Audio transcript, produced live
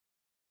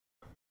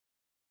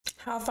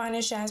How Fine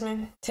is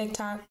Jasmine,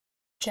 TikTok,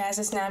 Jazz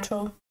is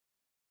Natural,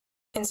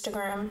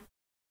 Instagram,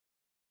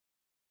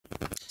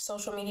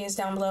 social media is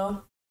down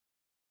below.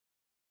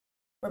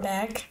 We're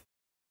back.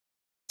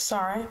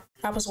 Sorry,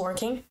 I was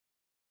working.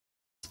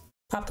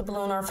 Pop the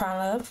balloon or find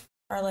love.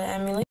 Arlette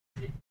Amuli.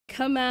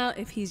 Come out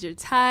if he's your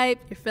type,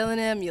 you're feeling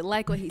him, you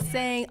like what he's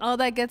saying, all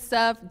that good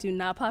stuff. Do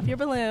not pop your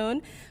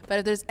balloon. But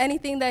if there's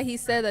anything that he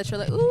said that you're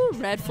like, ooh,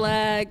 red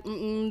flag,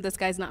 this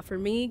guy's not for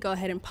me, go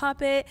ahead and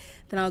pop it.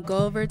 Then I'll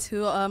go over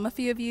to a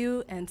few of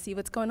you and see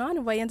what's going on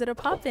and why you ended up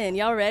popping.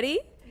 Y'all ready?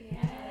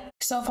 Yeah.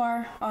 So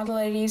far, all the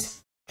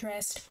ladies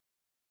dressed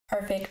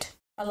perfect.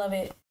 I love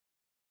it.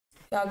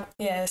 Y'all,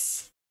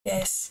 yes.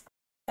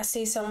 I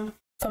see some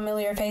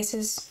familiar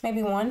faces,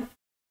 maybe one,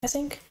 I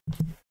think.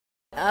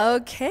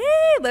 Okay,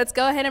 let's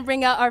go ahead and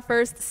bring out our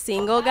first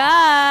single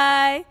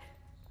guy.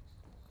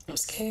 I'm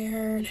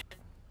scared.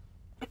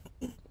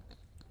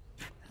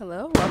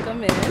 Hello,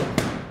 welcome in.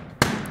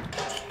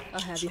 I'll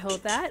have you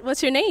hold that.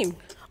 What's your name?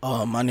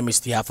 My name is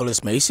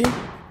Theophilus Mason.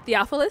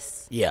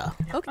 Theophilus? Yeah.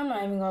 Okay. I'm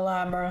not even gonna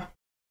lie, bro.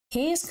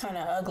 He's kind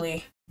of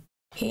ugly.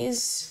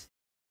 He's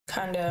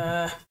kind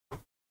of...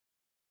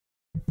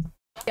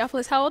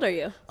 Theophilus, how old are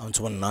you? I'm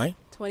 29.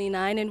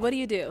 29, and what do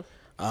you do?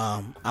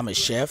 I'm a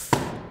chef.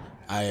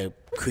 I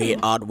create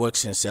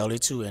artworks and sell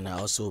it too, and I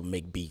also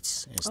make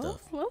beats and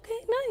stuff. Oh, okay,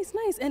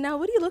 nice. And now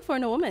what do you look for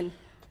in a woman?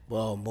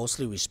 Well,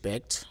 mostly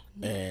respect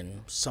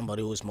and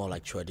somebody who's more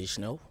like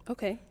traditional.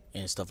 Okay.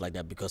 And stuff like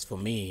that, because for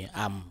me,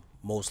 I'm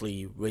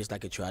mostly raised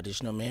like a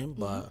traditional man,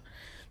 but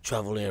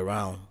traveling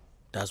around,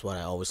 that's what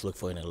I always look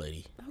for in a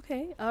lady.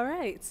 Okay, all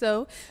right.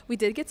 So we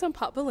did get some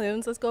pop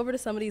balloons. Let's go over to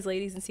some of these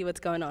ladies and see what's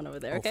going on over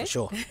there, okay?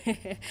 Oh, for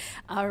sure.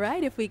 All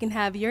right, if we can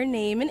have your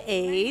name and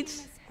age.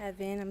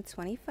 Heaven, I'm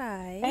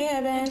 25. Hey,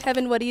 Heaven.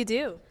 Heaven, what do you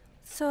do?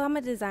 So I'm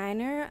a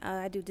designer.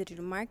 I do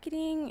digital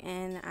marketing,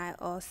 and I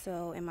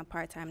also am a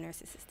part-time nurse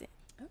assistant.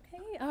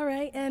 Okay, all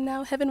right. And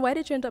now, Heaven, why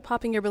did you end up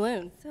popping your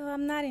balloon? So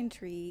I'm not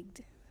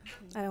intrigued.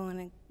 I don't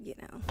want to,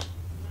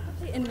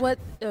 Okay, and what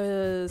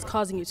is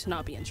causing you to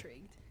not be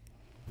intrigued?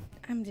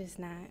 I'm just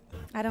not.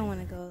 I don't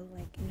want to go,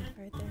 any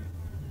further.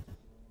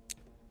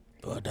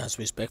 Well, that's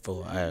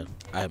respectful. I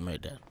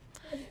admit that.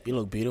 You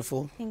look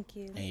beautiful. Thank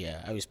you. And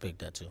yeah, I respect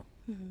that too.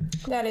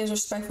 That is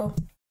respectful.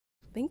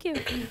 Thank you.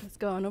 Let's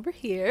go on over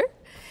here.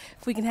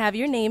 If we can have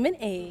your name and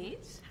age.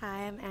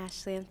 Hi, I'm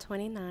Ashley. I'm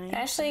 29.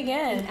 Ashley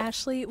again. And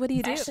Ashley, what do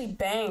you do? Ashley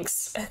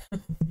Banks.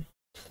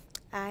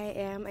 I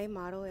am a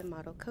model and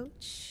model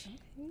coach.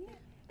 Okay.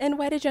 And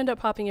why did you end up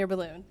popping your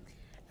balloon?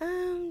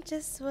 It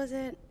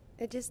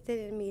just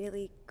didn't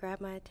immediately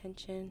grab my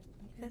attention.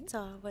 That's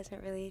all. It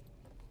wasn't really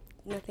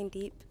nothing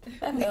deep.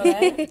 I feel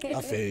that.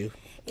 I feel you.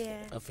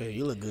 Yeah. I feel you.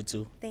 You look good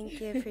too. Thank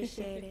you.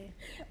 Appreciate it.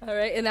 All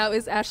right. And now,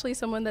 is Ashley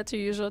someone that's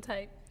your usual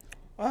type?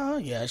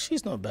 Yeah,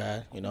 she's not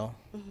bad,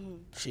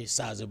 She's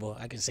sizable.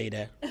 I can say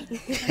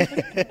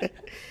that.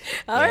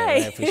 All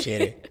right. I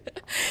appreciate it.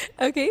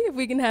 Okay, if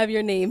we can have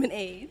your name and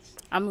age.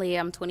 I'm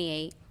Leah. I'm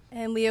 28.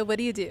 And Leah, what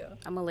do you do?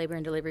 I'm a labor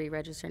and delivery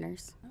registered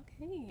nurse.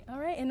 Okay. All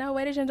right. And now,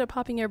 why did you end up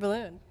popping your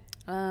balloon?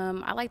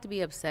 I like to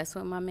be obsessed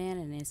with my man,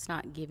 and it's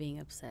not giving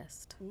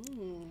obsessed.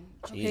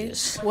 Okay.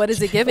 Jesus. What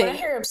is it giving? When I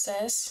hear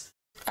obsessed,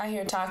 I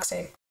hear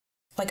toxic.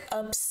 Like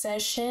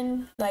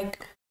obsession,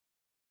 like...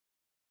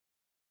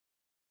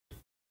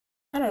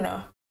 I don't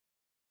know.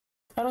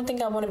 I don't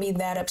think I want to be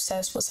that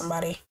obsessed with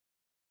somebody.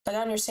 Like,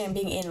 I understand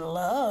being in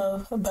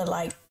love, but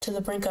like to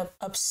the brink of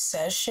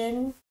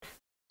obsession,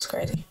 it's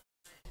crazy.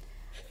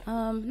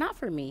 Not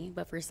for me,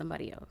 but for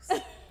somebody else.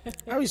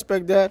 I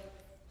respect that.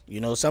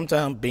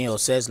 Sometimes being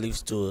obsessed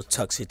leads to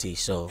toxicity,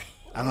 so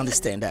I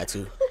understand that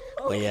too.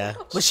 But yeah,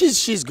 but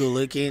she's good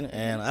looking,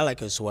 and I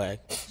like her swag.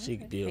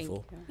 She's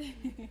beautiful.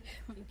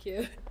 Thank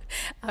you.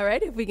 All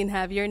right, if we can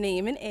have your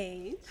name and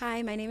age.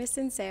 Hi, my name is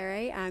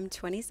Sincere. I'm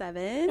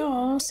 27.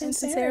 Oh, And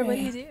Sincere, what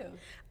do you do?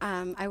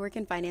 I work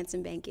in finance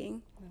and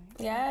banking.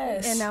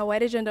 Yes. And now, why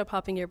did you end up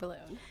popping your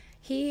balloon?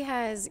 He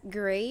has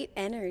great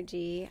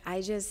energy.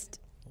 I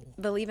just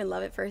believe in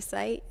love at first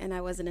sight, and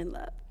I wasn't in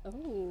love.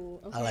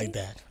 Oh, okay. I like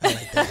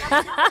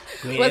that.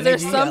 Great Was there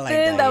energy, I something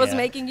like that was yeah.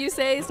 making you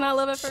say it's not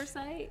love at first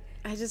sight?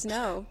 I just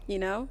know,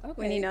 When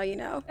Okay. you know, you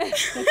know.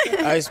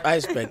 I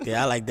respect it.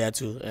 I like that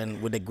too.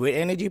 And with the great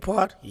energy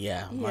part, my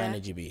Yeah.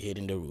 energy be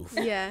hitting the roof.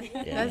 Yeah,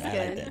 Yeah, that's I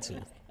good. like that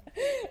too.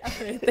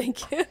 All right,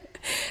 thank you.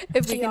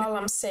 If we can, Y'all,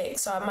 I'm sick,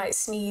 so I might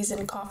sneeze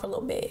and cough a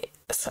little bit.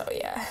 So,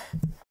 yeah.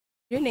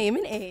 your name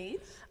and age.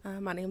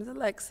 My name is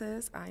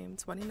Alexis. I am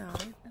 29.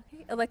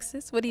 Okay,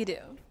 Alexis, what do you do?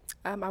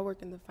 I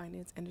work in the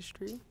finance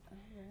industry.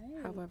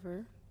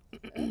 However,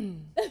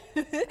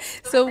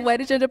 So why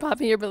did you end up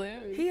popping your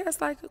balloon? he has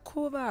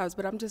cool vibes,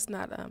 but I'm just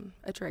not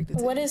attracted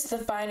to What him. is the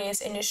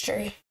finance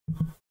industry?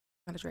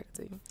 Not attracted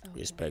to you.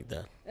 Respect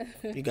that.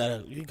 You got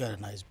a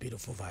nice,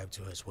 beautiful vibe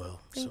too as well.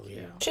 Thank so you.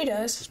 yeah, She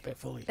does.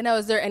 respectfully. And now,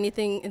 is there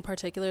anything in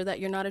particular that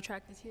you're not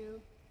attracted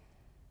to?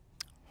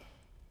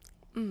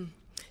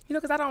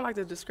 Because I don't like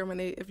to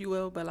discriminate, if you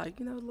will, but a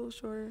little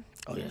shorter.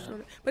 Oh, a little yeah.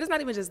 shorter. But it's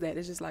not even just that.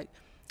 It's just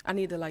I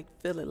need to like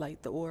feel it,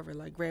 like the aura,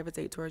 like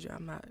gravitate towards you.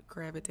 I'm not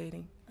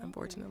gravitating,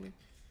 unfortunately.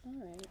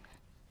 All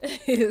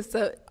right.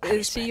 So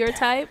is she your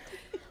type?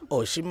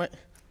 Oh, she might.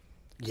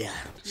 Yeah,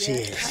 she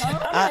is. I'm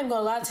not even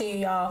gonna lie to you,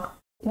 y'all.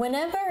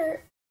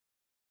 Whenever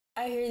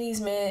I hear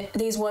these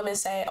women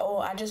say, "Oh,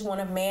 I just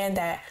want a man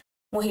that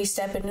when he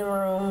step in the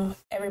room,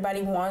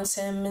 everybody wants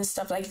him and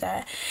stuff like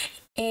that,"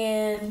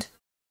 and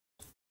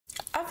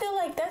I feel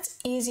like that's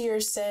easier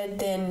said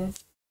than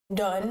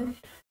done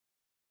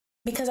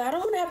because I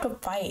don't have to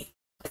fight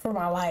for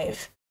my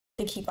life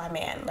to keep my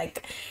man.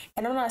 Like,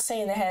 and I'm not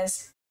saying that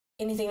has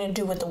anything to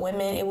do with the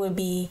women. It would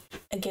be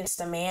against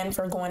the man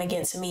for going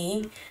against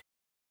me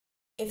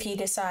if he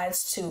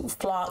decides to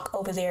flock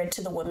over there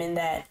to the women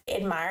that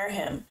admire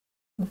him.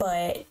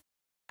 But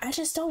I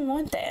just don't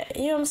want that.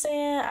 You know what I'm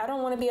saying? I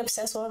don't want to be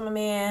obsessed with my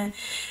man,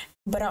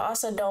 but I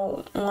also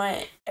don't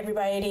want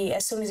everybody,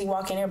 as soon as he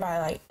walk in,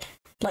 everybody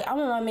like I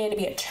want my man to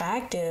be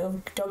attractive.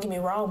 Don't get me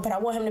wrong, but I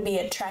want him to be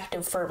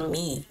attractive for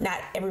me,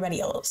 not everybody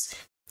else.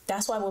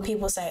 That's why when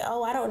people say,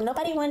 "Oh,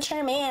 nobody wants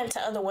your man,"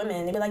 to other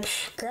women, they be like,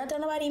 "Girl,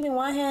 don't nobody even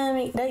want him?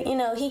 You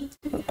know, he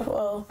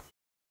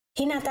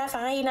not that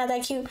fine. He not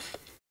that cute.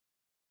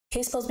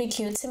 He's supposed to be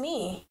cute to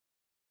me.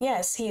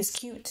 Yes, he is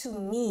cute to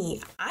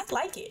me. I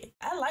like it.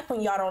 I like when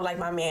y'all don't like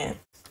my man."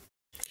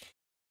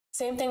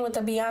 Same thing with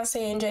the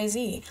Beyonce and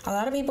Jay-Z. A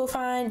lot of people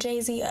find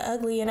Jay-Z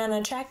ugly and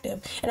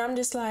unattractive, and I'm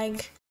just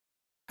like,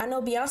 I know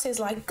Beyonce's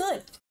like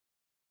good.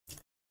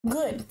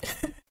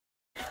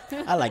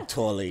 I like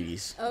tall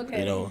ladies. Okay.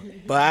 You know,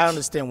 but I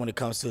understand when it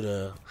comes to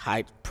the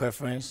height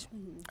preference.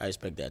 I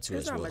respect that too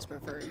It's as not well. much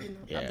preferred, you know.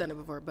 Yeah. I've done it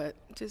before, but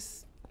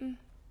just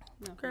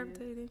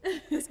gravitating.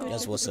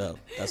 That's what's up.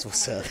 That's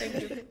what's up.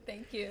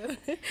 Thank you.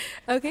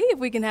 Okay, if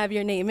we can have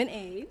your name and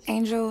age.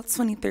 Angel,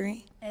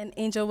 23. And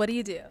Angel, what do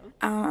you do?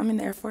 I'm in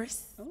the Air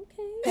Force.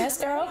 Okay. Yes,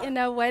 girl. And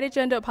now, why did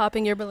you end up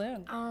popping your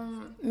balloon?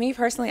 Me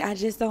personally, I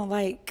just don't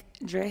like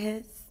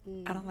dreadheads.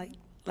 I don't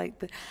like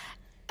the,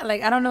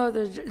 like, I don't know,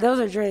 those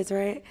are dreads,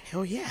 right?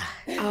 Hell yeah.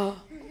 Oh,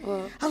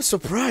 well, I'm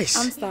surprised.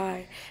 I'm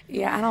sorry.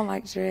 Yeah, I don't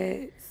like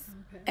dreads.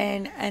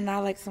 And I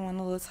like someone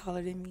a little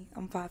taller than me.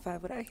 I'm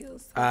 5'5" without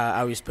heels.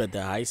 I respect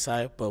the height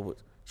side, but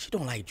she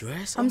don't like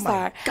dress. I'm Oh my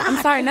sorry. God.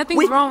 I'm sorry.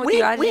 Nothing's wrong with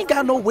you. We ain't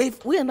got no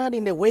wave. We are not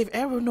in the wave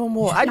era no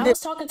more. I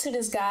was talking to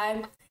this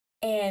guy,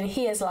 and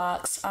he has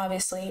locks,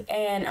 obviously,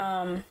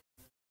 and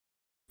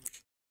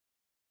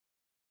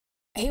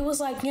he was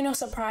like, you know,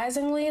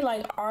 surprisingly,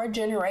 like our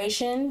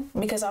generation,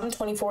 because I'm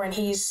 24 and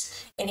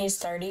he's in his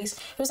 30s,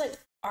 he was like,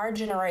 our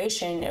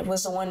generation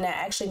was the one that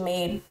actually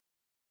made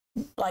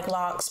like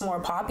locks more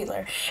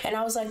popular. And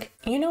I was like,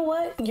 you know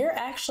what, you're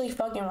actually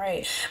fucking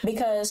right,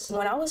 because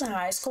when I was in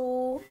high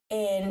school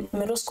and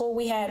middle school,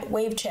 we had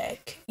wave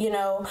check, you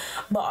know,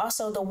 but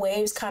also the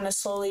waves kind of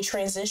slowly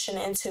transition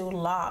into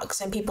locks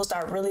and people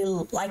start really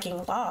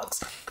liking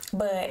locks.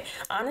 But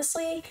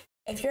honestly,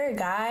 if you're a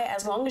guy,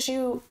 as long as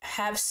you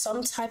have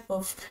some type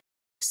of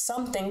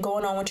something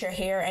going on with your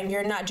hair and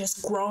you're not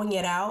just growing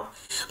it out,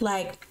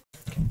 like,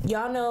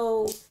 y'all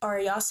know, or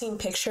y'all seen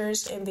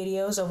pictures and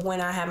videos of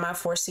when I had my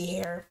 4C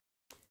hair.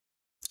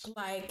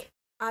 Like,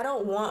 I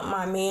don't want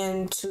my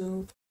man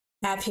to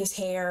have his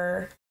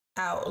hair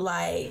out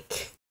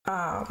like,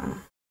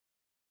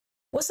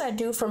 what's that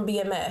dude from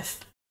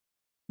BMF?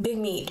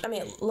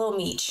 Lil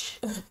Meech.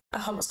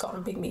 I almost called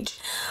him Big Meech.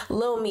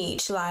 Lil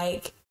Meech,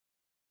 like,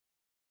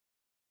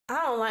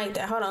 I don't like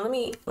that. Hold on, let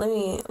me,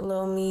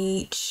 Lil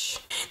Meech.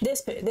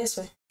 This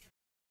one.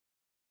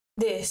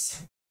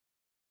 This.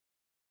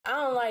 I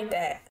don't like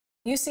that.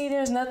 You see,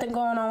 there's nothing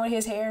going on with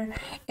his hair.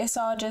 It's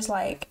all just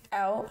like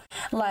out.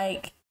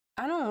 Like,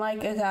 I don't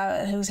like a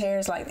guy whose hair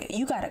is like that.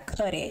 You gotta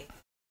cut it.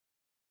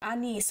 I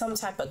need some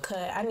type of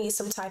cut. I need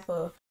some type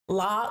of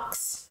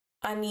locks.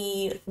 I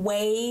need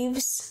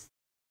waves.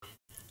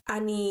 I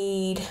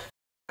need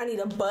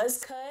a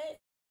buzz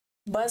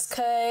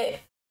cut,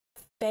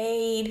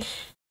 fade,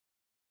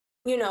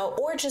 you know,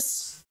 or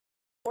just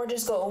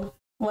go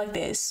like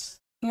this.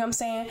 You know what I'm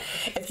saying?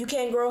 If you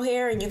can't grow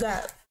hair and you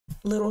got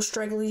little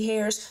straggly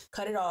hairs,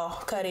 cut it all.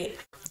 Cut it.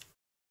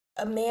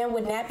 A man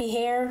with nappy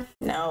hair,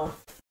 no.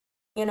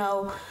 You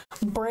know,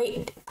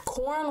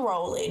 corn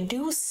roll it,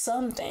 do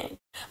something.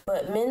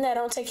 But men that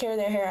don't take care of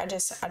their hair, I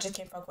just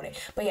can't fuck with it.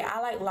 But yeah, I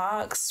like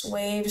locks,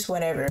 waves,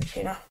 whatever,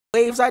 you know.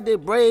 Waves, I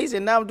did braids,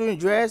 and now I'm doing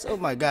dress. Oh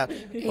my God.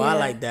 Well, I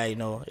like that, you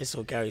know. It's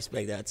okay. I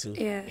respect that too.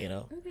 Yeah. You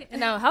know. Okay. And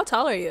now, how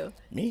tall are you?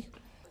 Me?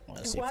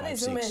 I say Why they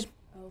zoom 5'6". in?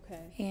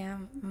 Okay. Yeah.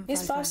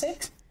 He's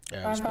 5'6".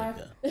 Yeah, I respect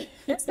that.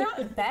 It's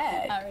not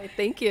bad. All right,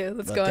 thank you.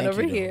 Let's Well, go on thank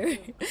over you, though. here.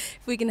 If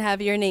we can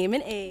have your name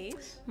and age.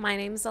 My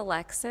name's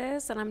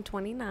Alexis, and I'm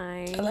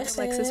 29.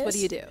 Alexis, what do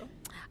you do?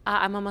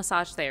 I'm a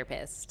massage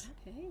therapist.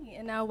 Okay.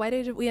 And now, why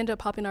did we end up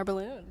popping our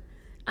balloon?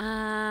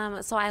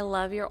 So I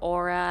love your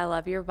aura. I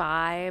love your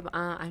vibe.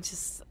 I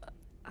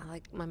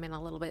like my man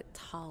a little bit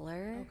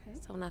taller. Okay.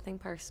 So nothing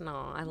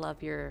personal. I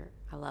love it.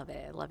 I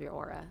love your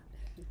aura.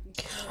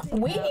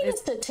 We need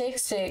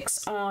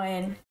statistics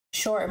on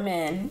short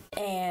men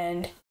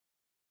and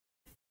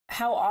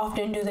how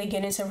often do they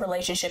get into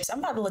relationships. I'm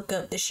about to look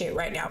up this shit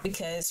right now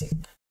because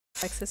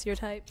Alexis your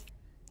type?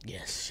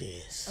 Yes, she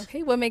is.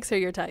 Okay, what makes her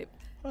your type?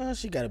 Well,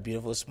 she got a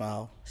beautiful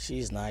smile.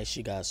 She's nice.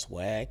 She got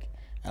swag.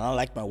 And I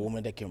like my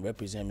woman that can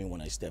represent me when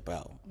I step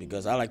out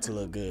because I like to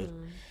look good.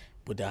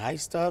 With the height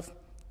stuff,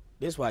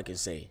 this is what I can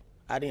say.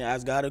 I didn't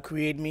ask God to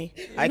create me.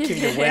 I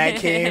came the way I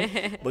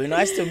came. But, you know,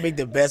 I still make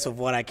the best of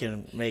what I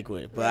can make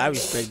with. But I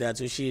respect that,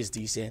 too. She is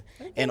decent.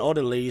 And all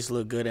the ladies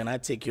look good. And I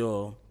take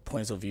your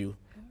points of view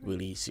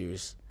really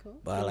serious.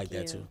 But I like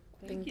that, too.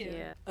 Thank you.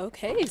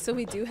 Okay, so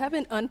we do have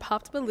an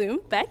unpopped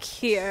balloon back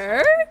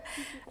here.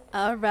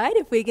 All right,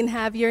 if we can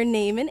have your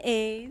name and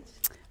age.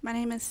 My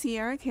name is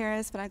Sierra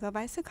Karras, but I go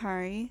by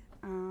Sakari,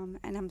 and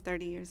I'm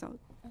 30 years old.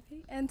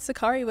 Okay, and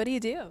Sakari, what do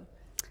you do?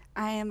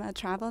 I am a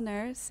travel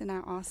nurse, and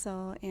I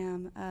also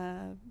am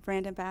a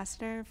brand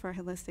ambassador for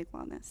Holistic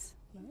Wellness.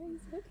 Nice,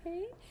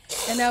 okay.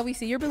 And now we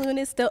see your balloon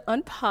is still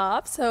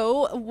unpopped,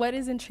 so what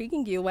is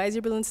intriguing you? Why is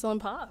your balloon still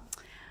unpopped?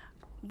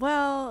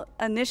 Well,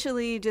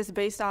 initially, just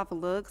based off of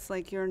looks,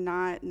 like you're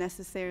not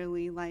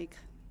necessarily like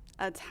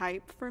a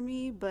type for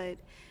me, but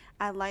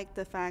I like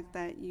the fact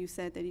that you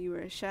said that you were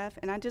a chef,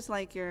 and I just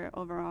like your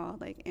overall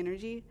like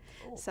energy.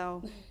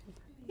 So,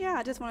 yeah,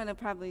 I just wanted to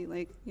probably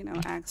like, you know,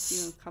 ask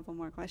you a couple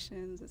more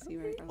questions and see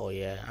where it goes. Oh,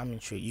 yeah, I'm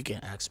intrigued. You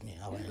can ask me.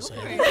 I'll answer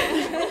everything.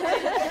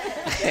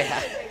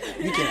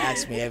 You can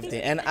ask me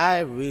everything. And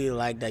I really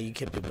like that you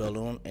kept the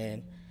balloon,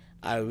 and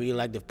I really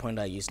like the point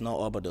that it's not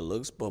all about the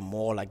looks, but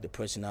more like the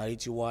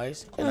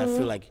personality-wise. And I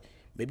feel like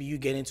maybe you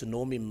getting to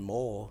know me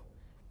more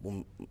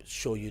will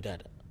show you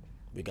that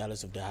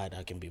regardless of the height,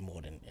 I can be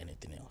more than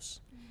anything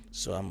else.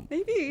 So I'm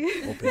maybe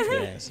open to the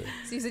answer.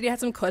 So you said you had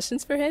some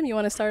questions for him. You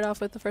want to start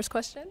off with the first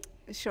question?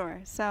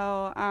 Sure.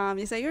 So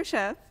you say you're a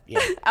chef. Yeah.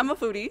 I'm a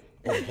foodie.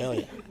 Oh, hell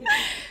yeah.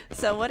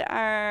 So what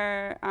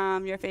are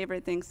your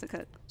favorite things to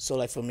cook? So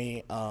like for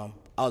me, I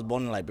was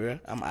born in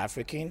Liberia. I'm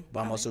African, but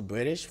I'm also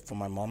British from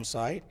my mom's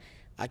side.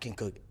 I can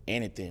cook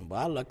anything, but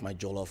I like my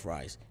jollof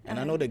rice. And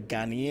I know the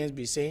Ghanaians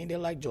be saying they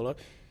like jollof.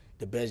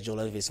 The best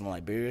jollof is from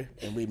Liberia,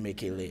 and we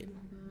make it lit.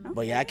 Okay.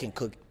 But yeah, I can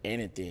cook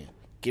anything.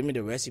 Give me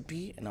the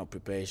recipe, and I'll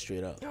prepare it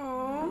straight up.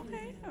 Oh,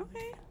 okay,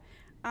 okay.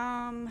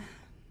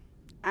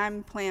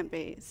 I'm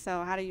plant-based,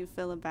 so how do you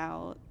feel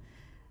about,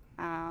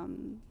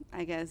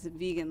 I guess,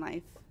 vegan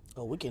life?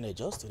 Oh, we can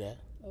adjust to that.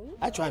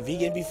 I tried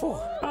vegan before.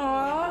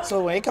 Aww.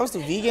 So when it comes to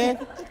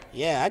vegan,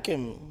 yeah, I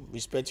can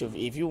respect you.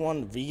 If you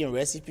want a vegan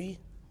recipe,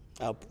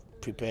 I'll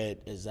prepare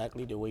it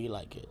exactly the way you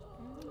like it.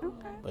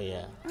 Okay. But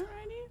yeah.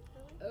 Alrighty.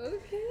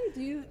 Okay.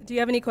 Do you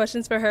have any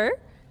questions for her?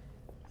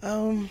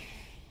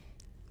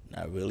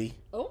 Not really.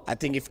 Oh. I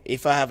think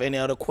if I have any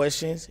other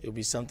questions, it'll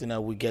be something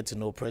that we get to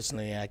know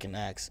personally and I can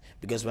ask.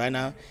 Because right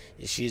now,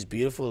 she's a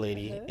beautiful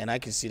lady, and I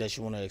can see that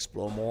she want to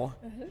explore more,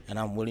 and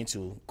I'm willing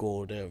to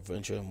go there,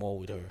 venture more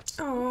with her.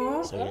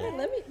 Oh. So, yeah.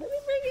 Let me bring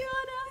you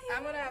on out here.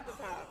 I'm gonna have to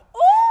pop.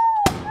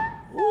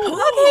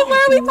 Okay, where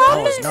are we I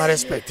popping? was not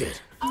expected.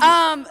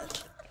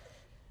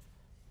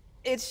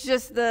 It's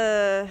just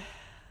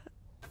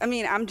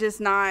I'm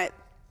just not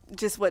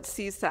just what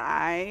sees the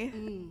eye.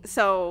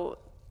 So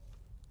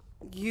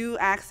you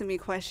asking me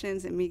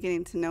questions and me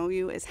getting to know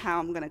you is how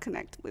I'm gonna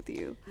connect with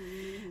you.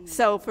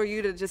 So for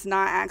you to just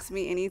not ask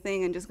me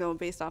anything and just go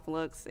based off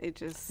looks, it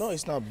just... No,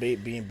 it's not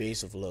being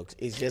based off looks.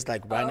 It's just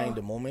like right now in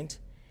the moment,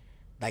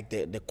 like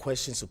the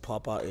questions to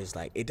pop out is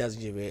like, it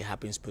doesn't really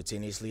happen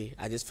spontaneously.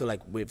 I just feel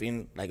like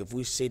within, like if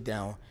we sit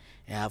down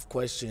and have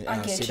questions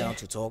and sit down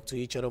to talk to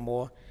each other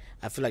more,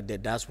 I feel like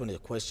that's when the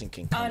question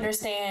can come. I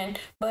understand,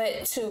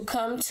 but to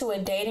come to a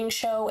dating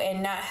show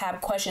and not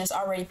have questions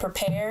already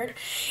prepared,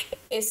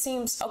 it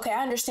seems, okay,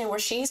 I understand where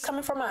she's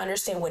coming from. I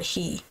understand what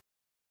he's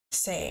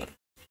saying.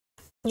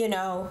 You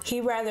know,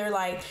 he rather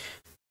like,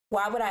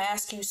 why would I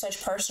ask you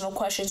such personal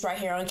questions right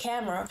here on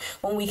camera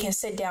when we can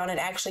sit down and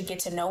actually get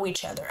to know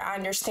each other? I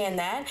understand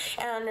that,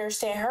 and I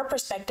understand her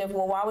perspective.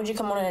 Well, why would you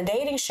come on a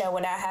dating show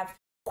and I have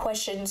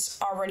questions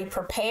already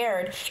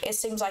prepared? It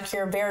seems like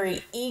you're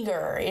very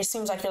eager. It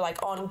seems like you're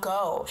like on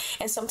go.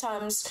 And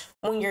sometimes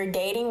when you're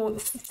dating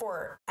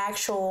for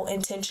actual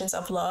intentions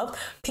of love,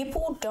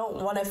 people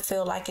don't want to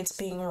feel like it's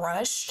being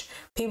rushed.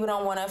 People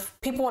want to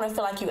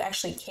feel like you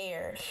actually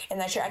care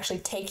and that you're actually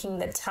taking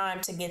the time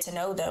to get to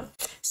know them.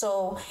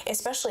 So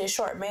especially a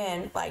short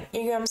man, like,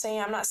 you know what I'm saying?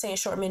 I'm not saying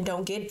short men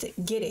don't get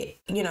it,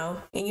 you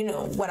know, and you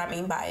know what I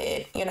mean by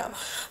it, you know,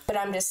 but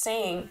I'm just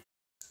saying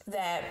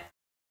that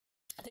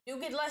they do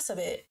get less of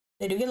it.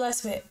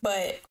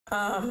 But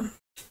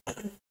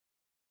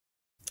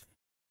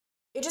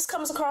it just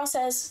comes across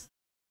as,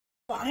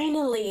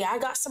 finally, I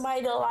got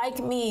somebody to like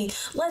me.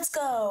 Let's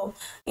go,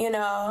 you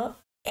know?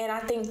 And I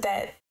think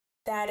that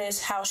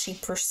is how she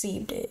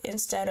perceived it,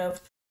 instead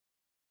of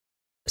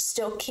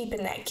still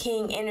keeping that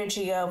king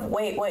energy of,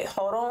 wait,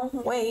 hold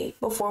on, wait,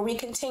 before we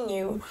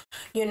continue,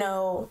 you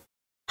know,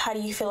 how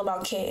do you feel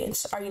about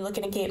kids? Are you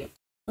looking to get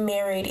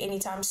married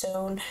anytime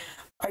soon?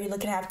 Are you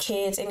looking to have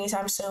kids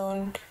anytime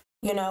soon?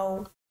 You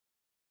know,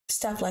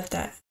 stuff like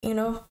that, you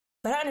know?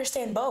 But I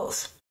understand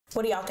both.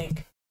 What do y'all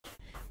think?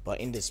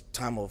 But in this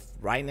time of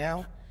right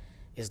now,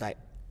 it's like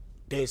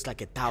there's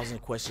like 1,000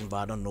 questions, but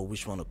I don't know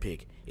which one to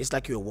pick. It's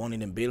like you're 1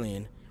 in a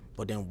billion,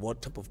 but then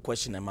what type of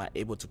question am I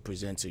able to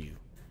present to you?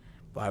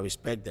 But I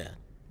respect that,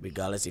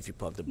 regardless if you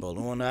pop the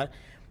balloon or not.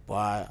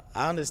 But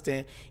I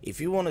understand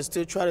if you want to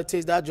still try to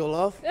taste that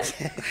jollof,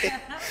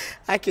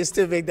 I can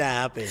still make that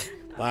happen.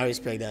 But I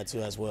respect that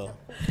too as well.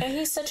 And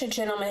he's such a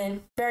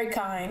gentleman, very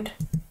kind.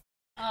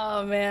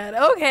 Oh man,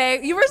 okay,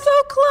 you were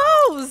so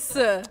close.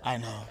 I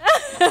know.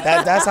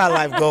 That's how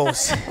life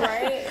goes.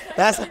 Right?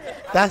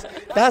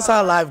 That's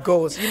how life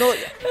goes. You know,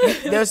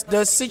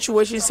 there's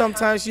situations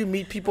sometimes you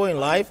meet people in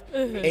life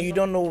and you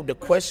don't know the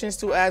questions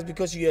to ask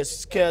because you're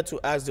scared to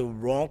ask the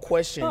wrong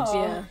questions.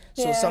 Oh,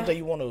 So sometimes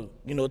you want to,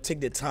 you know, take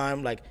the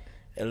time, like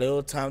a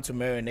little time to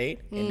marinate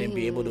and then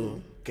be able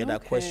to get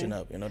that question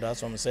up. You know,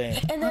 that's what I'm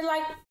saying. And then,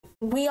 like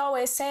we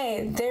always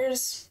say,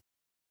 there's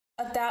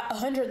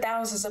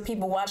 100,000s of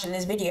people watching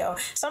this video.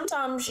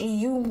 Sometimes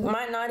you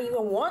might not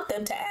even want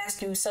them to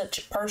ask you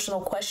such personal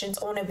questions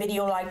on a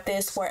video like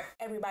this where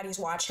everybody's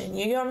watching.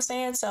 You know what I'm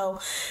saying? So,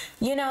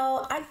 you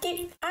know, I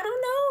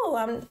don't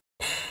know.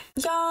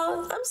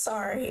 I'm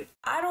sorry.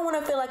 I don't want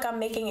to feel like I'm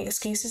making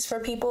excuses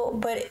for people,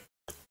 but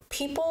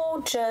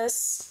people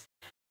just,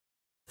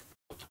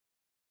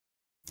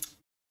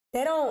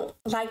 they don't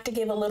like to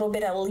give a little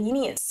bit of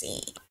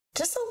leniency.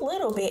 Just a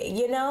little bit,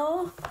 you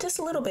know? Just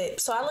a little bit.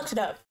 So I looked it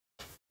up.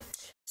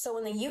 So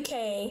in the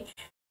UK,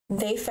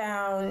 they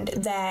found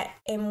that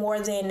in more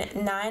than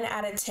 9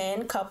 out of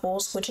 10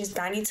 couples, which is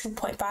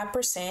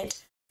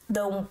 92.5%,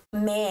 the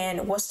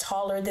man was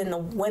taller than the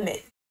women.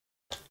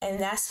 And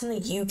that's in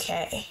the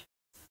UK.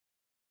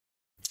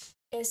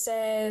 It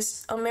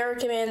says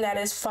American man that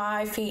is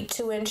 5 feet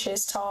 2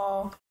 inches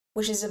tall,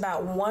 which is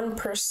about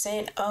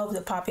 1% of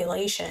the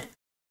population.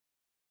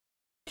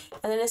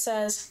 And then it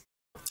says,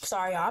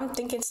 sorry, y'all, I'm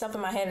thinking stuff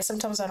in my head and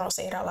sometimes I don't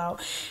say it out loud.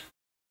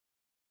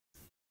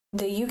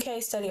 The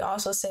UK study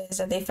also says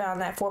that they found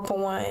that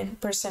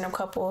 4.1% of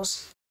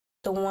couples,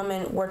 the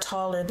women were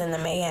taller than the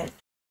man.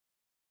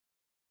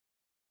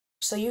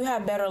 So you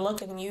have better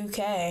luck in the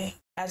UK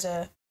as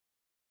a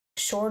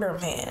shorter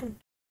man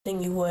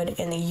than you would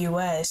in the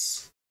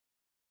US.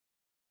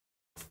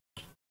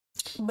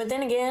 But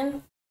then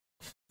again,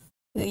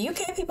 the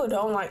UK people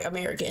don't like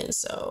Americans,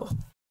 so,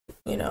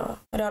 you know,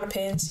 it all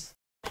depends.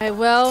 All right,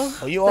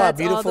 well, you are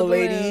beautiful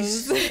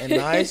ladies and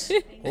nice.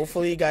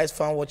 Hopefully you guys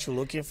found what you're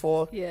looking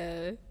for.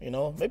 Yeah. You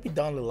know, maybe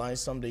down the line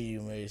someday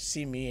you may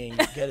see me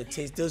and you get a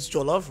taste those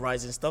jollof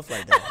rice and stuff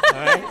like that. All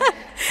right?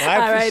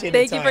 Well, all right,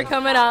 thank you for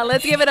coming on.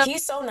 Let's give it up.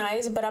 He's so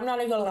nice, but I'm not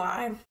even gonna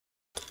lie.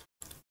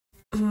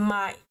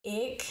 My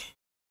ick,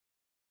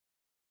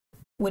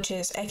 which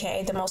is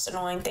aka the most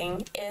annoying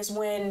thing, is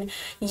when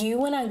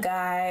you and a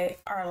guy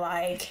are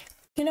like,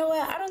 you know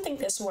what, I don't think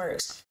this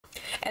works.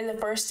 And the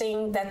first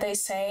thing that they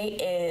say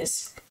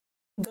is,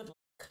 good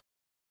luck.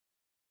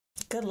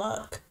 Good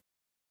luck.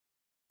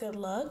 Good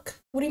luck?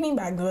 What do you mean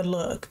by good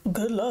luck?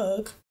 Good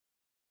luck?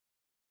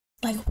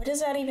 Like, what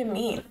does that even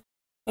mean?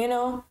 You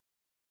know?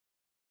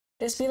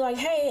 Just be like,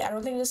 hey, I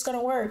don't think this is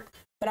gonna work,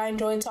 but I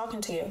enjoyed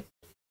talking to you.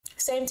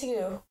 Same to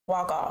you.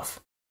 Walk off.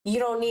 You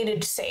don't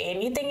need to say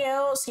anything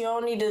else. You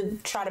don't need to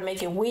try to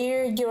make it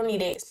weird. You don't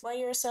need to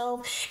explain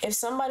yourself. If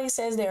somebody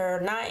says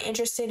they're not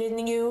interested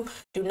in you,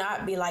 do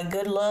not be like,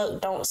 good luck.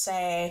 Don't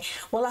say,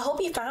 well, I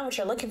hope you find what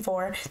you're looking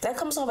for. That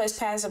comes off as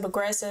passive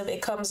aggressive.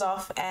 It comes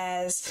off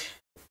as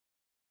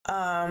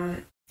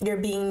you're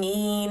being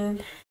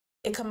mean.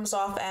 It comes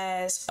off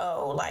as,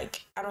 oh,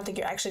 like, I don't think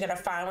you're actually going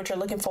to find what you're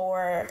looking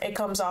for. It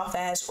comes off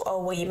as,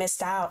 oh, well, you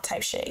missed out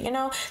type shit. You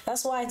know,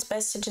 that's why it's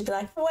best to just be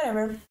like,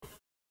 whatever.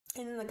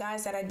 And then the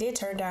guys that I did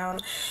turn down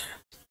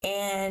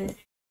and,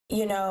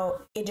 you know,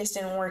 it just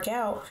didn't work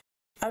out,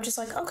 I was just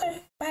like,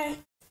 okay, bye.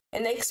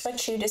 And they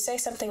expect you to say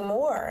something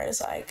more.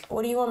 It's like,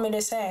 what do you want me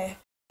to say?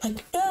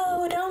 Like,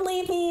 no, don't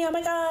leave me. Oh,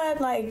 my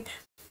God. Like,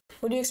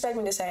 what do you expect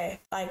me to say?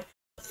 Like,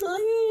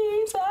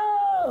 please,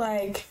 oh.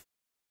 Like,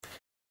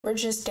 we're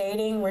just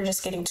dating. We're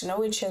just getting to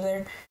know each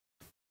other.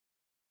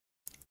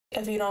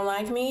 If you don't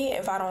like me,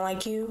 if I don't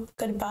like you,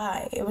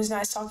 goodbye. It was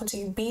nice talking to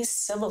you. Be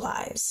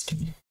civilized.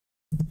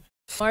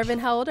 Marvin,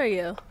 how old are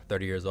you?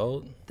 30 years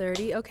old.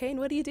 30, okay, and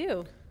what do you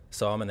do?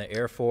 So I'm in the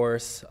Air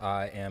Force.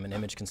 I am an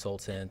image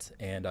consultant,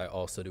 and I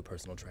also do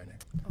personal training.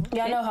 Okay.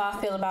 Y'all know how I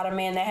feel about a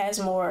man that has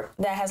a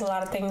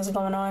lot of things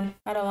going on.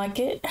 I don't like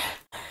it.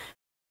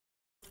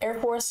 Air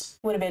Force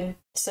would have been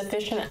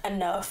sufficient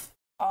enough.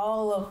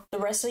 All of the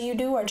rest of you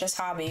do are just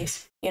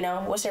hobbies. You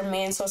know, what's your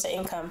main source of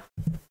income?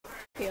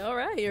 Yeah, all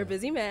right, you're a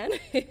busy man.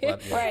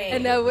 Right.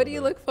 And what do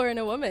you look for in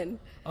a woman?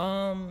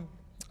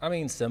 I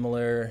mean,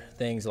 similar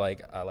things.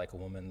 Like, I like a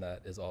woman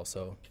that is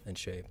also in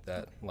shape,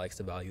 that likes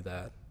to value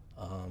that.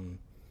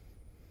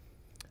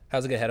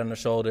 Has a good head on her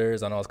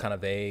shoulders. I know it's kind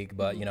of vague,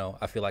 but, you know,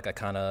 I feel like I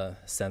kind of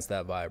sense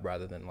that vibe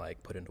rather than,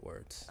 like, put into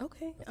words.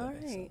 Okay, all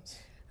right.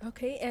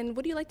 Okay, and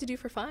what do you like to do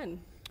for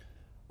fun?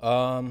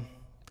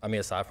 I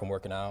mean, aside from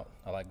working out,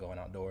 I like going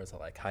outdoors. I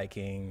like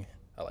hiking.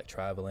 I like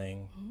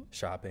traveling,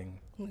 shopping,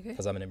 Okay.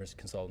 because I'm an image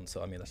consultant.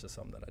 So I mean, that's just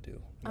something that I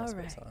do most of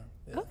the time.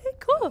 Yeah. Okay,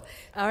 cool.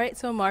 All right,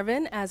 so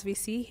Marvin, as we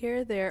see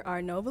here, there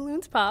are no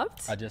balloons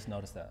popped. I just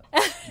noticed that. I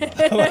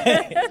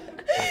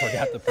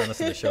forgot the premise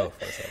of the show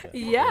for a second.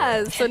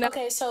 Yeah. So now,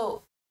 Okay,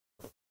 so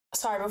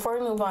sorry, before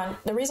we move on,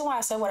 the reason why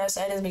I said what I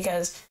said is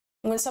because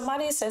when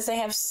somebody says they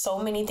have so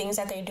many things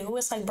that they do,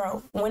 it's like,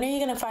 bro, when are you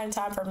gonna find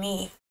time for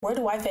me? Where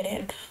do I fit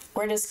in?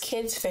 Where does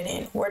kids fit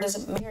in? Where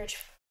does marriage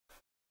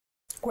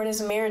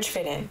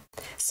fit in?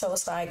 So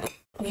it's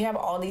like you have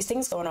all these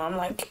things going on. I'm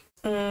like,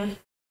 kind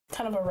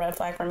of a red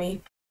flag for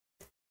me.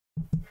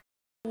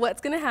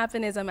 what's gonna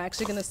happen is I'm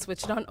actually gonna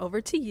switch it on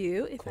over to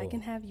you. If I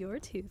can have your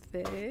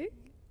toothpick.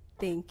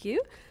 Thank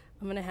you.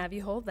 I'm gonna have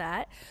you hold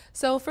that.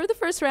 So for the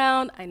first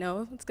round, I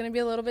know it's gonna be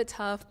a little bit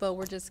tough, but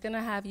we're just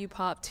gonna have you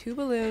pop 2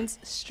 balloons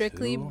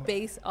strictly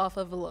based off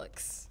of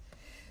looks.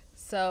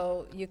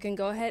 So you can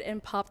go ahead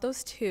and pop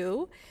those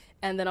 2,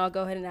 and then I'll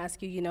go ahead and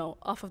ask you, you know,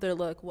 off of their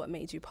look, what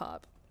made you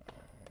pop?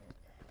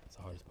 That's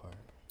the hardest part.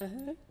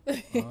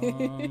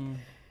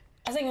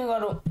 I think I'm gonna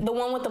go to the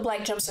one with the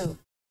black jumpsuit.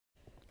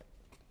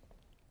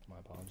 My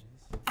apologies.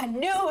 I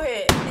knew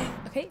it.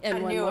 Okay, and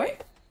I one knew more.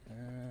 it.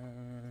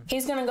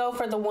 He's gonna go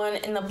for the one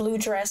in the blue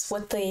dress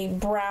with the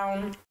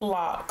brown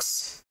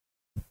locks.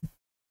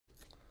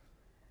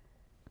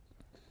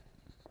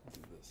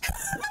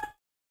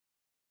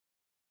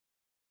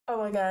 Oh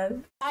my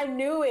god. I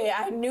knew it.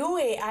 I knew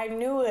it. I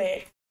knew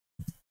it.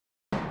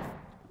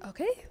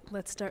 Okay,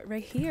 let's start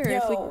right here.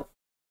 Yo,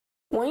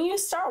 when you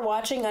start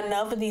watching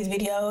enough of these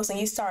videos and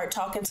you start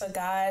talking to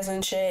guys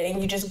and shit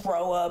and you just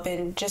grow up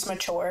and just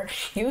mature,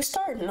 you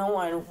start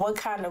knowing what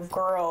kind of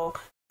girl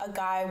a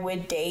guy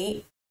would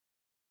date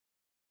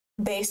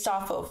based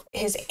off of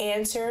his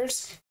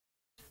answers,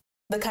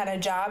 the kind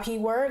of job he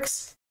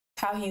works,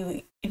 how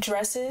he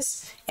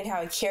dresses, and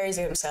how he carries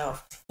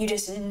himself. You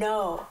just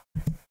know.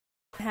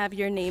 Have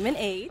your name and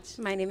age.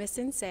 My name is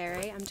Sincere.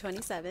 I'm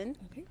 27.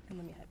 Okay, and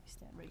let me have you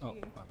stand right Oh,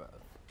 here. my bad.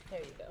 There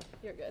you go.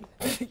 You're good.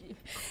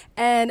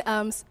 And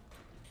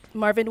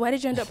Marvin, why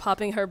did you end up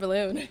popping her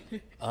balloon?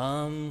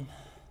 I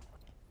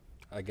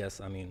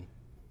guess, I mean,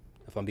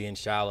 if I'm being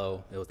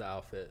shallow, it was the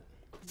outfit.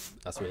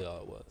 That's really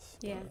all it was.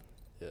 Yeah. But,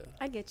 yeah.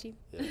 I get you.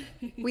 Yeah.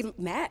 We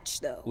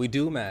match though. We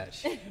do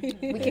match.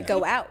 We could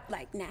go out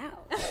like now.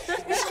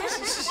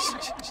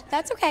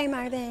 That's okay,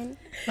 Marvin.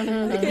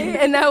 Okay,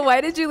 and now why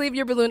did you leave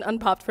your balloon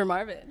unpopped for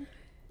Marvin?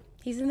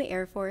 He's in the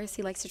Air Force.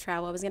 He likes to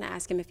travel. I was going to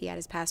ask him if he had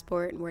his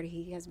passport and where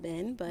he has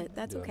been, but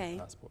that's okay.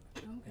 Passport.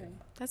 Okay.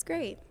 That's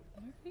great.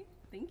 Okay,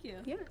 thank you.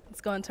 Yeah.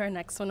 Let's go on to our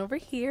next one over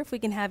here. If we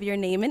can have your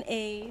name and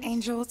age.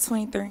 Angel,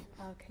 23.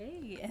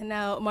 Okay, and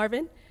now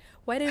Marvin,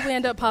 why did we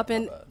end up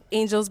popping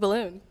Angel's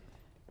balloon?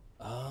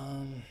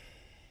 I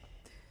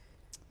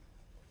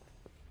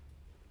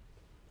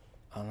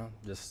don't know,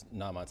 just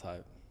not my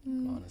type,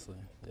 honestly.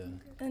 Yeah.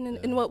 And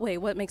in what way?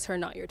 What makes her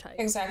not your type?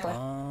 Exactly.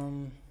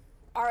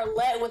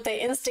 Arlette with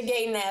the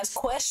instigating ass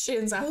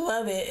questions. I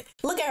love it.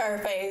 Look at her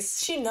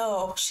face. She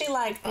know. She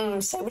like,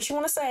 say what you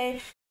want to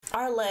say.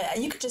 Arlette,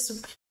 you could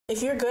just,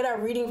 if you're good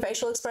at reading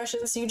facial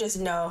expressions, you just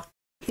know.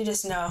 You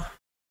just know.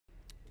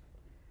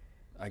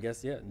 I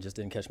guess, yeah, it just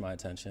didn't catch my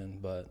attention,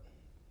 but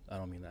I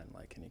don't mean that in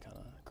like any kind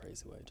of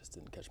crazy way. It just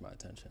didn't catch my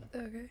attention.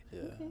 Okay.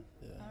 Yeah,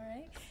 yeah. All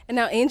right. And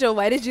now, Angel,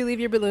 why did you leave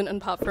your balloon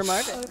unpopped for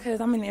Marvin?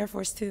 Because I'm in the Air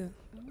Force too.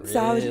 Really? So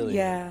I was,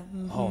 yeah.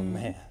 Oh,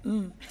 man.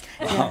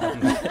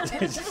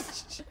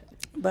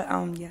 But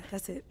yeah,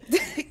 that's it.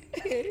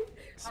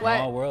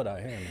 Small world out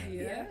here, man.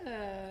 Yeah.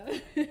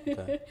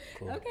 Okay,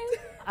 cool. Okay.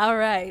 All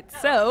right.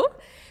 So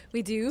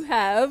we do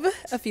have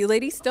a few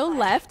ladies still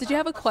left. Did you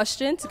have a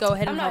question to go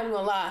ahead I'm and not help? even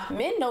gonna lie.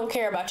 Men don't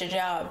care about your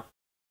job.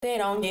 They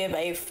don't give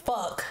a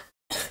fuck.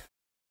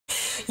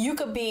 You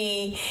could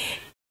be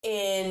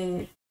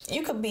a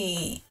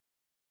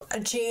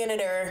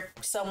janitor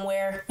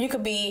somewhere. You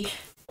could be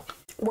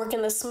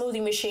working the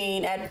smoothie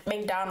machine at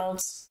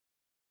McDonald's.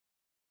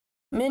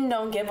 Men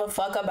don't give a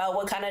fuck about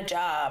what kind of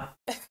job.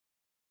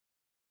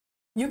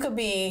 You could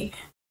be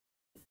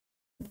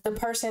the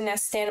person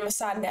that's standing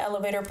beside the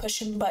elevator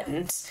pushing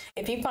buttons.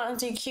 If he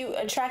finds you cute,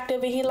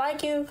 attractive, and he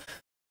like you,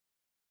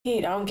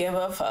 he don't give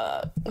a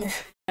fuck.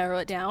 Narrow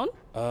it down.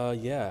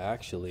 Yeah,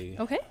 actually.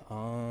 Okay.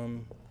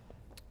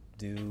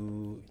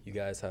 Do you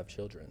guys have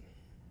children?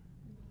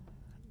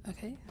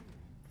 Okay.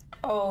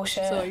 Oh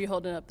shit. So are you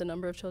holding up the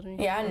number of children?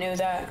 Yeah, I knew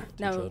that.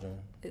 Two Now, children?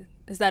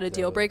 is that a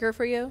deal breaker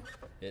for you?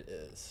 It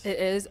is. It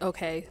is?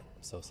 Okay.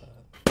 So sad.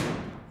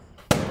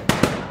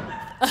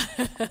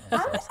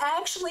 I'm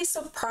actually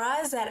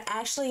surprised that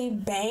Ashley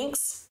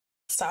Banks,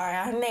 sorry,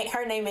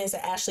 her name is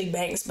Ashley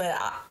Banks, but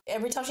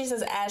every time she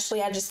says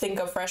Ashley, I just think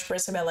of Fresh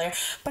Prince of Bel-Air.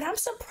 But I'm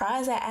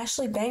surprised that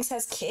Ashley Banks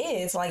has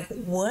kids. Like,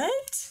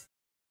 what?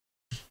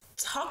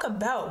 Talk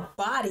about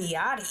body,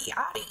 yaddy,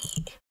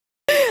 yaddy.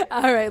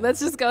 All right, let's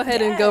just go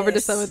ahead and go over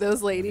to some of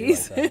those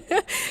ladies.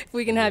 If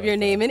we can have your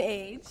name and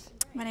age.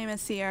 My name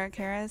is Sierra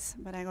Karas,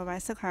 but I go by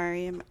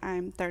Sakari, and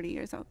I'm 30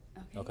 years old.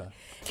 Okay.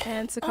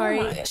 And Oh Sakari.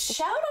 my God.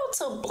 Shout out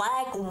to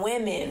black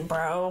women,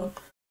 bro.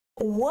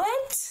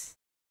 What?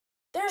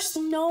 There's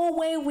no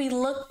way we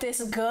look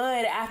this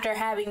good after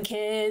having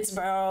kids,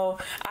 bro.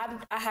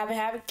 I haven't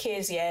had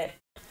kids yet.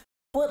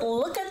 But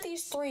look at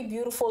these 3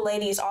 beautiful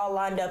ladies all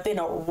lined up in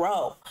a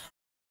row.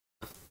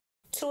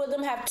 2 of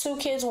them have 2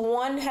 kids,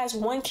 1 has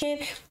 1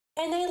 kid,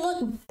 and they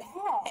look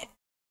bad.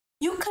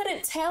 You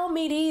couldn't tell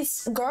me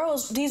these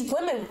girls, these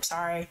women,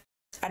 sorry,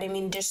 I didn't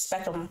mean to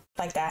disrespect them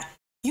like that.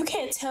 You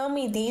can't tell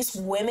me these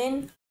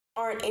women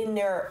aren't in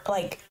their,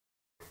 like,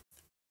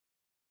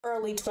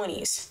 early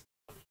 20s.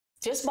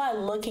 Just by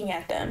looking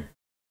at them.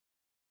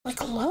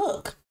 Like,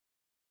 look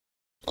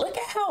at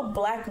how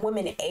black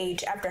women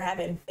age after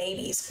having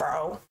babies,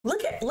 bro.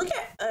 Look at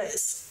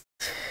us.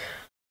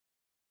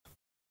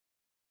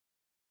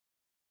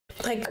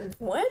 Like,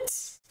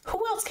 what?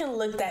 Who else can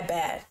look that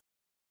bad?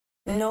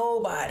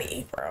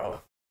 Nobody,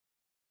 bro.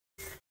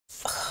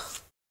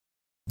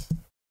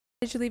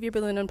 Did you leave your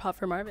balloon unpopped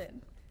for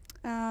Marvin?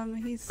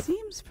 He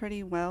seems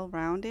pretty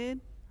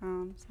well-rounded,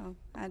 so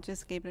I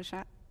just gave it a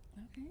shot.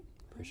 Okay.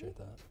 Appreciate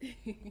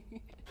that.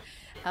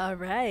 All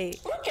right.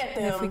 Look at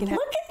them.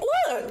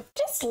 Look.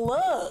 Just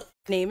look.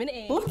 Name and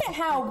age. Look at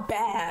how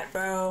bad,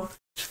 bro.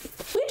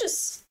 We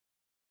just...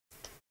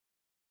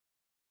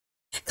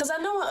 Because I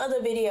know in other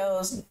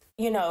videos,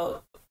 you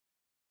know,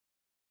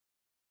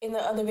 in the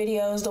other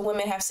videos, the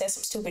women have said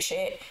some stupid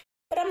shit.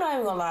 But I'm not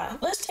even gonna lie.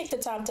 Let's take the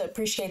time to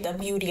appreciate the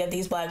beauty of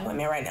these black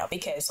women right now.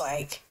 Because,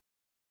 like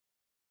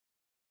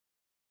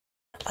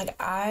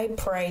I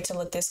pray to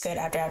look this good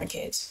after having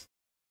kids.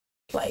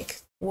 Like,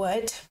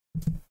 what?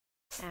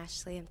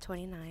 Ashley, I'm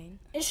 29.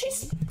 And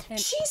she's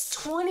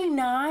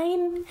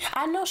 29.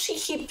 I know she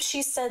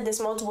said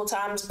this multiple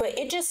times, but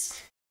it just,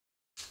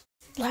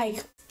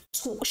 like,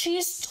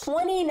 she's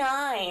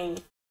 29.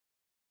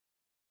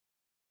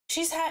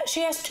 She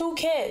has 2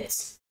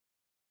 kids.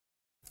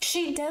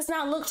 She does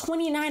not look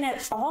 29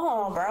 at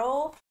all,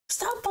 bro.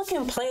 Stop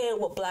fucking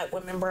playing with black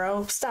women,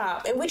 bro.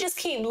 Stop. And we just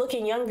keep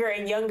looking younger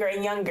and younger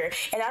and younger.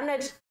 And I'm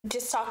not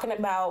just talking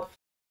about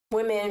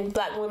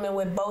black women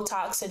with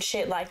Botox and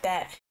shit like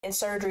that and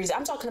surgeries.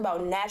 I'm talking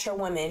about natural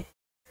women.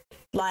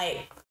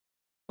 Like,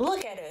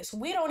 look at us.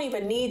 We don't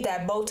even need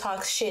that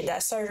Botox shit,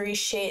 that surgery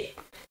shit.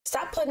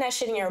 Stop putting that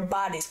shit in your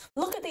bodies.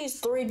 Look at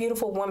these 3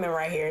 beautiful women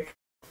right here.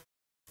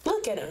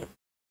 Look at them.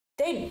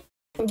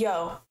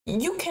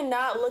 You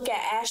cannot look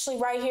at Ashley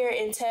right here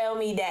and tell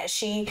me that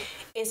she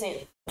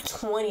isn't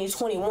 20,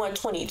 21,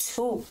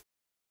 22.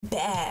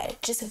 Bad.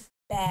 Just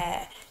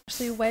bad.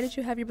 Ashley, why did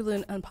you have your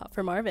balloon unpopped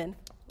for Marvin?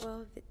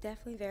 Well,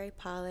 definitely very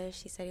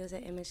polished. He said he was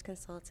an image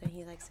consultant.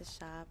 He likes to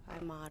shop. I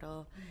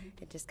model.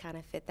 It just kind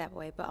of fit that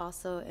way. But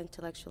also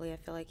intellectually, I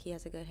feel like he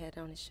has a good head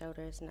on his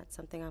shoulders, and that's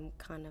something I'm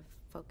kind of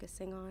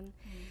focusing on.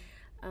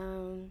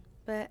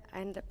 But I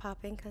ended up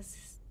popping because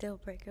his deal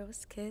breaker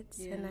was kids,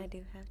 and I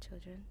do have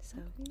children. So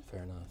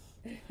Fair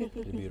enough.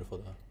 You're beautiful,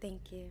 though.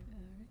 Thank you.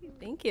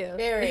 Thank you.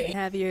 Very.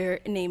 Have your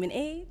name and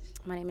age.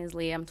 My name is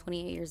Leah. I'm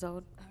 28 years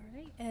old. All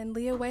right. And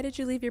Leah, why did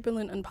you leave your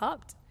balloon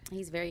unpopped?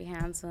 He's very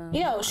handsome.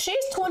 Yo,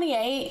 she's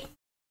 28.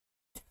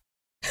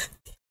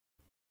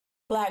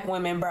 Black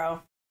women,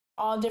 bro.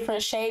 All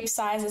different shapes,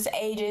 sizes,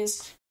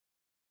 ages.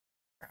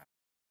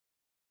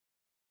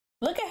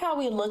 Look at how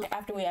we look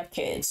after we have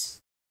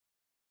kids.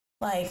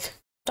 Like,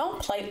 don't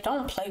play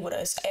with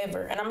us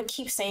ever. And I'm gonna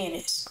keep saying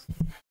this.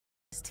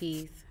 His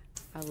teeth.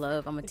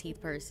 I'm a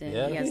teeth person.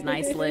 Yeah. He has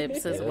nice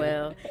lips as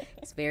well.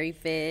 He's very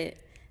fit.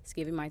 It's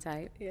giving my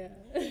type. Yeah.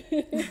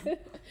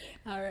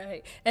 All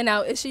right. And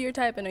now, is she your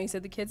type? I know you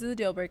said the kids is a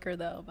deal breaker,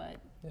 though, but.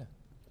 Yeah.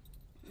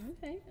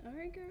 Okay. All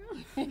right,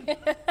 girl.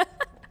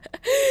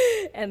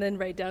 And then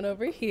right down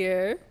over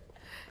here.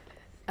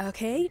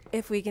 Okay.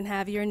 If we can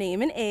have your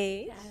name and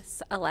age.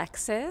 Yes,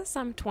 Alexis.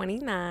 I'm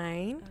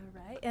 29. All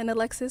right. And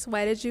Alexis,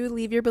 why did you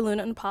leave your balloon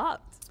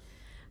unpopped?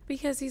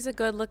 Because he's a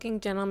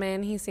good-looking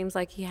gentleman. He seems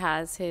like he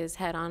has his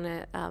head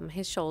on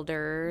his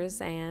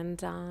shoulders,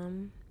 and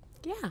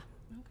yeah.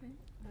 Okay.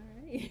 All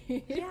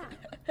right. Yeah.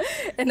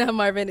 And now,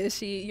 Marvin, is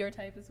she your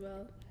type as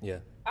well? Yeah.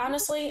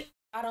 Honestly,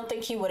 I don't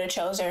think he would have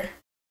chose her.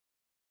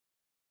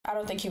 I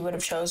don't think he would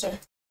have chose her.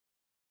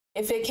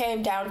 If it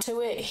came down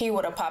to it, he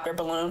would have popped her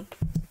balloon.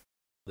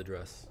 The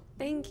dress.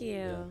 Thank you.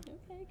 Yeah.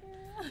 Okay,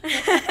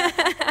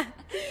 girl.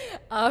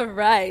 All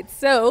right.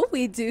 So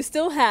we do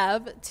still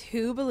have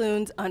 2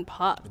 balloons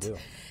unpopped. We do.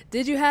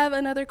 Did you have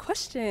another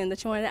question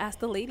that you wanted to ask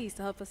the ladies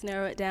to help us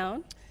narrow it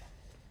down?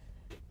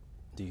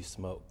 Do you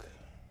smoke?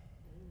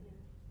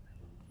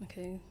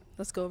 Okay.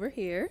 Let's go over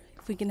here.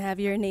 If we can have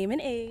your name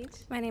and age.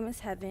 My name is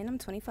Heaven. I'm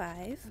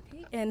 25.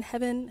 Okay. And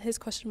Heaven, his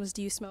question was,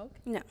 do you smoke?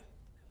 No.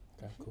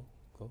 Okay,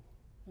 cool.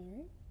 All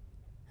right.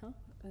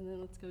 And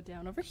then let's go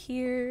down over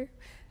here.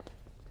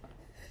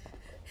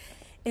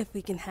 If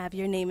we can have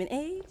your name and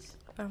age.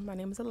 My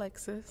name is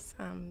Alexis.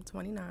 I'm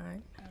 29.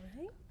 All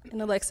right.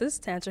 And Alexis,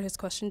 to answer his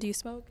question, do you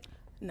smoke?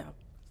 No.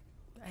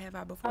 I have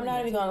out before. I'm not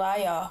even gonna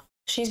lie, y'all.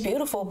 She's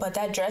beautiful, but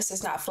that dress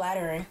is not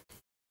flattering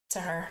to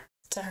her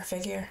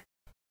figure.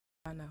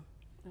 I know.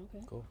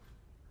 Okay. Cool.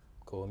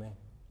 Cool with me.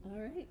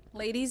 All right.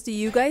 Ladies, do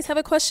you guys have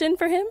a question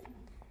for him?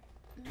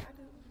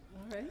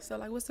 All right. So,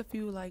 like, what's a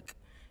few, like,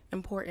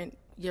 important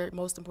your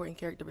most important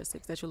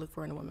characteristics that you look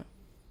for in a woman?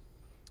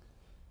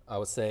 I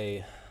would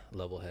say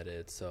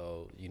level-headed,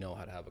 so you know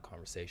how to have a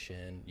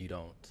conversation. You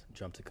don't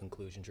jump to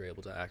conclusions. You're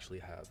able to actually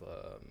have,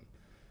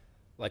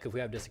 like if we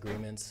have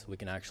disagreements, we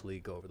can actually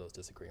go over those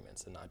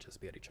disagreements and not just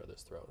be at each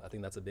other's throat. I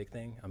think that's a big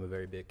thing. I'm a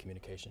very big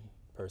communication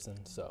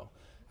person, so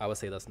I would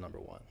say that's number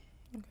one.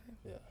 Okay.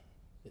 Yeah,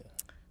 yeah.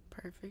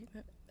 Perfect.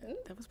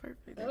 That was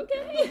perfect.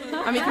 Okay.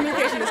 I mean,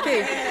 communication is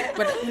key,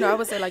 but I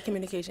would say like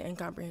communication and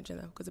comprehension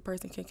though, because a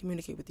person can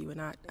communicate with you and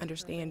not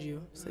understand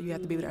you. So you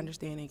have to be able to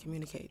understand and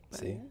communicate. But,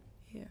 See?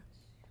 Yeah.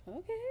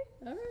 Okay,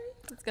 all right.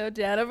 Let's go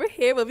down over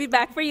here. We'll be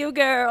back for you,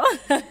 girl.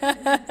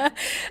 I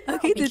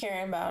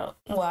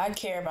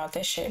care about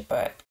this shit,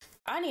 but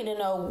I need to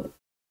know,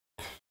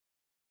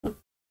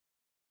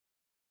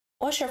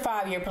 what's your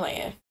 5-year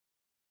plan?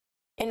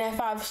 In that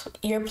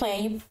 5-year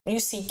plan, you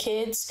see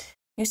kids,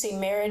 you see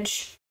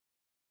marriage.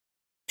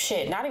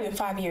 Shit, not even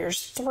 5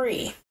 years.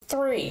 3.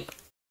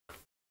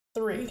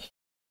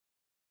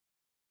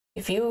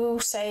 If you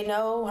say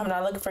no, I'm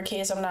not looking for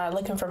kids, I'm not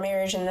looking for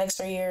marriage in the next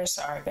 3 years,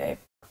 sorry, babe.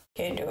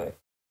 Can't do it.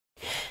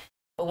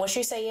 But once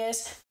you say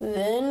yes,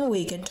 then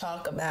we can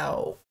talk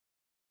about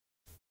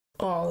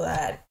all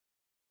that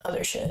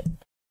other shit.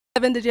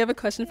 Evan, did you have a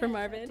question for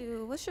Marvin?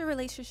 Dude, what's your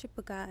relationship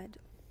with God?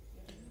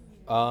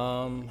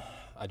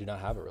 I do not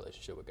have a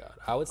relationship with God.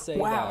 I would say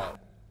that,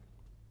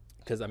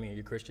 because I mean,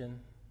 you're Christian,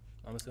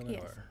 I'm assuming?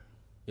 Yes. Or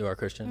you are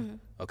Christian? Mm-hmm.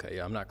 Okay,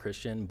 yeah, I'm not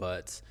Christian,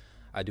 but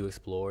I do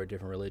explore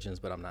different religions,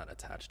 but I'm not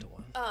attached to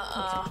one.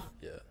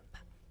 Yeah.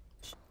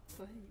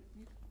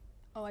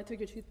 Oh, I took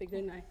your toothpick,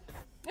 didn't I?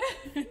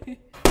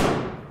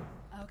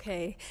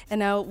 Okay, and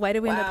now why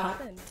did we end up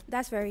hopping?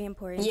 That's very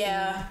important.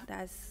 Yeah.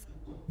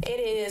 It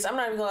is. I'm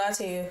not even gonna lie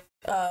to you.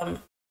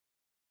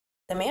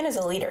 The man is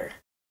a leader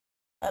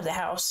of the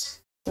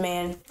house. The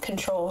man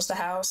controls the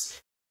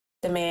house.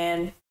 The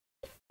man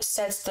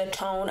sets the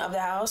tone of the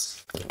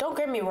house. Don't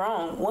get me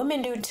wrong,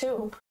 women do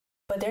too.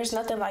 But there's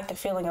nothing like the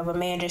feeling of a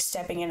man just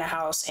stepping in the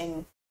house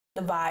and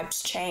the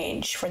vibes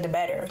change for the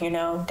better,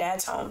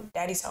 Dad's home,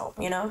 daddy's home,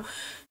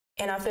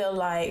 And I feel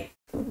like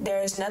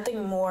there's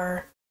nothing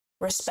more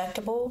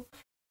respectable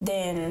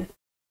than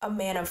a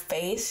man of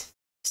faith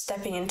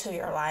stepping into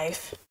your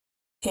life,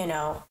 And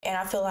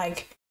I feel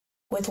like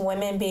with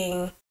women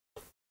being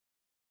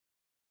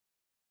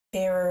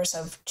bearers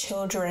of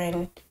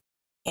children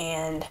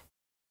and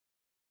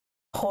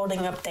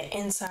holding up the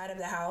inside of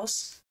the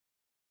house,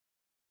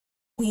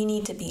 we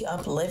need to be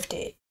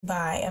uplifted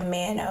by a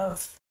man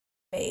of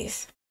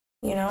faith,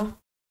 A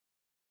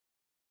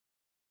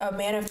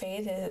man of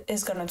faith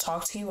is going to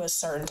talk to you a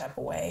certain type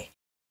of way,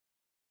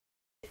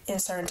 in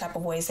certain type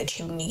of ways that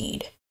you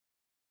need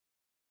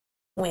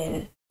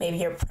when maybe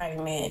you're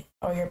pregnant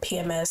or you're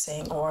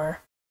PMSing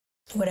or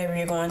whatever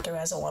you're going through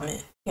as a woman,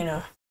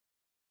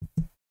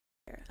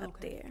 Up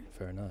there.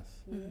 Fair enough.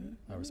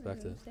 Mm-hmm. I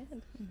respect it.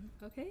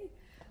 Mm-hmm. Okay,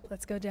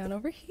 let's go down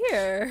over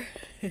here.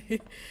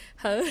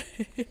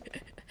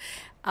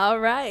 All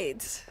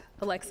right,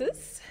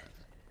 Alexis.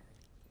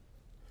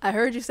 I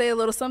heard you say a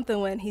little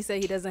something when he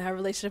said he doesn't have a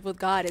relationship with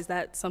God. Is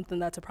that something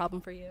that's a problem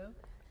for you?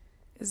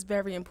 It's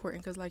very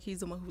important because, like,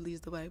 he's the one who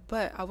leads the way.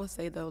 But I would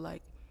say, though,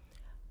 like,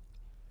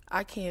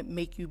 I can't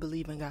make you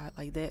believe in God.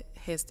 Like, that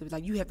has to,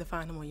 like, you have to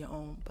find him on your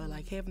own. But,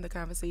 like, having the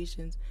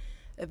conversations,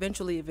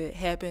 eventually, if it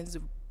happens,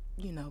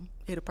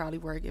 it'll probably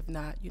work. If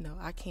not,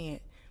 I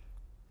can't,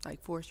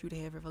 like, force you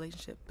to have a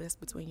relationship. That's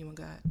between you and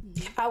God.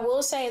 I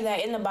will say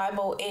that in the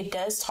Bible, it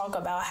does talk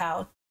about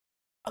how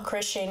a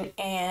Christian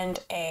and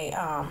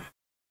a,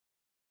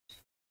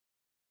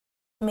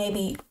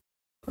 maybe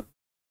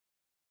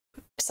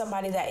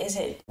somebody that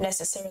isn't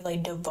necessarily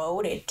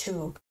devoted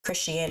to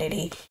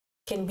Christianity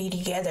can be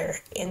together,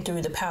 and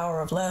through the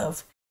power of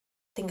love,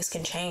 things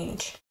can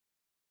change.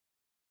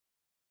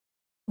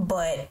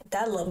 But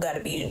that love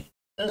gotta be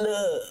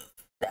love.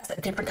 That's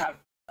a different kind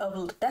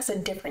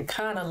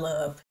of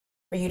love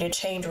for you to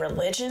change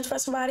religions for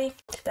somebody.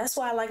 That's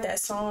why I like that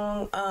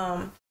song,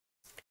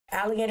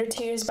 Alligator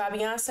Tears by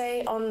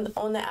Beyonce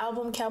on the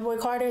album Cowboy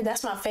Carter.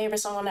 That's my favorite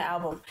song on the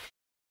album.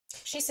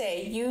 She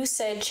said, "You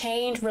said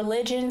change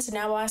religions,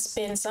 now I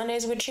spend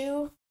Sundays with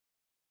you."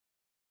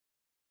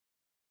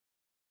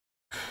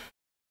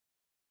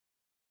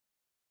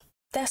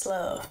 That's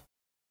love.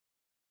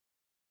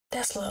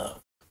 That's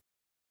love.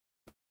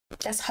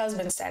 That's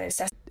husband status.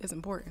 That's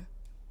important.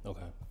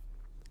 Okay.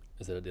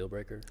 Is it a deal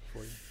breaker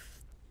for you?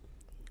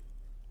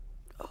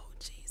 Oh,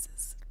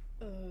 Jesus.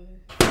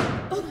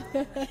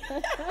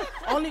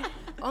 Only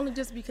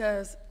just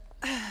because.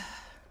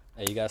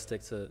 Hey, you gotta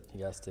stick to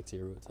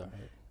your roots, all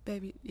right?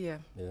 Baby, yeah.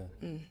 Yeah.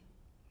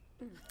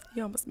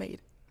 You almost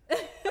made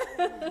it.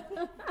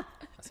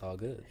 That's all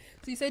good.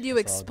 So you said you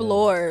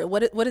explore.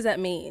 What does that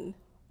mean?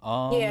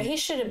 Yeah, he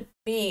should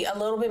be a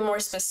little bit more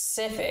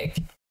specific.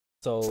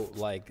 So,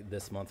 like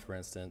this month, for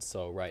instance,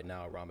 so right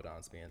now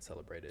Ramadan's being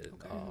celebrated.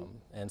 Okay.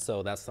 And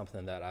so that's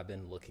something that I've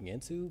been looking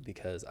into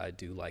because I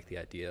do like the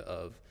idea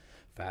of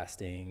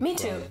fasting. Me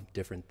from too.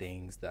 Different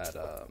things that.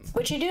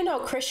 But you do know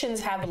Christians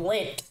have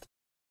Lent,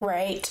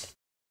 right?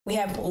 We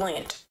have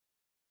Lent.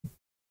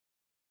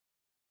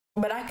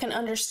 but I can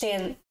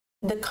understand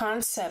the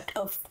concept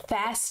of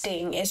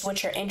fasting is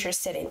what you're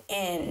interested in,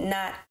 and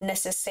not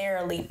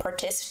necessarily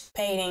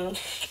participating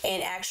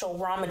in actual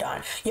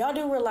Ramadan. Y'all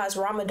do realize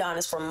Ramadan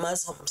is for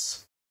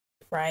Muslims,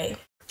 right?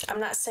 I'm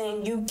not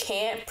saying you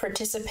can't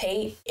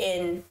participate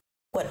in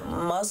what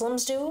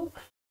Muslims do,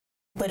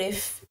 but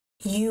if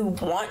you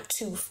want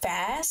to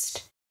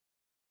fast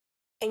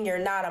and you're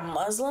not a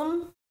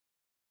Muslim,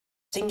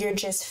 then you're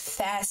just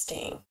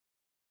fasting.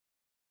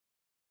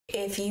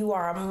 If you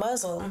are a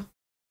Muslim,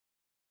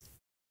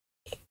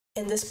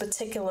 in this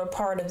particular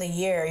part of the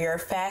year, you're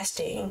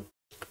fasting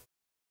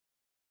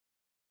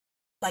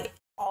like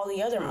all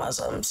the other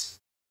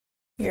Muslims.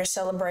 You're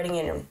celebrating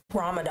in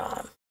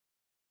Ramadan.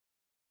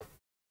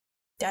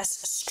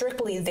 That's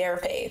strictly their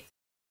faith.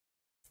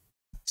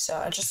 So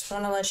I just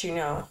want to let you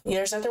know,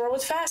 there's nothing wrong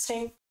with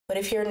fasting, but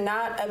if you're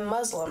not a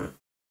Muslim,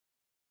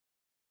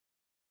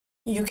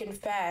 you can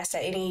fast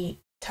at any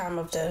time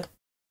of the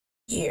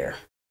year.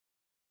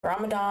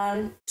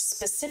 Ramadan,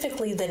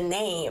 specifically the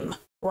name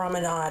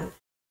Ramadan,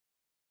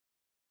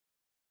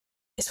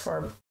 is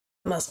for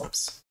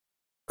Muslims.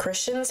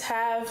 Christians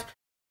have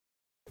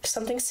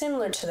something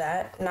similar to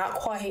that, not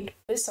quite,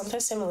 but it's something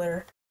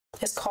similar.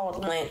 It's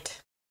called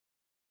Lent.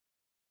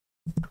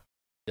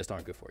 Just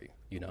aren't good for you,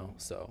 you know?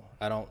 So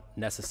I don't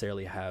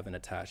necessarily have an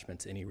attachment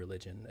to any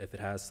religion. If it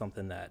has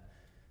something that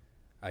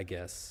I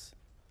guess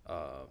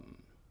that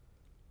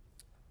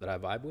I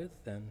vibe with,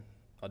 then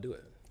I'll do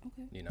it.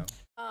 Okay. You know?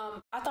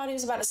 I thought he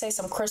was about to say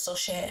some crystal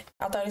shit.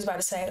 I thought he was about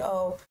to say,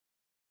 oh,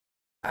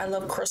 I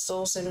love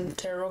crystals and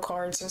tarot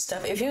cards and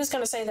stuff. If he was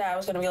going to say that, I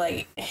was going to be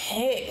like,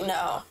 heck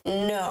no.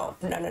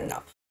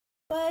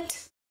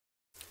 But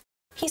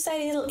he said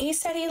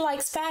he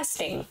likes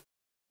fasting.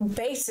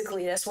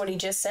 Basically, that's what he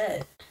just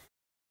said.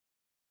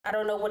 I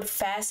don't know what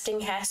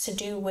fasting has to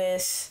do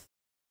with,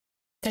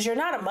 because you're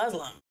not a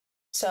Muslim.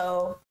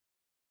 So,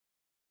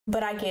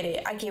 but I get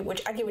it. I get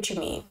what you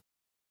mean.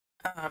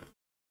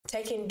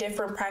 Taking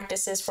different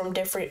practices from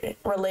different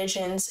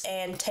religions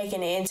and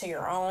taking it into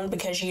your own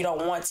because you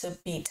don't want to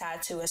be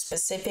tied to a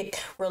specific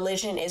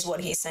religion is what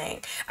he's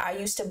saying. I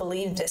used to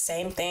believe the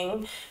same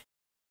thing.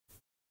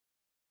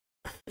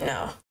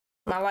 No,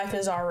 my life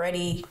is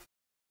already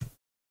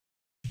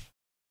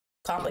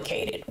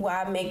complicated.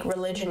 Why make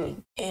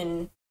religion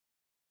even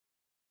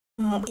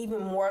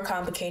more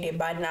complicated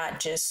by not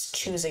just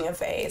choosing a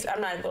faith?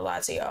 I'm not gonna lie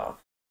to y'all.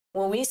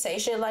 When we say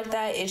shit like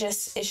that, it's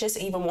just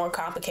even more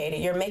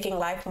complicated. You're making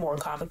life more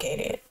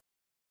complicated.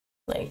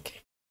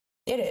 Like,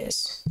 it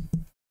is.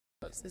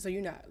 So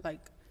you're not,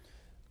 like,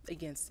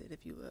 against it,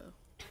 if you will?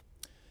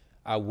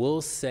 I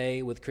will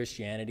say with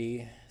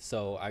Christianity,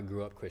 so I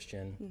grew up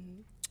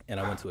Christian, and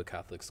I went to a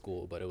Catholic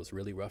school, but it was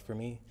really rough for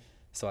me.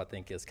 So I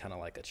think it's kind of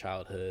like a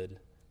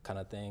childhood kind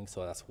of thing.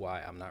 So that's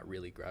why I'm not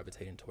really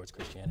gravitating towards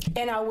Christianity.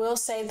 And I will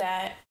say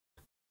that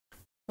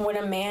when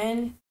a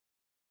man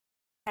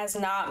has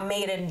not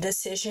made a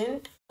decision,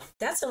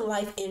 that's in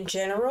life in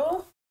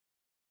general.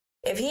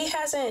 If he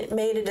hasn't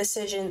made a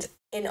decision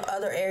in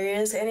other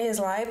areas in his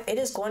life, it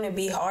is going to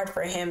be hard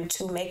for him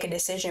to make a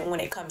decision when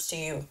it comes to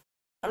you.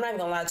 I'm not even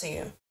gonna lie to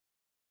you.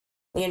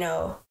 You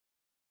know,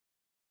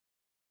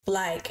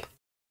 like,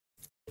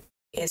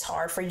 it's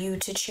hard for you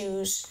to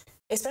choose,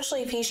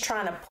 especially if he's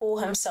trying to pull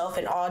himself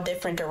in all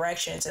different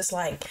directions. It's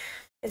like,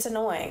 it's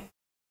annoying.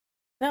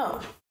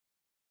 No.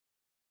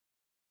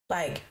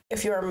 Like,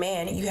 if you're a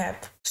man and you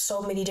have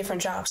so many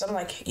different jobs, I'm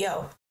like,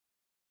 yo,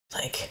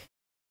 like,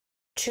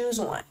 choose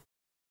one.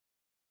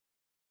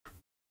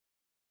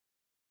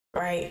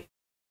 Right?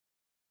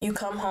 You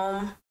come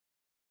home,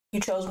 you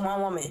chose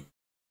one woman.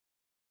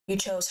 You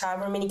chose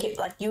however many kids.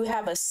 Like, you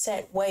have a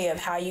set way of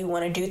how you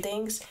want to do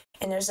things,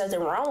 and there's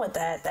nothing wrong with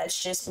that. That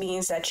just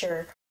means that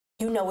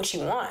you know what you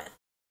want.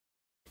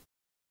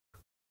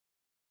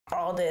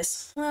 All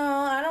this,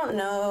 well, I don't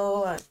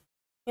know.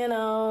 You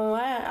know,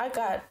 I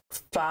got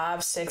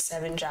 5, 6,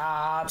 7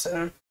 jobs,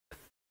 and,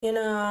 you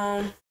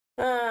know,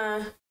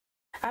 I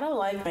don't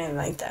like men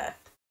like that.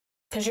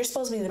 Because you're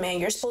supposed to be the man.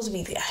 You're supposed to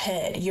be the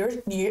head. You're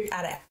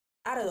out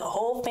of the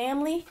whole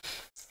family.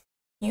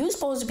 You're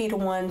supposed to be the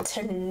one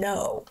to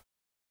know.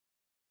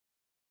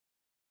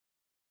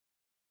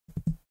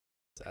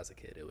 As a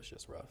kid, it was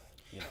just rough,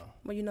 you know.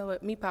 Well, you know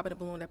what? Me popping a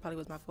balloon, that probably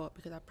was my fault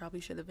because I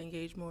probably should have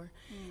engaged more.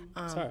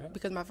 Sorry.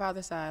 Because my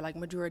father's side, like,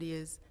 majority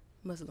is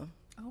Muslim.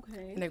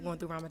 Okay. And they're going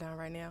through Ramadan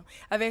right now.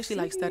 I've actually,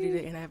 like, studied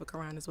it, and I have a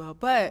Quran as well.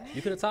 But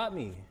you could have taught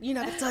me. You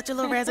know, to touch a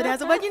little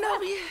razzle-dazzle, but, you know,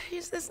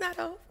 it's not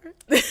over.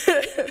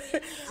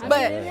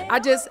 But I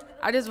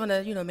just want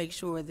to, you know, make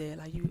sure that,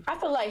 like, you. I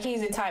feel like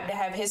he's the type to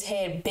have his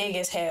head big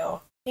as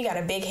hell. He got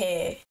a big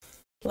head.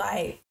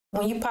 Like,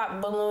 when you pop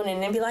a balloon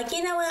and then be like,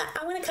 you know what,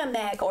 I want to come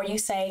back. Or you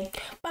say,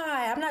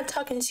 bye, I'm not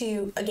talking to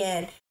you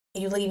again.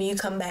 And you leave and you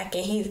come back,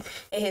 and in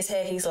his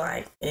head, he's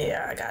like,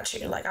 yeah, I got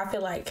you. Like, I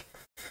feel like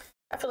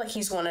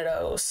he's one of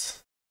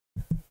those.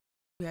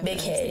 Big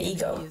head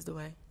ego. Is the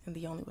way and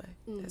the only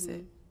way. That's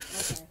it.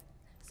 Okay.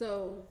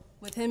 So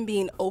With him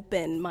being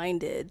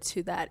open-minded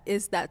to that,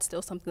 is that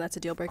still something that's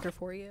a deal breaker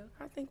for you?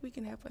 I think we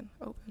can have an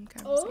open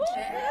conversation.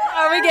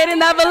 Are we getting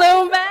that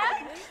balloon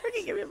back? We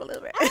can give you a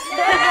balloon back.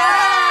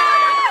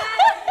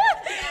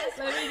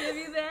 Let me give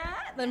you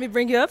that. Let me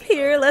bring you up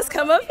here. Let's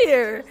come up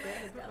here.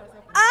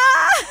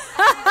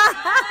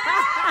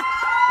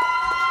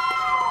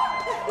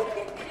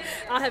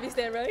 I'll have you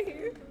stand right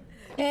here.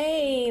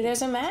 Hey,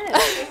 there's a match. I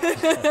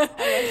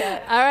like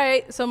that. All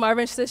right. So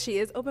Marvin says she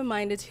is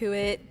open-minded to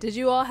it. Did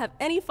you all have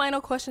any final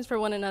questions for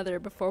one another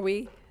before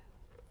we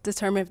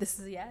determine if this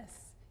is a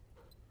yes?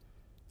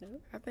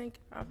 I think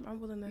I'm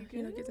willing to,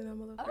 get to know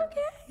him a little bit.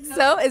 Okay.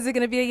 So is it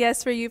going to be a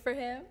yes for you for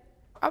him?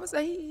 I would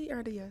say he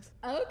earned a yes.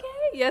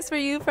 Okay. Yes for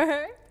you for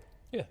her?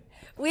 Yeah.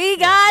 We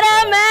got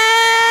a match!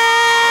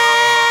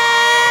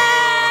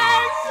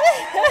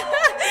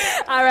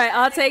 All right,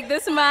 I'll take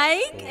this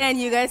mic, and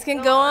you guys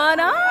can go on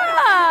off.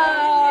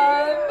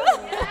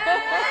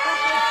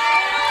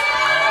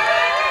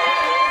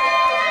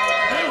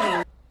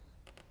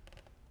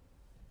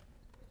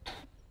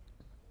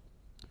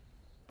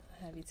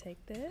 Have you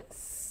take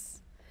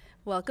this.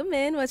 Welcome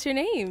in. What's your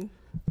name?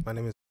 My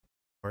name is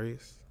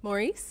Maurice.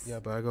 Maurice? Yeah,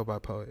 but I go by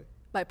Poet.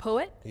 By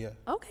Poet? Yeah.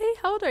 Okay,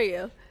 how old are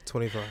you?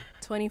 25.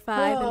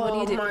 25, and what do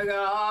you do? Oh my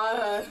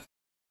God.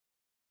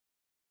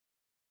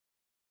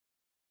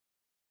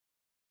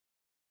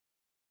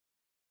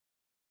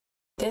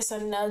 This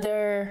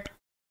another.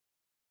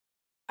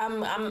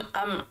 I'm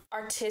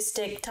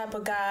artistic type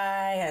of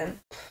guy, and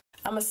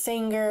I'm a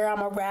singer. I'm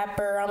a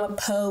rapper. I'm a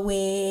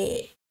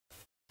poet.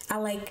 I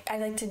like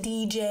to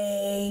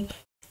DJ.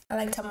 I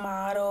like to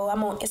model.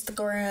 I'm on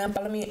Instagram.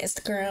 Follow me on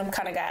Instagram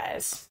kind of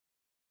guys.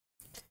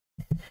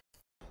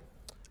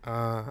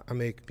 I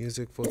make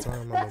music full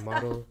time. I'm a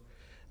model.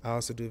 I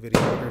also do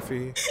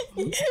videography.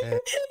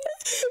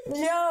 Yo,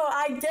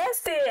 I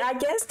guessed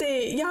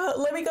it.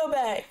 Y'all, let me go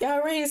back. Y'all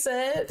already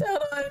said.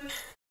 Hold on.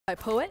 By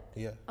Poet?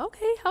 Yeah.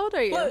 Okay, how old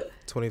are you? Look.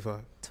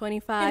 25.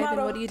 25,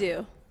 and what do you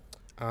do?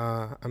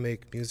 I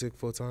make music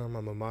full time.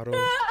 I'm a model.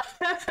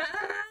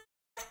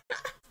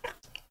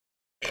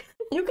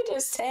 You could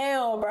just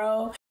tell,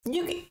 bro.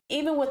 You can,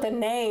 even with the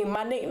name,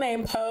 my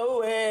nickname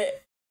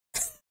Poet.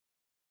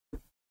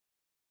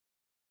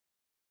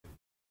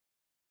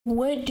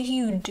 What do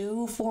you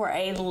do for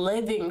a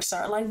living,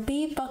 sir? Like,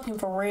 be fucking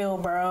for real,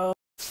 bro.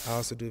 I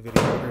also do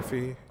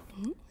videography,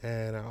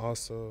 and I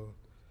also,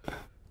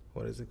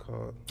 what is it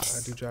called?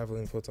 I do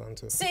traveling full time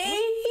too. See,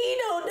 he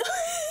don't know.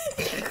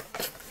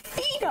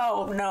 He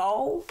don't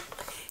know.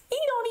 He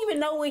don't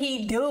even know what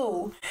he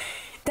do.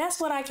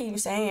 That's what I keep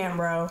saying,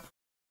 bro.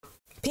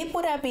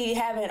 People that be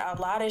having a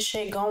lot of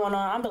shit going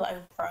on, I'm be like,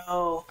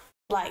 bro,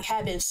 like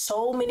having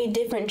so many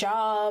different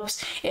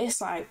jobs.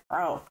 It's like,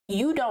 bro,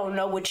 you don't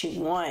know what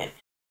you want.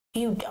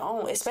 You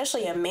don't,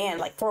 especially a man.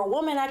 Like for a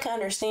woman, I can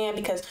understand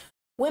because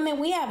women,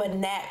 we have a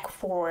knack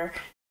for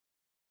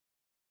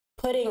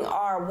putting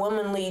our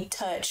womanly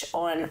touch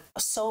on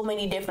so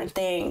many different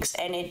things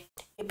and it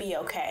be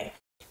okay.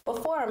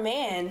 But for a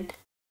man,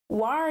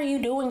 why are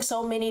you doing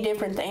so many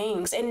different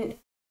things? And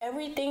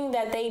everything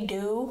that they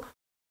do,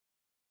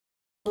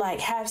 like,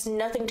 has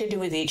nothing to do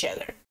with each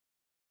other.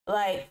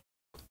 Like,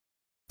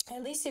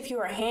 at least if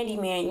you're a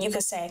handyman, you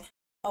could say,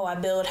 oh, I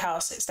build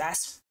houses.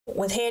 That's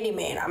with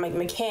handyman. I'm a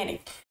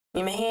mechanic.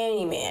 I'm a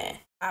handyman.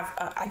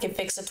 I can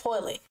fix a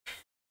toilet.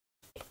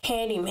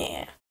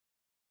 Handyman.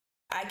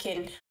 I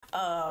can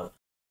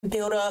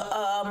build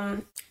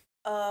a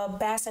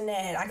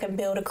bassinet. I can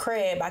build a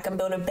crib. I can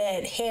build a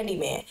bed.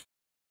 Handyman.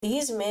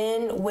 These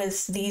men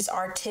with these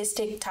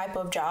artistic type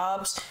of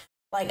jobs,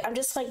 like, I'm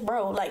just like,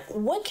 bro, like,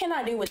 what can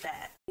I do with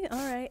that? Yeah,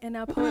 all right. And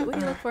now, Poet, what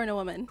do you look for in a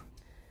woman?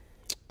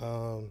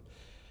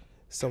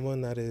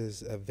 Someone that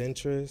is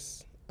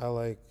adventurous. I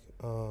like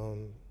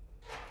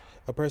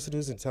a person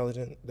who's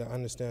intelligent, that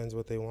understands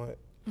what they want.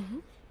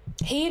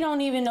 He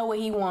don't even know what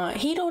he want.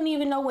 He don't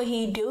even know what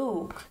he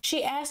do.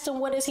 She asked him,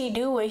 what does he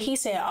do? And he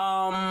said,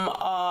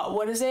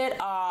 what is it?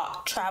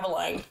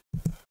 Traveling.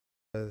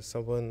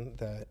 Someone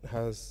that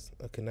has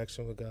a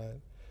connection with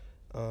God,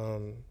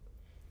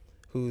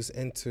 who's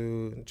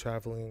into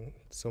traveling,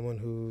 someone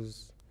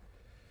who's,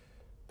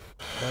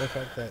 matter of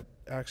fact, that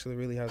actually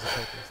really has a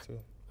purpose too.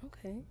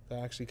 Okay. That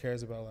actually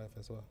cares about life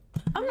as well.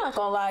 I'm not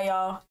gonna lie,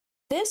 y'all.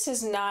 This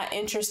is not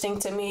interesting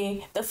to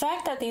me. The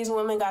fact that these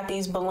women got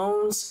these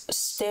balloons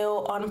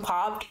still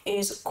unpopped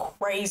is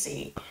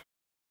crazy.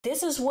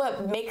 This is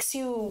what makes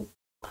you.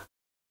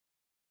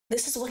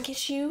 This is what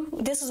gets you.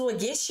 This is what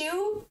gets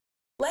you.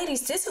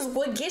 Ladies, this is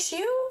what gets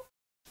you.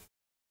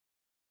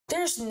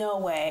 There's no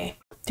way.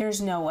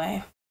 There's no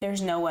way.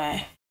 There's no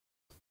way.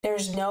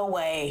 There's no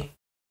way.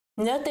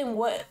 Nothing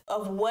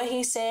of what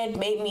he said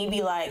made me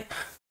be like,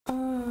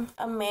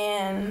 a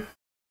man.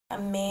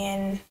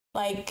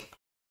 Like,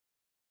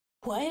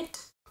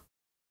 what?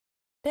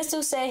 This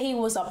dude said he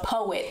was a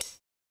poet.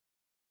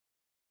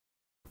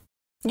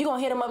 You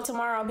gonna hit him up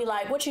tomorrow and be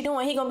like, what you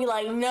doing? He gonna be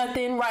like,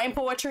 nothing, writing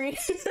poetry.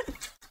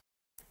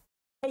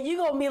 And you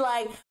gonna be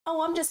like,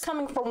 oh, I'm just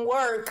coming from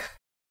work.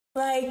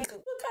 Like,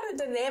 what kind of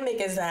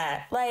dynamic is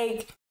that?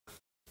 Like,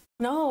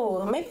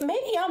 No,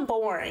 maybe I'm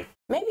boring.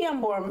 Maybe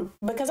I'm boring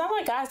because I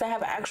like guys that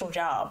have an actual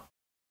job,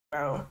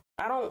 bro.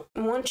 I don't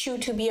want you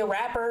to be a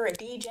rapper, a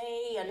DJ,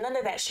 or none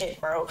of that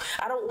shit, bro.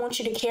 I don't want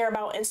you to care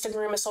about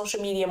Instagram and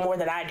social media more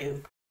than I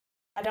do.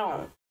 I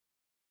don't.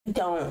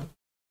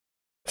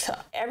 So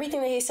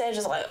everything that he said,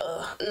 just like,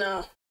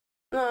 no.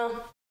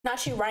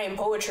 Not you writing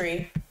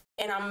poetry,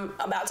 and I'm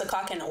about to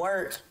clock into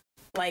work.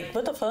 Like,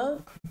 what the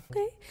fuck?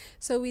 Okay,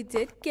 so we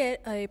did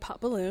get a pop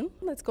balloon.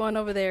 Let's go on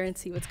over there and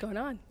see what's going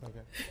on.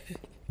 Okay.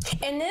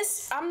 And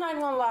this, I'm not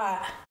even gonna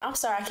lie. I'm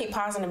sorry, I keep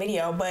pausing the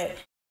video, but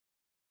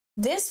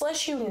this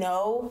lets you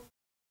know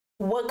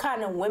what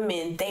kind of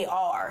women they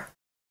are.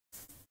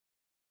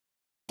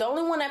 The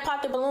only one that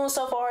popped the balloon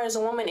so far is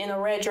a woman in a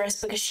red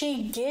dress because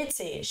she gets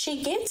it.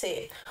 She gets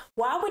it.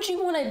 Why would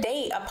you want to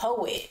date a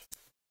poet?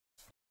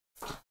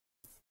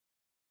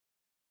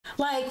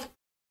 Like,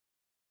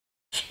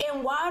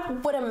 and why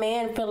would a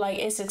man feel like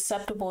it's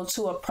acceptable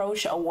to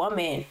approach a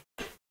woman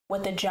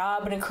with a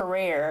job and a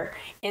career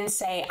and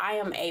say, I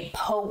am a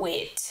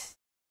poet?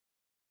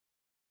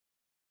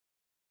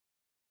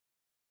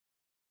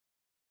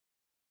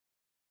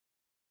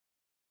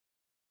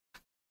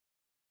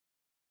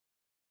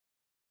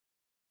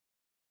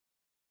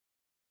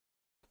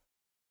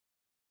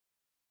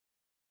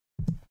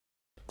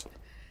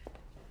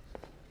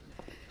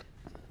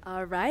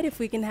 All right, if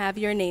we can have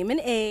your name and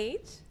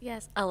age.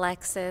 Yes,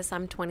 Alexis,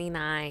 I'm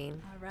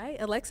 29. All right,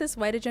 Alexis,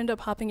 why did you end up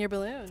popping your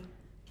balloon?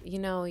 You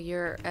know,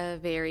 you're a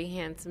very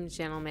handsome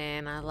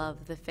gentleman. I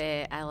love the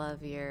fit. I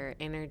love your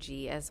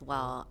energy as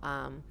well.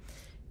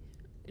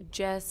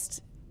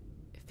 Just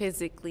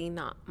physically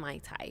not my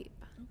type.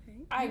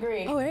 Okay. I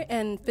agree. All right,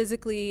 and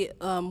physically,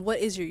 what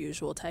is your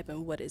usual type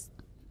and what does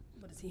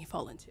he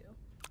fall into?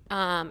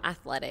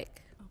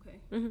 Athletic. Okay.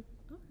 Mm-hmm.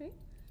 Okay.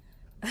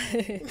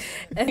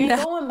 And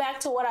going back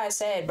to what I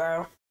said,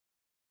 bro.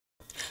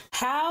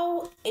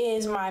 How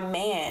is my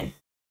man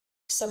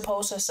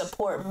supposed to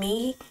support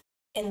me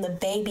and the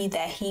baby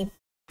that he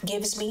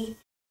gives me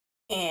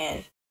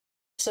and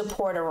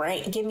support a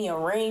ring, give me a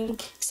ring,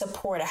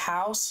 support a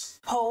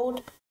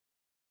household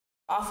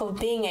off of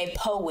being a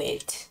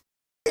poet?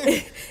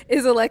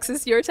 Is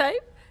Alexis your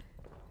type?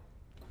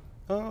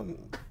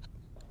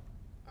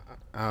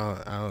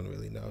 I don't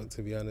really know,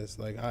 to be honest.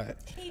 Like,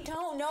 He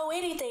don't know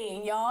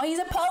anything, y'all. He's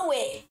a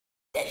poet.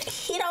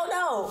 He don't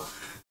know.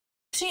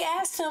 She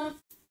asked him,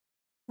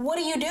 what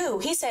do you do?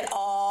 He said,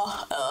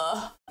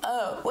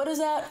 what is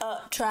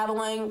that?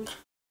 Traveling.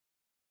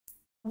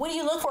 What do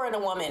you look for in a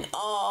woman?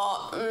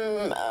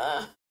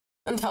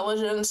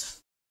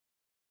 Intelligence.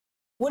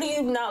 What do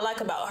you not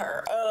like about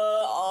her?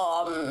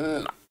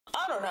 I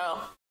don't know.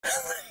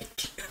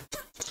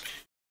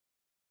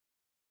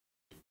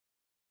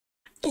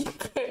 You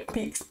can't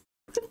be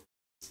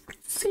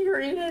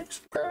serious,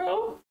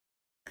 bro.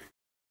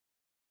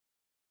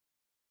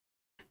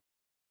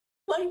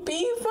 Like,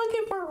 be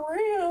fucking for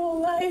real.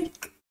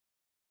 Like,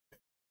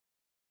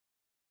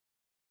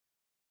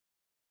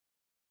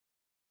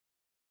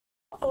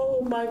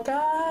 oh my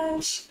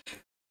gosh.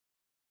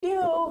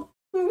 Yo.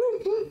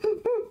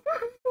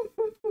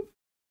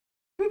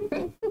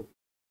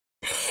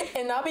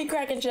 And I'll be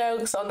cracking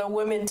jokes on the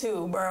women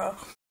too, bro.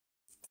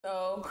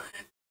 So,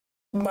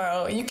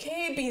 bro, you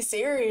can't be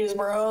serious,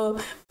 bro.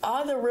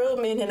 All the real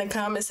men in the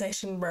comment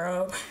section,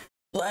 bro.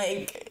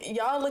 Like,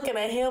 y'all looking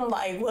at him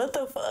like, what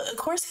the fuck? Of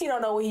course he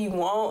don't know what he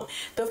want.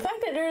 The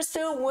fact that there's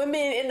still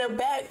women in the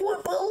back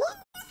with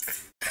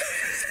balloons.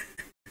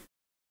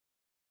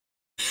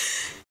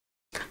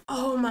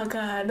 Oh my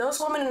God. Those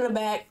women in the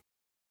back.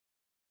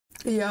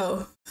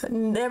 Yo,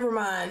 never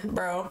mind,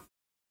 bro.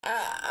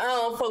 I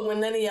don't fuck with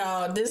none of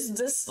y'all.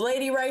 This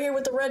lady right here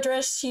with the red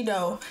dress, she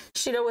know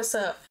what's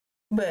up.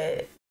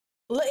 But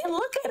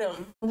look at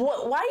him.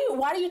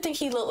 Why do you think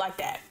he looked like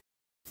that?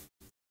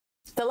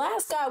 The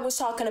last guy was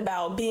talking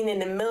about being in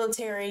the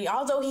military,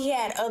 although he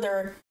had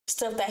other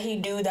stuff that he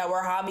do that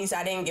were hobbies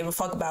I didn't give a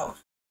fuck about.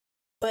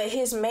 But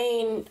his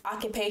main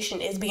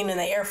occupation is being in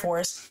the Air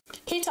Force.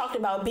 He talked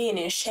about being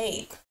in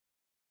shape.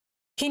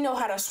 He know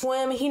how to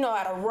swim. He know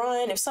how to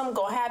run. If something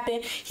gonna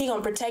happen, he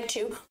gonna protect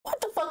you.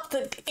 What the fuck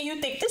do you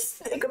think this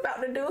nigga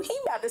about to do? He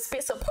about to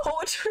spit some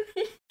poetry.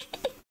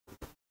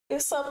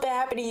 If something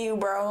happened to you,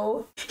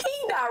 bro,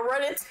 he not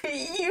running to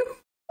you.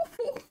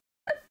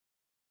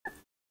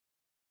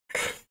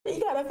 He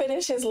gotta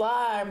finish his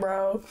line,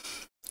 bro.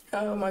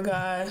 Oh my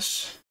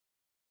gosh.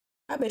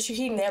 I bet you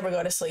he never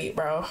go to sleep,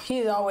 bro.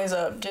 He's always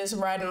up just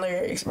writing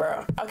lyrics,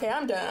 bro. Okay,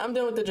 I'm done. I'm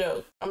done with the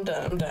joke. I'm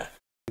done.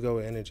 You go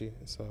with energy,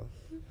 so.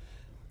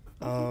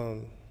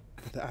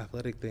 The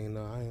athletic thing,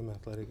 no, I am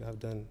athletic. I've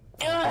done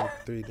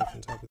 3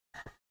 different topics.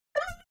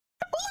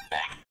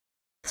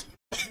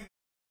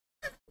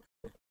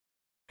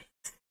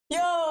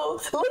 Yo,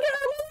 look at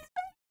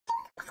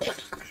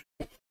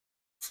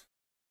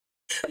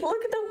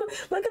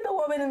look at the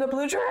woman in the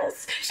blue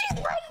dress. She's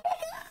right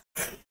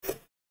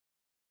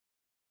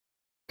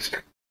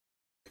there.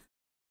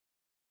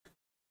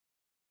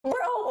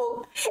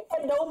 Bro,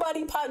 and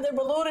nobody popped their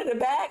balloon in the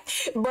back.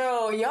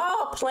 Bro,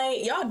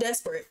 y'all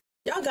desperate.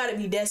 Y'all gotta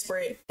be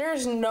desperate.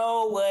 There's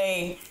no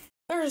way.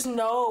 There's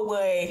no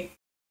way.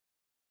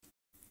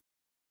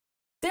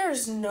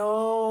 There's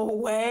no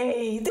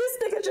way. This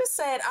nigga just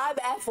said I'm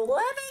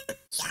athletic.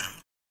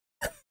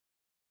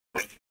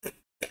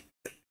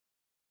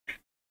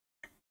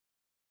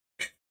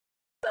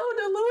 So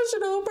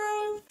delusional,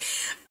 bro.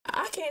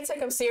 I can't take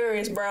him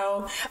serious,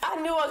 bro.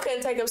 I knew I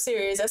couldn't take him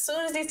serious. As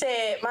soon as he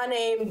said my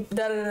name,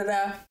 da da da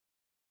da,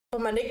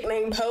 but my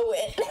nickname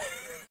Poet.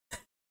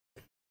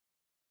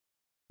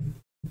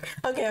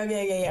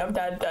 Okay, I'm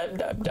done.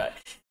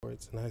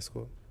 It's in high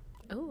school.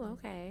 Oh,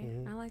 okay.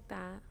 I like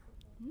that.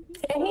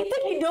 And he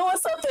think he doing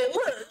something.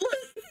 Look.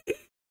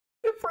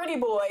 He a pretty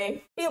boy.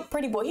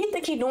 He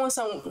think he doing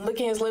something,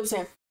 licking his lips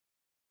and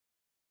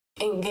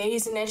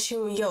gazing at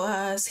you in your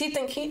eyes. He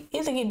think he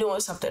doing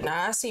something.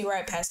 Nah, I see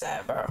right past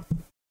that, bro.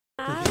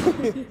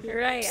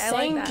 Right. I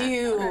like that. Thank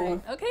you.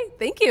 Right. Okay,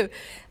 thank you.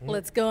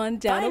 Let's go on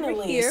down over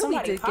Finally, here. We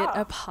somebody did get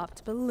a pop.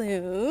 popped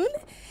balloon.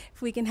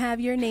 If we can have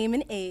your name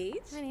and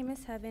age. My name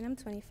is Heaven. I'm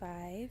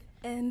 25.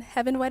 And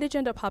Heaven, why did you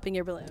end up popping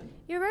your balloon?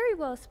 You're very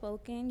well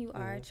spoken. You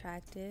are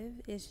attractive.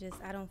 It's just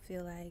I don't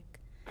feel like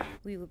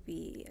we would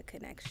be a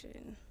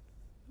connection.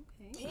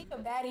 He a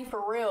baddie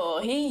for real.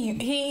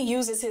 He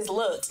uses his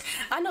looks.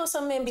 I know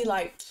some men be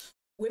like,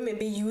 women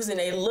be using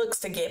their looks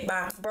to get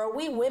by. Bro,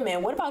 we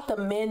women. What about the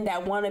men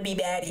that want to be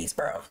baddies,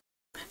 bro?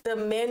 The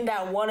men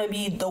that want to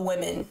be the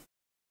women.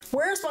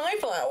 Where's my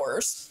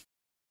flowers?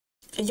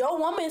 Your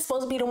woman is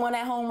supposed to be the one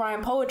at home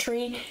writing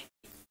poetry.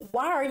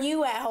 Why are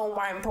you at home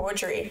writing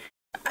poetry?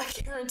 I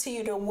guarantee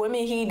you the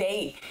women he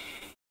date.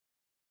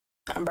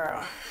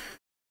 Bro,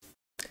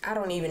 I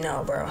don't even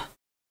know, bro.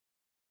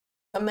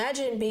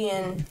 Imagine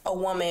being a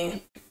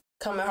woman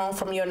coming home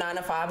from your 9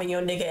 to 5 and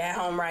your nigga at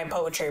home writing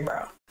poetry,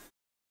 bro.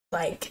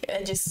 Like,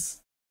 it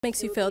just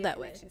makes you feel that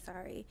way.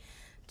 Sorry.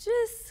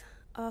 Just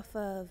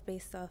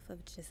based off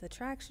of just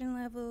attraction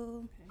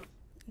level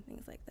and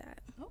things like that.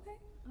 Okay,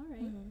 all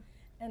right.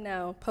 And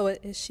now,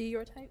 Poet, is she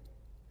your type?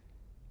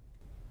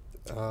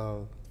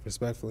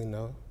 Respectfully,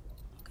 no.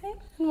 Okay,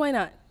 and why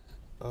not?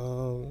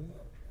 Oh,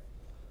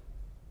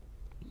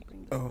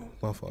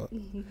 my fault.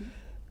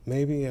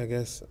 Maybe, I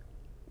guess,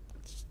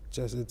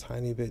 just a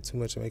tiny bit too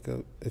much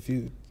makeup. If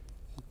you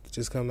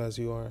just come as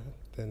you are,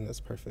 then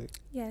that's perfect.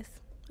 Yes.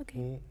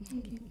 Okay.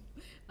 Thank you.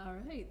 All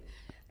right.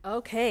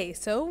 Okay,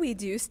 so we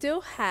do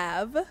still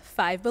have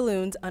 5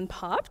 balloons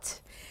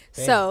unpopped.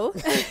 Dang. So,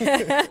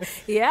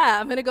 yeah,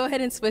 I'm going to go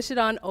ahead and switch it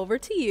on over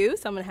to you.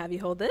 So I'm going to have you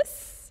hold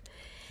this.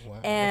 Wow.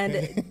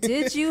 And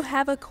did you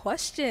have a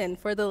question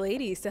for the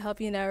ladies to help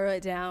you narrow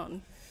it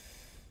down?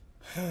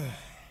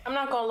 I'm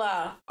not gonna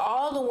lie.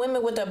 All the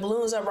women with their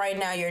balloons up right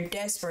now, you're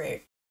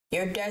desperate.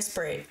 You're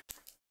desperate.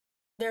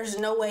 There's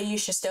no way you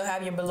should still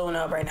have your balloon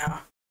up right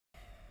now.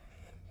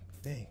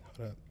 Dang,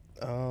 hold up.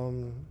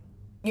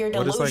 You're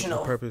What is like delusional.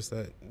 the purpose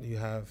that you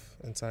have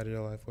inside of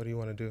your life? What do you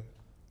want to do?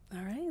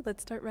 All right,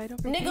 let's start right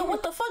over Nigga, here.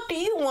 what the fuck do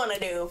you want to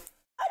do?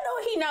 I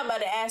know he not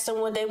about to ask them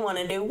what they want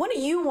to do. What do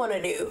you want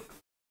to do?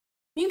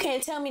 You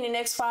can't tell me in the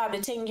next 5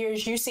 to 10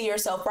 years you see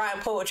yourself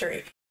writing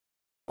poetry.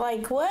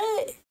 Like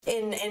what?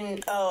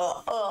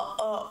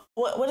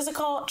 What is it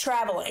called?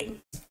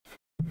 Traveling.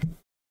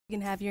 You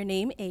can have your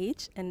name,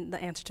 age, and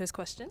the answer to his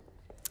question.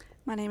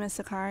 My name is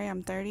Sakari.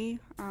 I'm 30.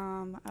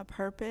 A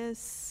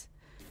purpose.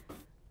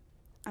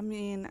 I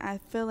mean, I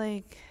feel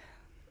like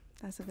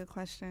that's a good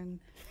question.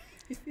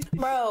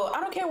 Bro, I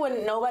don't care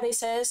what nobody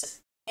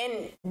says.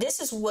 And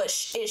this is what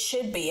it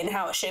should be and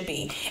how it should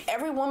be.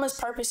 Every woman's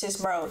purpose is,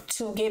 bro,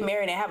 to get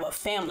married and have a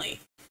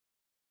family.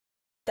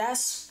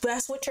 That's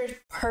what your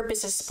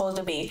purpose is supposed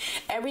to be.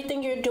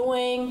 Everything you're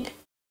doing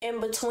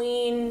in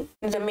between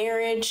the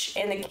marriage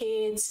and the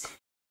kids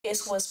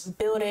is what's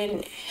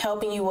building,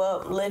 helping you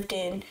up,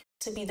 lifting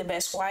to be the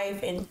best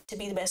wife and to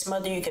be the best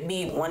mother you could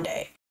be one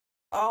day.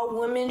 All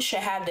women should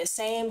have the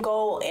same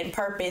goal and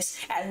purpose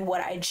as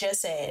what I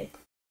just said.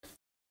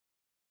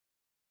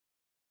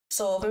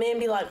 So if men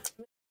be like,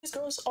 these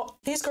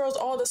girls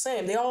all the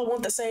same. They all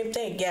want the same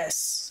thing.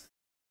 Yes.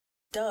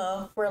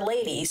 Duh. We're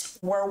ladies.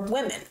 We're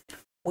women.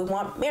 We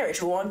want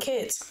marriage. We want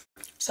kids.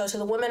 So to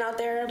the women out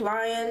there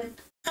lying,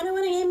 I don't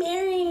want to get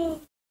married.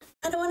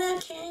 I don't want to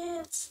have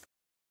kids.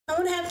 I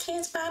want to have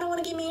kids, but I don't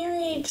want to get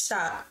married.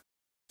 Stop.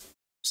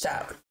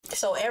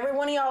 So every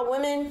one of y'all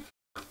women,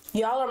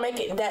 y'all are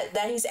making that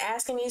he's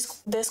asking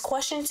this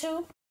question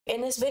to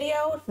in this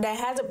video that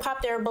hasn't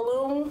popped their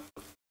balloon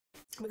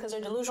because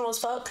they're delusional as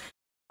fuck.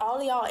 All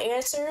of y'all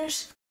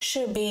answers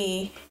should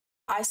be,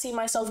 I see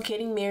myself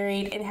getting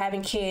married and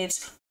having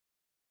kids.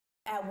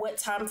 At what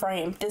time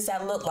frame does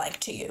that look like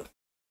to you?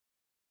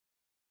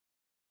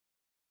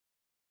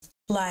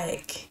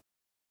 Like,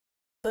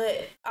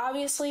 but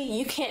obviously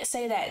you can't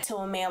say that to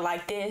a man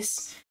like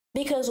this,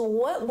 because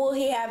what will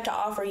he have to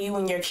offer you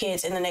and your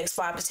kids in the next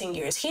 5 to 10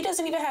 years? He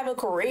doesn't even have a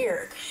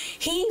career.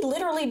 He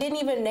literally didn't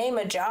even name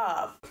a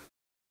job.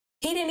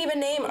 He didn't even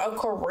name a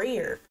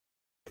career.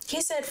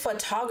 He said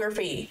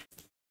photography.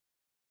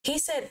 He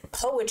said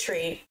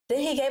poetry. Then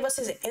he gave us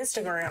his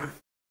Instagram,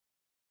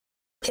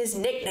 his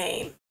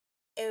nickname.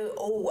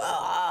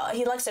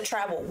 he likes to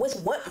travel.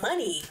 With what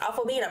money? Off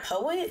of being a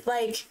poet?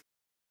 Like,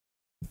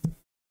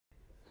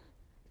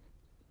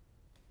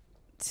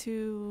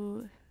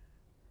 to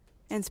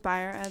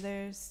inspire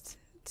others,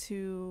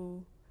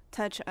 to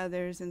touch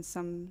others in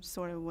some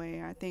sort of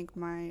way. I think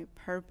my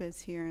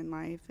purpose here in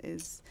life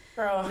is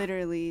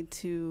literally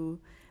to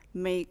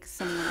make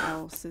someone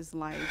else's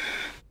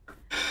life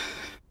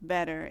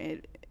better,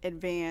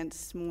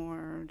 advance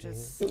more,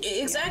 just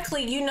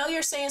exactly. You know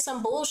you're saying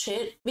some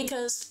bullshit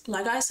because,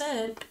 like I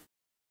said,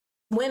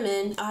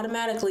 women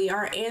automatically,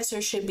 our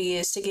answer should be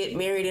is to get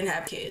married and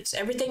have kids.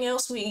 Everything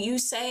else you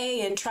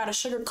say and try to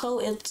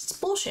sugarcoat, it's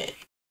bullshit.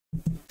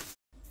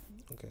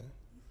 Okay.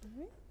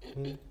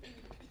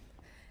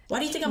 Why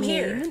do you think I'm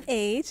here? Name and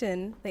age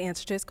and the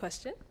answer to his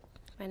question.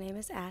 My name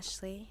is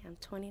Ashley. I'm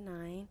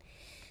 29.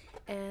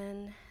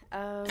 And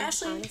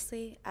Ashley,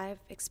 honestly, I've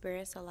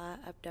experienced a lot.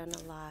 I've done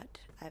a lot.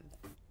 I've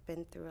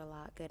been through a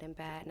lot, good and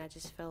bad. And I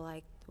just feel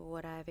like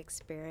what I've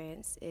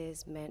experienced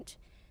is meant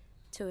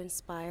to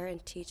inspire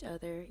and teach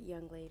other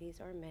young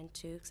ladies or men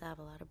too, because I have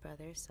a lot of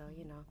brothers, so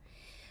you know.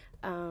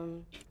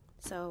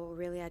 So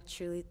really, I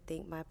truly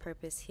think my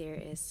purpose here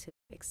is to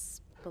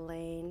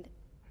explain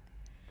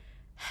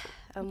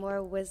a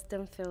more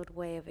wisdom-filled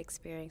way of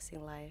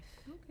experiencing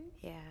life. Okay.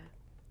 Yeah.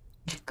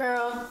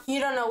 Girl, you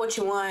don't know what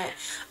you want.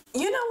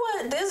 You know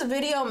what this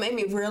video made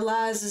me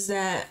realize is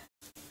that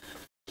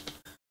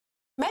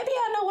maybe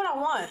I know what I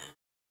want.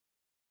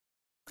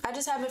 I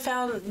just haven't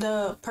found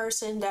the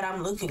person that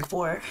I'm looking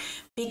for,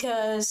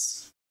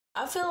 because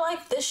I feel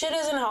like this shit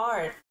isn't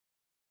hard.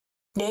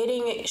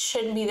 Dating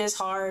shouldn't be this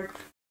hard.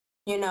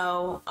 You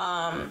know,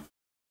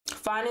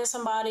 finding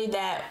somebody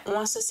that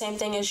wants the same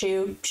thing as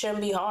you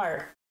shouldn't be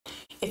hard.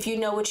 If you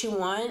know what you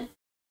want,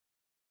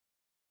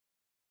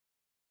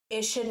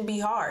 it shouldn't be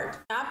hard.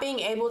 Not being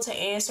able to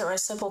answer a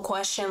simple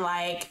question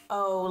like,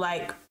 oh,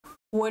 like,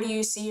 where do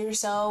you see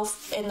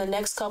yourself in the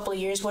next couple of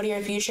years? What are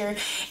your future?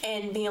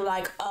 And being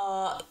like,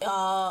 like,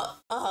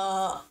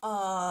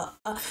 I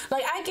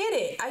get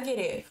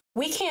it.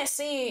 We can't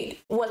see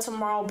what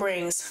tomorrow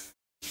brings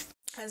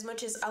as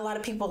much as a lot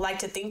of people like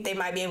to think they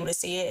might be able to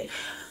see it.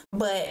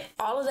 But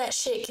all of that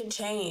shit can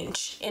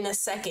change in a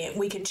second.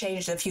 We can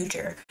change the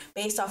future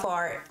based off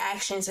our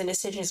actions and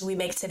decisions we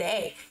make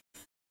today.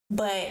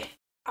 But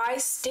I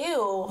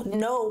still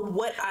know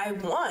what I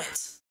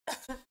want.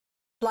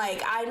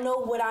 Like, I know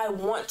what I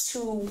want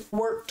to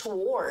work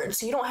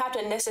towards. You don't have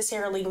to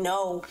necessarily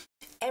know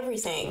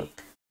everything,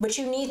 but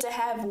you need to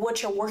have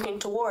what you're working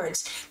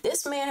towards.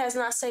 This man has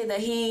not said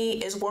that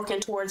he is working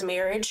towards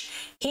marriage.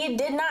 He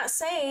did not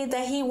say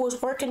that he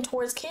was working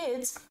towards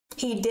kids.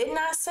 He did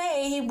not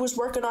say he was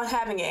working on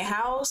having a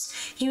house.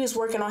 He was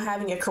working on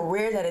having a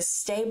career that is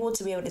stable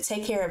to be able to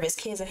take care of his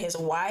kids and his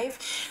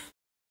wife.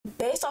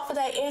 Based off of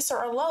that answer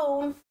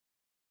alone,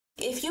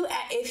 this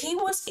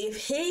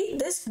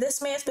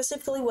man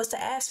specifically was to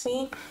ask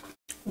me,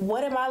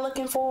 what am I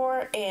looking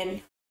for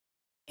and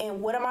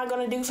what am I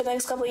going to do for the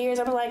next couple of years?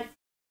 I'm like,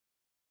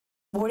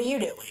 what are you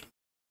doing?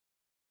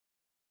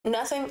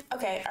 Nothing.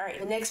 Okay. All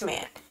right. Next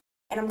man.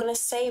 And I'm going to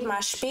save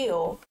my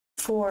spiel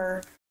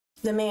for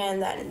the man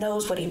that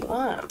knows what he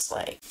wants.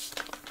 Like,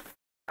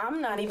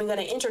 I'm not even going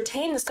to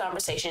entertain this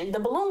conversation. The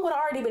balloon would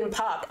have already been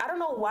popped. I don't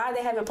know why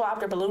they haven't popped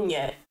their balloon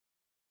yet.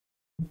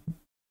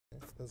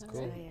 That's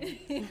cool.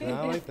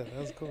 I like that.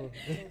 That's cool.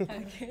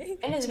 Okay.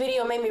 And this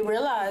video made me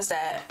realize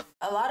that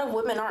a lot of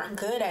women aren't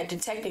good at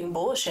detecting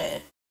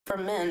bullshit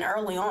from men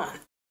early on.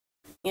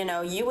 You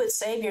know, you would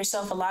save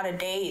yourself a lot of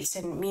dates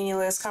and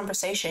meaningless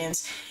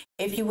conversations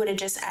if you would have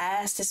just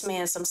asked this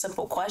man some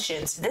simple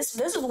questions. This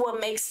is what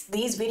makes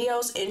these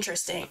videos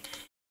interesting.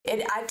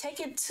 I take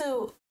it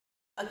to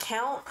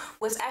account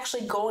what's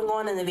actually going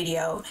on in the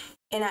video,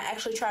 and I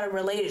actually try to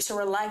relate it to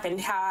real life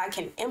and how I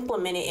can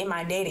implement it in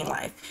my dating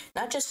life.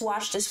 Not just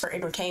watch this for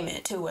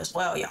entertainment too as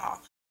well, y'all.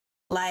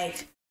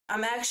 Like,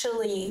 I'm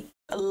actually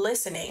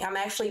listening. I'm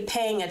actually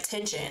paying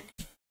attention.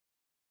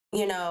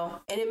 You know,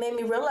 and it made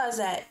me realize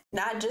that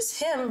not just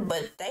him,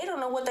 but they don't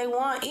know what they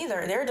want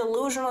either. They're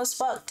delusional as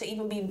fuck to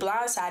even be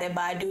blindsided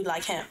by a dude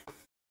like him.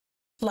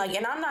 Like,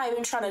 and I'm not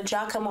even trying to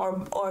jock him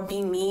or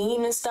be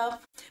mean and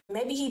stuff.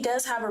 Maybe he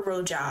does have a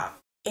real job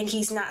and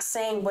he's not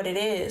saying what it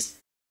is.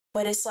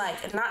 But it's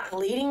like, not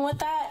leading with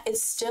that,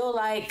 it's still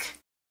like,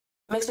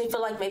 makes me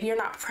feel like maybe you're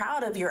not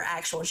proud of your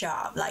actual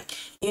job. Like,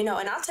 you know,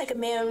 and I'll take a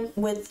man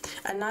with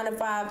a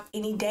 9-to-5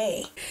 any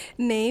day.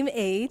 Name,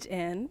 age,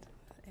 and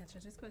answer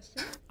this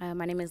question.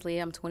 My name is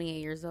Leah. I'm 28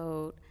 years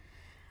old.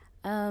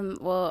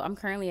 Well, I'm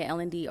currently at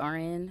L&D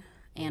RN,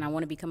 and I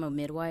want to become a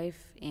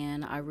midwife,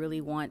 and I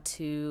really want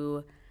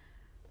to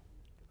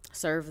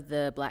serve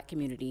the Black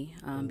community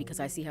because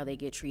I see how they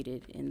get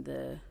treated in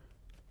the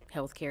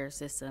healthcare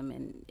system,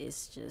 and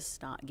it's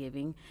just not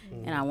giving.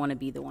 And I want to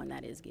be the one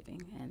that is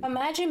giving. And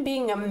imagine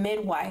being a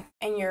midwife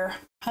and your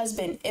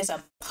husband is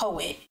a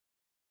poet.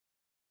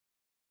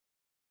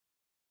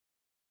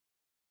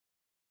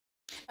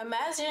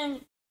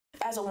 Imagine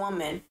as a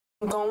woman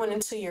going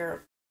into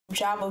your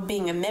job of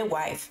being a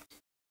midwife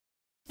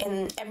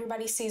and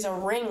everybody sees a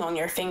ring on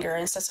your finger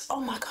and says, oh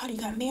my God, you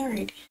got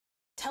married.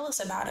 Tell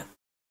us about it.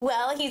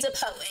 Well, he's a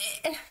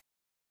poet.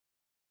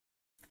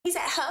 He's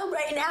at home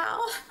right now.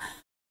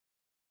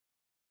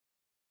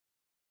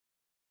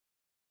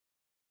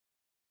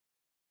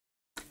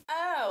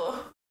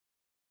 Oh.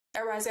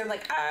 Everybody's there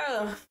like,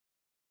 oh.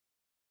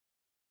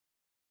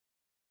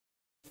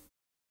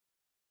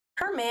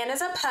 Her man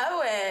is a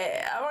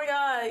poet. Oh my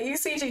God. You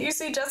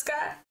see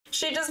Jessica?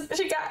 She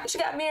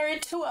got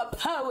married to a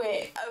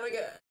poet. Oh my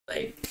God.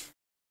 Like,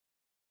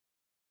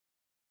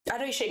 I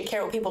know you shouldn't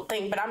care what people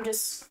think, but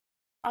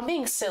I'm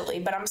being silly,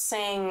 but I'm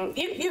saying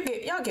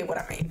y'all get what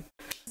I mean.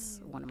 It's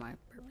one of my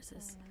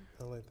purposes.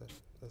 I like that.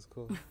 That's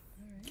cool.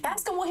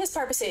 Ask him what his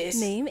purpose is.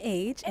 Name,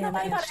 age, Ain't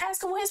nobody gotta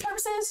ask him what his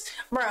purpose is?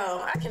 Bro,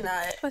 I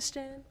cannot.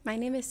 Question. My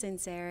name is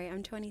Sincere.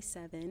 I'm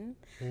 27.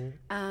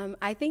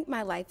 I think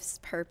my life's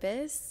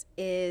purpose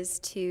is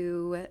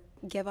to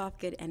give off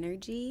good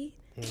energy.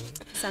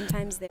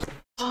 Sometimes they.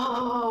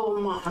 Oh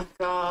my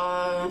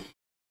God.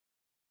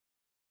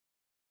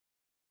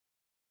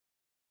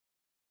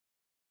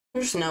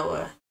 There's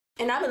Noah.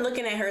 And I've been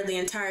looking at her the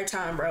entire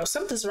time, bro.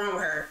 Something's wrong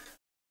with her.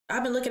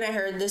 I've been looking at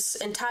her this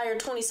entire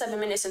 27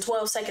 minutes and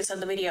 12 seconds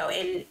of the video,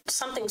 and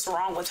something's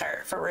wrong with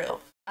her, for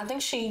real. I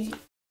think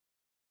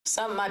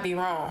something might be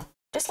wrong.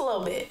 Just a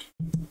little bit.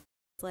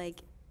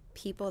 Like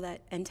people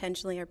that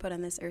intentionally are put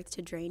on this earth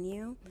to drain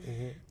you,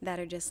 that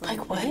are just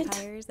like what?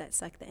 vampires that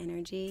suck the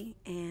energy.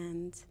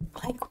 And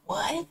like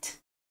what?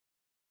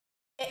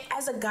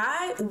 As a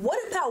guy, what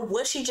about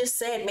what she just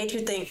said made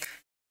you think,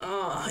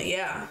 oh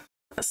yeah,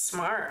 that's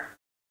smart.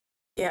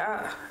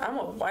 Yeah, I'm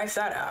gonna wife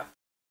that up.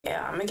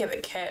 Yeah, I'm gonna give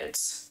it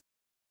kids.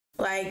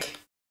 Like,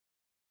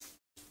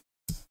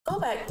 go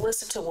back,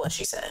 listen to what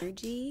she said.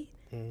 Energy.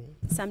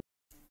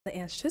 The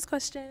answer to this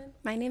question.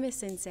 My name is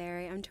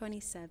Sincere. I'm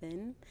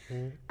 27.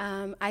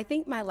 I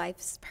think my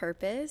life's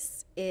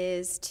purpose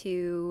is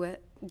to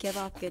give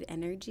off good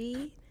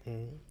energy.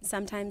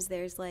 Sometimes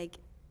there's like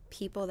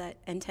people that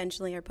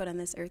intentionally are put on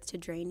this earth to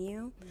drain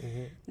you,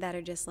 that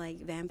are just like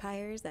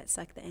vampires that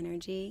suck the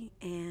energy,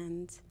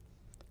 and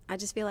I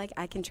just feel like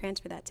I can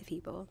transfer that to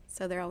people,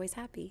 so they're always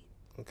happy.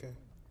 Okay.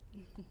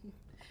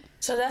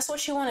 So that's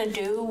what you want to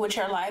do with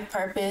your life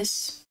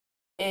purpose,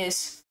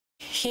 is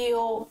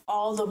heal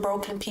all the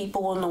broken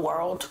people in the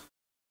world.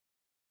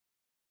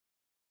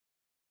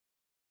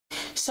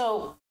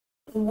 So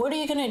what are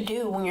you going to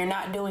do when you're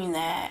not doing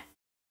that?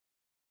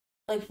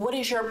 Like, what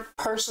is your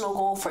personal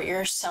goal for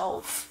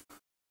yourself?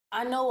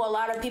 I know a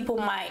lot of people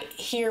might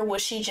hear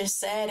what she just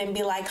said and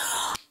be like,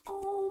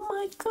 oh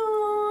my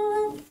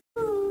God.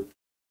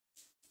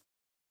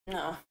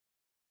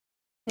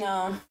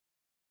 No.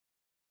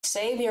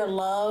 Save your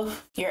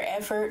love, your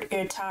effort,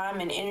 your time,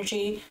 and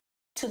energy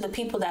to the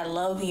people that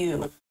love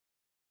you.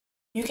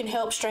 You can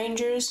help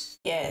strangers,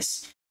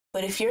 yes.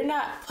 But if you're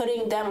not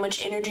putting that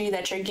much energy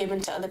that you're giving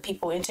to other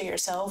people into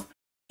yourself,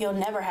 you'll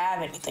never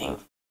have anything.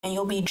 And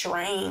you'll be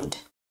drained.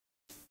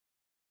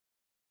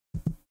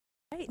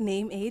 Right,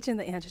 name, age, and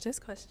the answer to this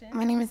question.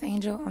 My name is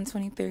Angel. I'm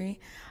 23.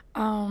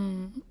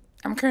 I'm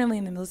currently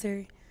in the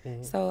military.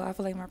 So I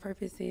feel like my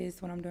purpose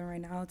is what I'm doing right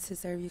now, to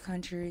serve your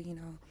country, you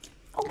know.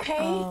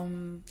 Okay.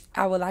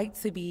 I would like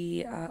to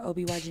be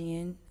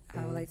OBGYN.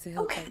 I would like to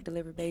help like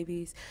deliver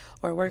babies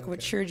or work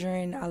with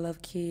children. I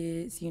love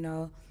kids, you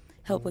know,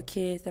 help with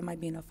kids that might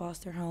be in a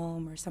foster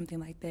home or something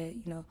like that,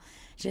 you know.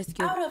 Just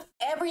give. Out of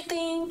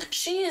everything,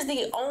 she is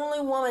the only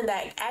woman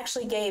that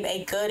actually gave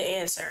a good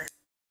answer.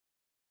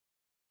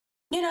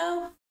 You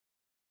know,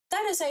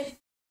 that is a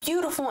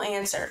beautiful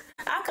answer.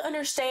 I could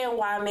understand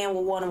why a man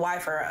would want to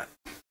wife her up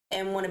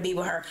and want to be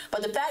with her.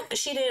 But the fact that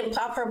she didn't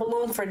pop her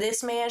balloon for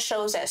this man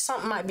shows that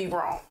something might be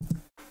wrong.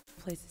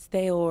 Place to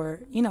stay,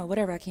 or, you know,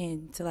 whatever I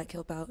can to like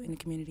help out in the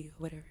community or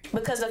whatever.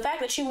 Because the fact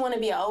that you want to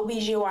be an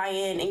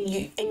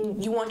OBGYN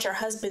and you want your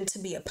husband to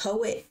be a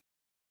poet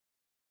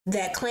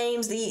that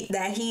claims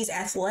that he's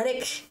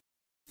athletic.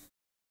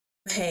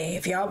 Hey,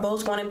 if y'all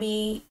both want to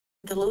be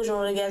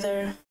delusional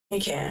together, you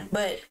can.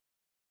 But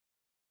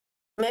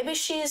maybe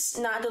she's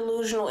not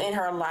delusional in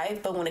her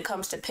life, but when it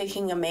comes to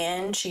picking a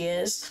man, she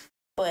is.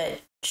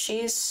 But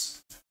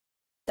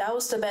that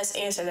was the best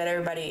answer that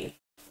everybody,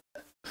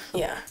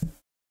 yeah.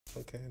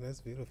 Okay,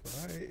 that's beautiful.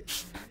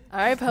 All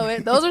right,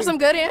 poet. Those are some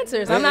good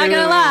answers. I'm not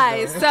going to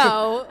lie.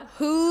 So,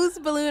 whose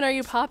balloon are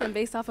you popping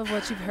based off of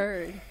what you've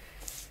heard?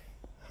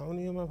 How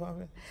many am I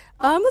popping?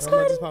 Let's go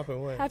ahead. Just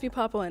popping one. Have you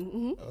pop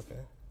one. Okay.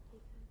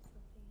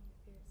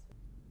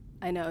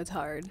 I know, it's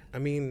hard. I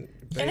mean,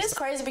 and it's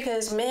crazy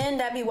because men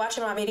that be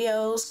watching my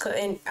videos,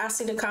 and I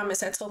see the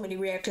comments that told me to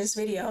react to this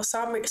video.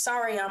 So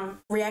sorry I'm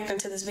reacting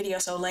to this video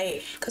so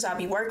late because I'll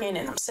be working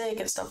and I'm sick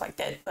and stuff like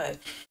that. But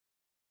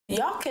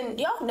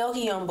y'all know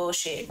he on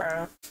bullshit,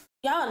 bro.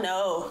 Y'all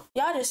know.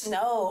 Y'all just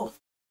know.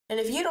 And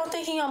if you don't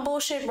think he on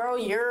bullshit, bro,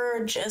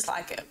 you're just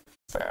like him,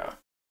 bro.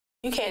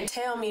 You can't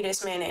tell me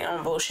this man ain't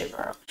on bullshit,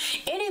 bro.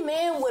 Any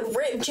man with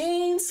ripped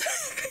jeans...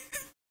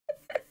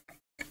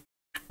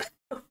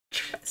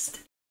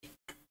 Trust.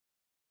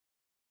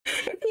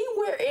 He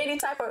wear any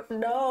type of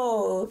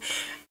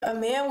a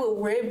man with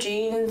ripped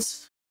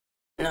jeans.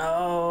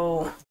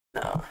 No.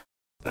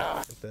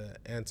 The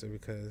answer,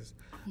 because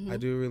I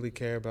do really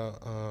care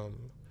about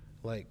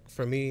like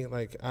for me,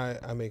 like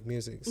I make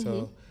music,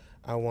 so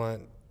I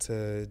want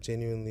to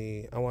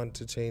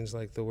change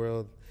like the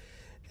world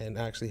and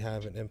actually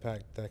have an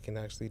impact that can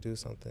actually do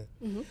something.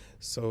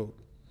 So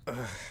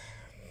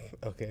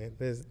okay,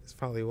 there's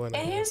probably one.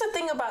 And here's the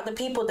thing about the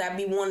people that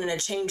be wanting to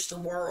change the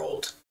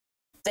world.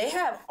 They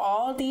have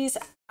all these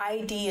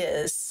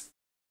ideas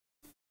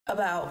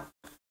about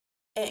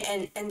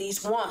and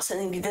these wants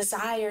and these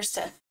desires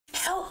to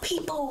help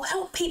people.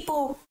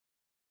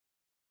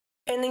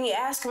 And then you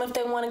ask them if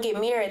they want to get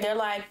married. They're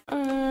like,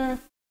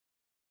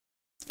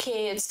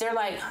 kids. They're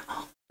like,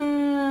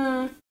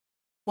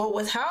 well,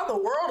 with how the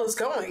world is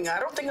going, I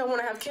don't think I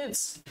want to have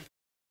kids.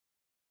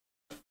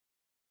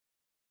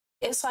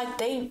 It's like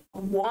they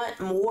want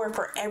more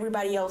for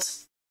everybody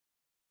else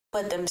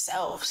but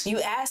themselves.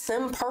 You ask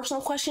them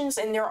personal questions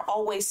and they're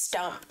always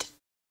stumped.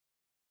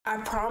 I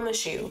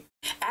promise you.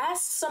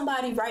 Ask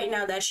somebody right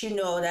now that you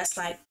know that's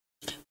like,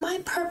 my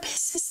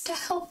purpose is to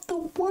help the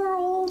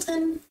world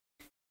and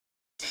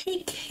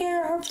take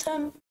care of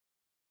them.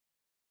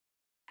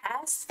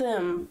 Ask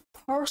them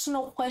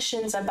personal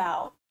questions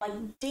about,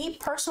 like deep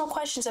personal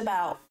questions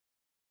about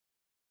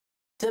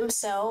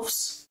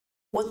themselves,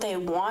 what they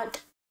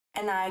want,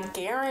 and I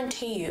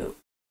guarantee you,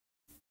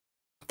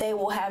 they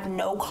will have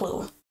no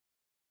clue.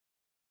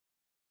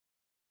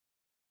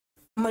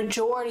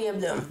 Majority of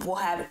them will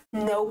have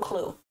no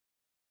clue.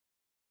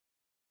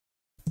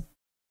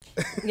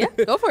 Yeah,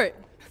 go for it.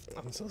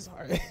 I'm so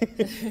sorry.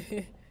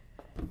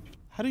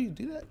 How do you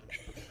do that?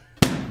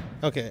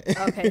 Okay.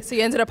 Okay, so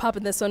you ended up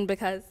popping this one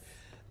because?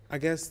 I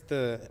guess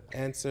the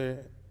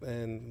answer,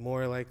 and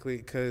more likely,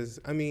 because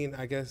I mean,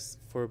 I guess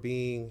for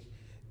being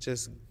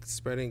just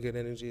spreading good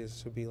energy, it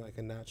should be like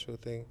a natural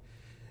thing.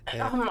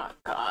 And oh my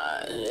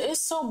God,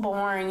 it's so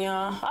boring,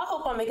 y'all. I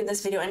hope I'm making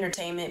this video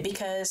entertainment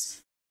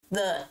because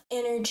the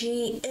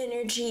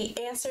energy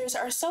answers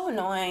are so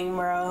annoying,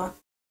 bro.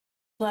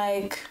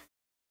 Like,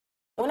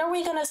 when are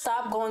we gonna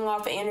stop going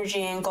off of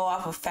energy and go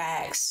off of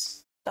facts?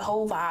 The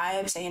whole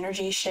vibes, the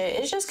energy shit,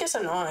 it just gets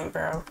annoying,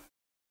 bro.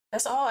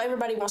 That's all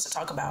everybody wants to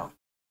talk about.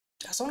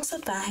 As long as the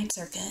vibes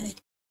are good,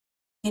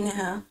 you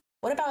know?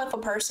 What about if a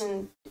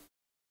person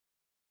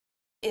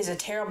is a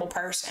terrible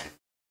person,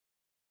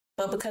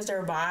 but because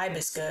their vibe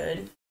is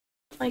good?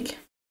 Like,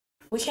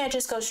 we can't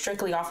just go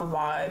strictly off of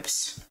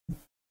vibes.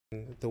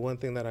 the one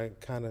thing that I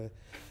kind of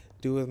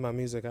do with my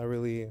music, I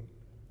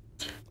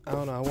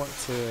don't know, I want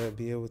to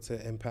be able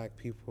to impact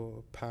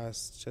people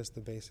past just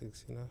the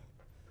basics, you know?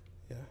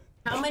 Yeah.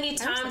 How many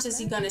times is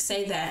he gonna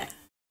say that?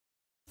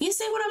 You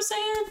see what I'm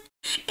saying?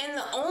 And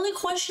the only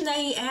question that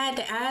he had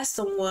to ask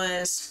them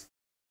was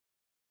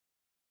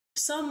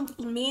some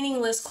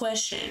meaningless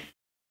question.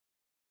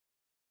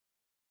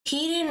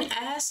 He didn't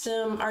ask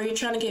them, are you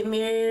trying to get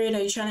married?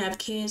 Are you trying to have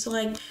kids?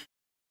 Like,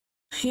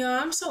 yo,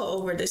 I'm so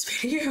over this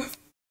video.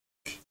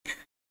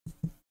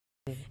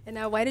 And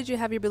now, why did you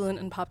have your balloon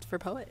unpopped for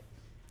Poet?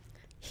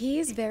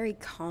 He's very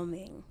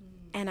calming.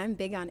 And I'm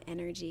big on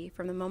energy.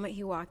 From the moment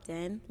he walked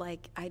in,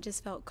 like, I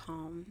just felt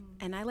calm.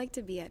 And I like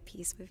to be at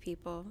peace with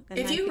people. And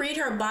if you read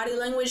her body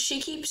language,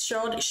 she keeps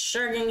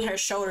shrugging her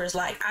shoulders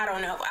like, I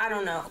don't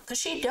know. Because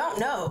she don't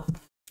know.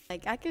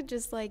 Like, I could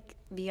just, like,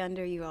 be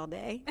under you all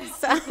day.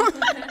 So.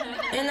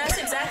 And that's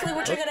exactly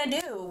what you're going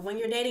to do when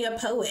you're dating a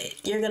poet.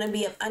 You're going to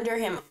be up under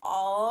him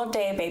all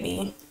day,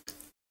 baby.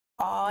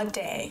 All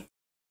day.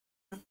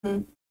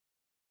 Mm-hmm.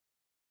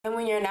 And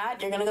when you're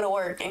not, you're going to go to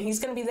work. And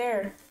he's going to be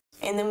there.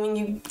 And then when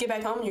you get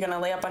back home, you're going to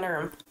lay up under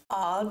him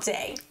all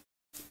day.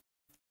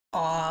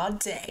 All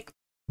day.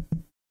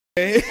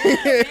 Okay.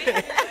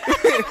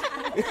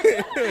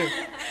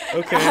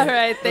 All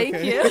right,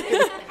 thank you.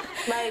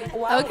 Like,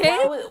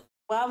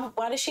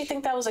 why does she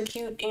think that was a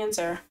cute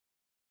answer?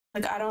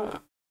 Like, I don't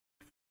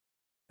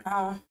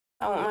know.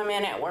 I want my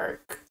man at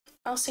work.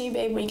 I'll see you,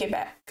 babe, when you get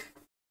back.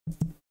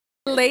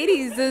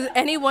 Ladies, does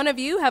any one of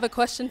you have a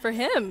question for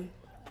him?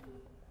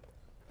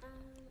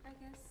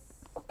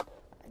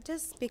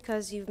 Just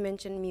because you've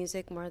mentioned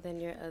music more than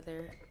your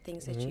other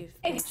things that you've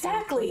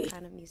exactly. What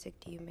kind of music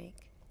do you make?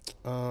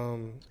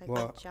 Like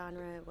well, what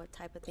genre, what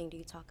type of thing do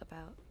you talk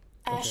about?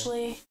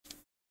 Ashley,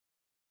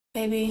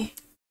 baby,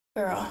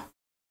 girl,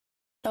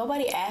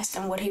 nobody asked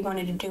him what he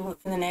wanted to do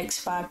in the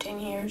next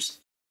 5-10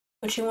 years.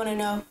 But you want to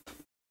know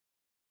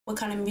what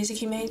kind of music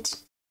he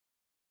makes?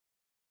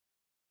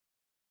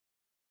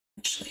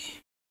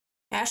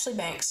 Ashley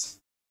Banks.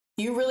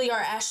 You really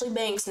are Ashley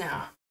Banks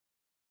now.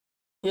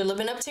 You're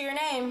living up to your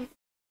name.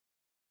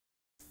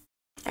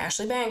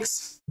 Ashley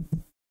Banks.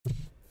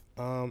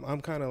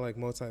 I'm kind of like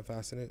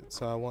multifaceted,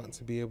 so I want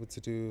to be able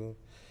to do,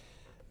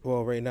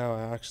 well, right now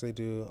I actually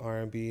do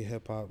R&B,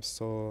 hip hop,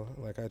 soul.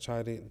 Like, I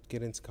try to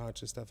get into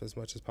conscious stuff as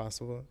much as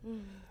possible.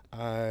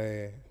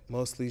 I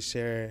mostly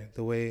share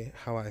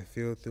how I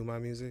feel through my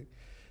music,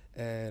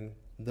 and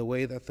the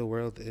way that the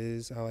world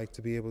is, I like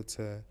to be able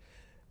to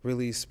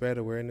really spread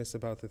awareness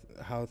about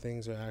how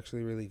things are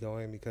actually really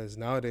going, because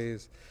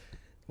nowadays,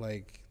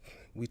 like,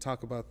 we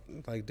talk about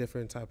like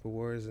different type of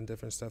wars and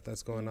different stuff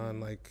that's going on,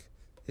 like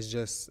it's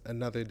just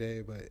another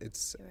day, but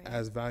it's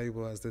as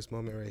valuable as this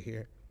moment right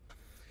here.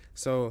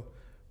 So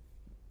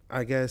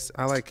I guess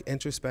I like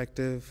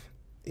introspective,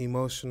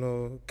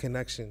 emotional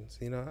connections,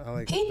 you know? I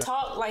like He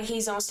talk like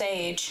he's on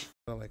stage.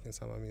 I like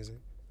inside my music.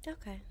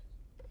 Okay.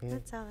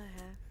 That's all I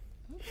have.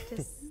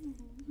 Just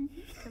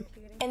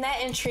computing. And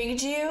that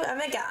intrigued you? Oh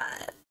my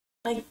God.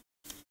 Like,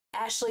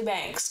 Ashley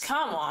Banks,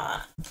 come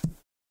on.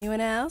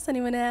 Anyone else?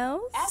 Anyone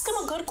else? Ask him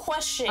a good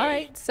question. All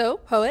right, so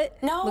Poet.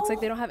 No. Looks like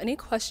they don't have any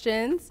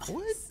questions.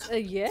 What?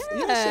 Yeah.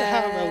 You should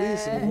have at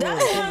least one.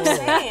 That's what I'm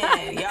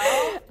saying,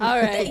 y'all. All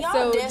right, Y'all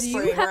so do you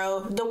desperate, have- bro.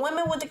 The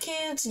women with the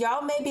kids,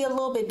 y'all may be a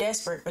little bit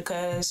desperate,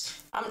 because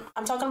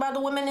I'm talking about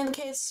the women and the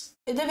kids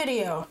in the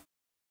video.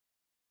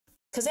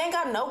 Because they ain't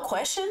got no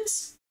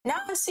questions. Now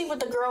I see what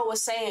the girl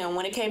was saying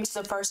when it came to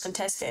the first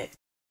contestant.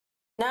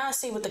 Now I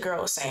see what the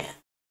girl was saying.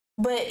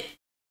 But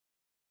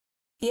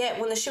yet,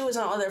 when the shoe was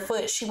on the other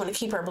foot, she want to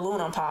keep her balloon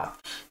on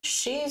pop.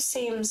 She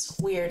seems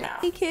weird now.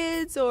 Any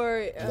kids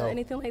or No.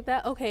 anything like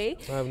that? Okay.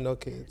 I have no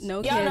kids.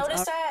 No Y'all kids.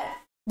 notice that?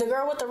 The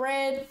girl with the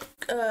red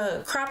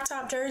crop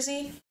top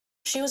jersey,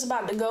 she was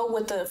about to go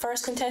with the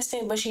first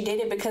contestant, but she did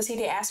it because he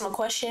didn't ask him a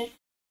question.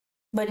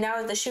 But now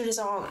that the shoe is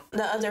on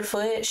the other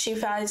foot, she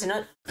finds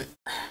another.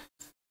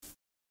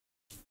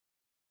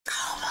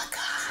 Oh my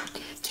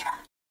God. Yeah.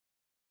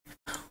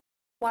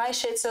 Why is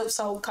shit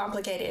so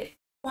complicated?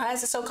 Why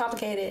is it so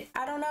complicated?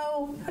 I don't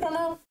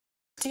know.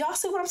 Do y'all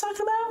see what I'm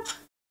talking about?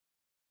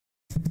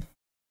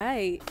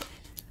 Right.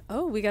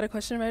 Oh, we got a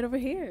question right over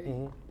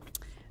here.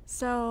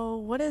 So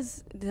what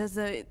does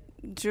the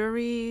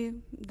jewelry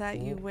that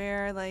you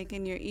wear, like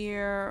in your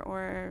ear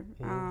or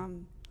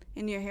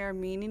in your hair,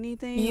 mean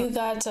anything? You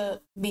got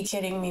to be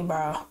kidding me,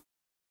 bro.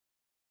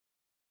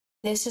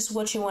 This is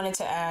what you wanted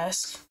to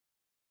ask.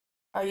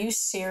 Are you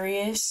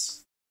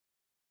serious?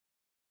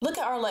 Look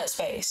at Arlette's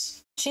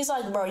face. She's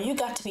like, bro, you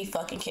got to be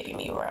fucking kidding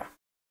me, bro.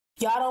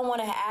 Y'all don't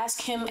want to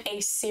ask him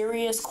a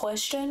serious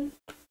question?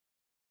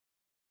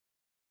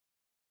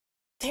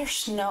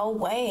 There's no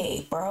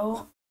way,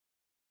 bro.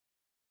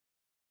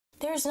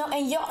 There's no,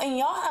 and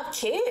y'all have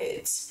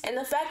kids. And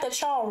the fact that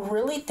y'all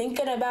really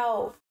thinking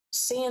about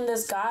seeing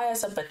this guy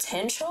as a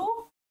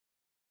potential?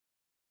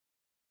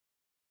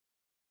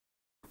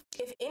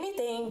 If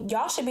anything,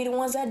 y'all should be the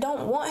ones that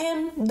don't want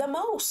him the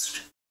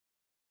most.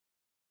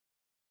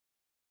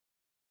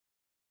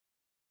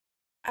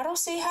 I don't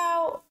see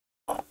how.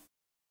 I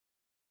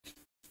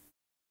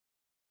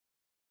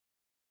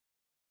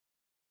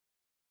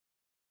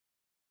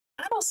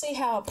don't see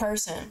how a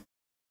person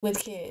with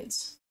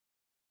kids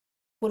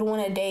would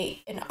want to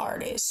date an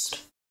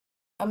artist,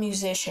 a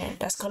musician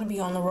that's going to be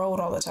on the road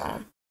all the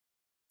time.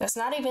 That's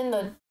not even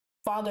the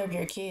father of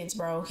your kids,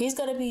 bro. He's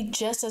going to be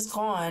just as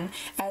gone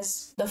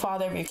as the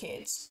father of your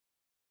kids.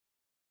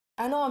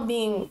 I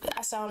know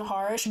I sound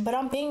harsh, but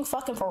I'm being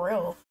fucking for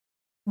real.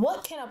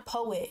 What can a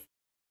poet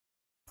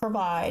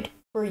provide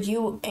for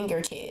you and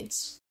your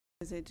kids?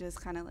 Is it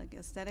just kind of like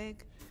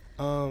aesthetic?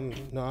 No,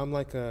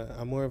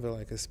 I'm more of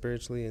a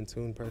spiritually in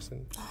tune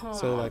person. Oh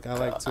So like I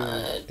like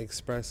God. to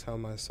express how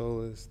my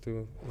soul is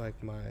through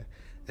like my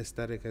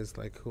aesthetic as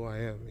like who I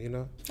am, you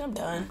know? I'm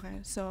done. Okay,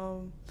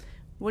 so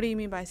what do you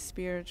mean by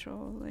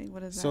spiritual? Like,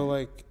 what is that? So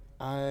like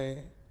I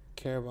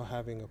care about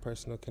having a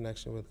personal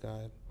connection with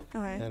God.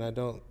 Okay. And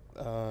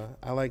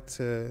I like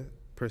to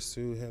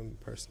pursue him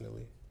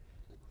personally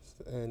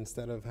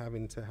instead of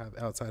having to have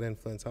outside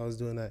influence. I was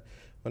doing that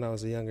when I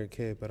was a younger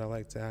kid, but I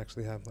like to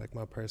actually have like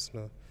my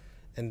personal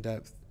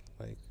in-depth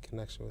like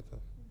connection with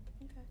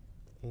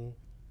him.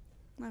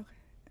 Okay.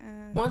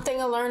 One thing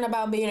I learned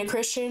about being a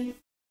Christian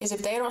is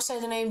if they don't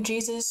say the name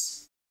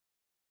Jesus.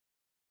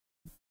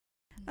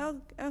 Oh,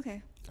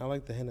 okay. I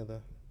like the hint of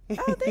that.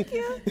 Oh, thank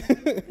you.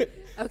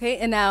 Okay,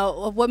 and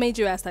now what made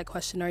you ask that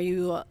question? Are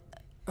you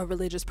a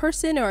religious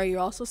person or are you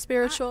also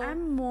spiritual?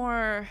 I'm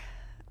more,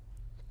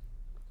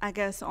 I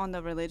guess, on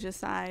the religious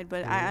side,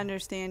 but I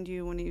understand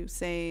you when you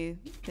say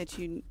that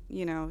you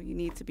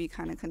need to be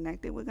kind of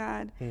connected with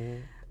God.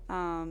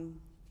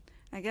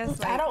 I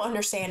guess I don't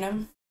understand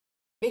him.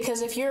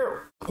 Because if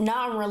you're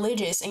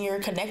non-religious and you're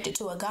connected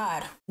to a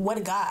God,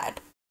 what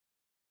God?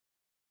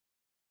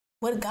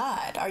 What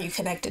God are you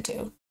connected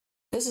to?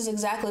 This is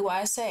exactly why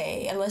I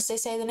say, unless they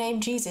say the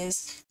name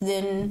Jesus,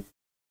 then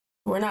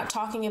we're not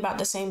talking about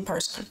the same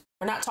person.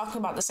 We're not talking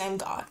about the same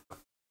God.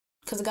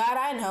 Because the God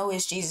I know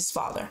is Jesus'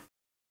 Father.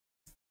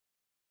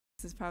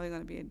 This is probably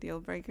going to be a deal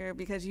breaker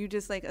because you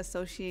just like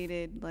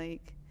associated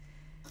like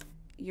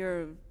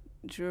your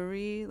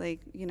jewelry, like,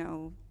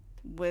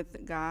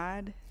 with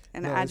God.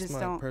 And No, I it's just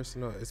my don't.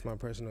 It's my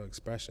personal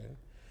expression.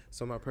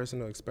 So my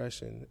personal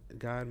expression,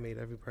 God made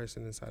every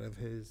person inside of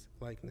his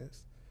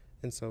likeness.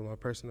 And so my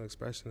personal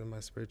expression and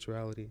my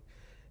spirituality,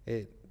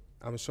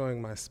 I'm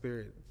showing my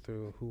spirit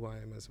through who I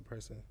am as a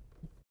person.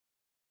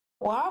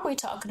 Why are we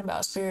talking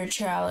about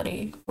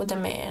spirituality with a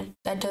man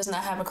that does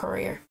not have a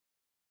career?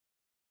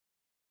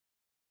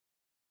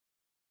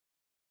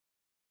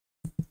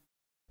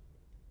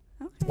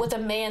 with a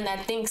man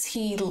that thinks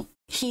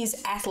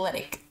he's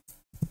athletic.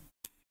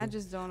 I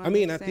just don't. I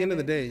mean, at the end of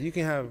the it. day, you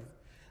can have.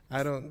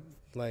 I don't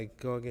like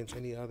go against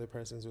any other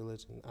person's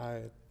religion.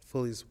 I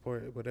fully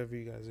support whatever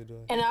you guys are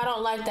doing. And I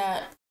don't like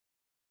that.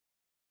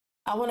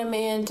 I want a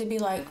man to be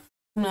like,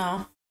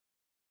 no,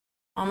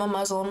 I'm a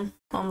Muslim.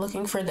 I'm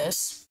looking for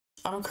this.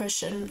 I'm a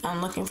Christian.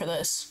 I'm looking for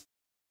this.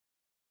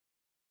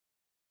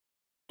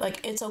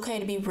 Like, it's okay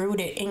to be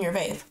rooted in your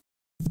faith.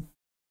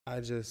 I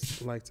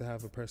just like to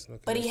have a personal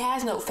connection. But he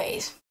has no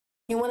faith.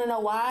 You want to know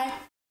why?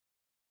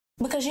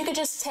 Because you could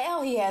just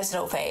tell he has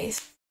no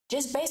faith.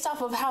 Just based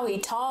off of how he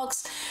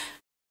talks,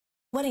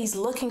 what he's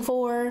looking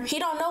for. He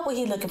don't know what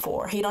he's looking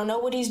for. He don't know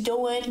what he's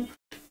doing.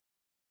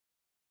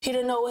 He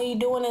don't know what he's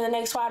doing in the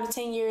next 5 to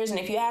 10 years. And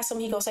if you ask him,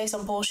 he gonna say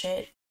some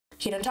bullshit.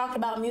 He done talked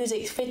about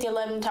music 50,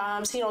 11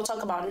 times. He don't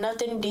talk about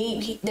nothing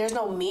deep. There's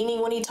no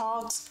meaning when he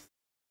talks.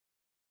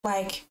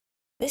 Like,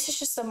 this is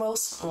just the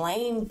most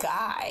lame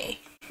guy.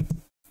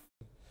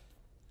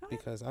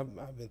 Because I've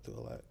been through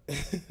a lot.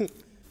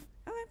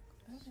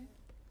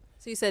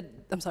 So you said,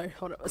 I'm sorry,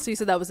 hold on. So you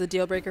said that was a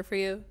deal breaker for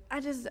you? I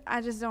just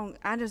don't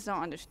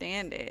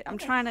understand it. I'm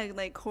trying to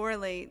like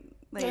correlate.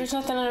 Like, There's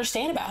nothing to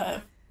understand about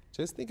him.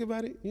 Just think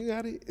about it. You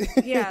got it.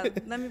 Yeah,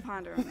 let me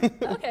ponder on it.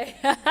 Okay.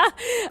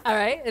 All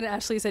right. And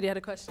Ashley, you said you had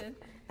a question?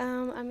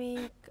 I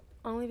mean,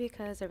 only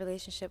because a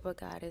relationship with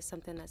God is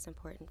something that's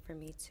important for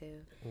me too.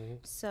 Mm-hmm.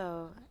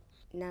 So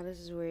now this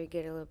is where you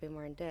get a little bit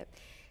more in depth.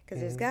 Because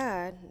there's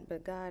God,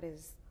 but God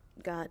is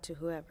God to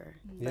whoever.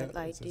 Yeah, but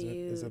like,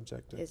 it's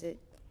objective. Is it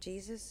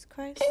Jesus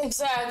Christ?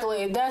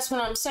 Exactly. That's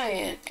what I'm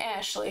saying,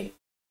 Ashley.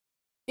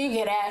 You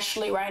get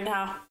Ashley right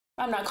now.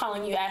 I'm not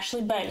calling you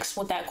Ashley Banks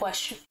with that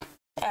question.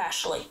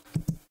 Ashley.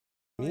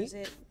 Or is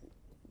it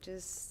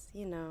just,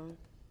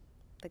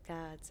 the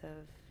gods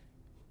of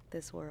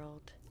this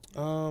world?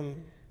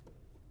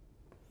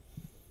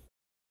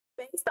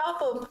 Based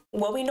off of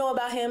what we know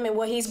about him and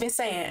what he's been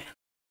saying,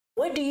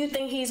 what do you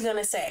think he's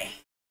gonna say?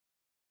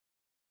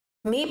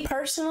 Me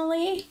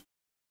personally,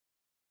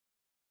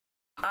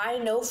 I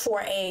know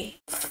for a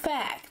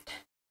fact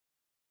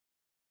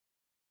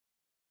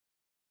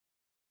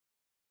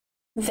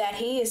that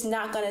he is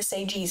not gonna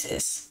say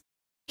Jesus.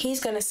 He's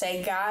gonna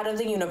say God of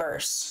the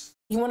universe.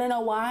 You wanna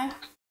know why?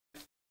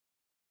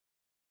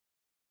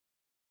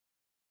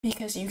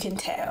 Because you can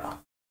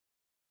tell.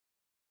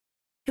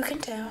 You can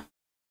tell.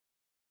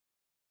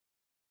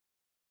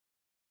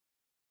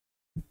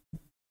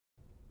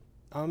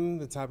 I'm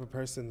the type of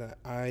person that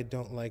I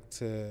don't like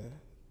to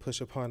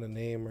push upon a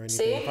name or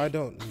anything. See? If I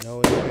don't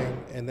know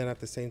anything, and then at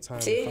the same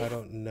time, See? if I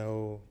don't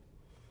know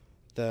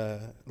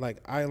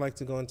I like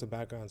to go into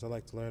backgrounds. I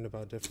like to learn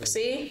about different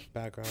See?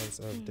 backgrounds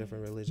of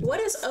different religions. What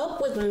is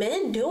up with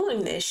men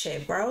doing this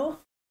shit, bro?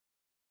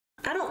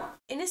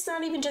 And it's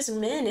not even just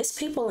men, it's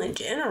people in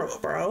general,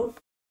 bro.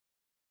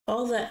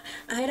 All that,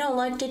 I don't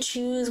like to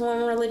choose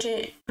one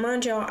religion.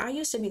 Mind y'all, I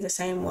used to be the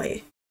same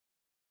way.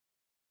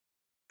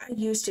 I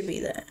used to be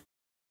that.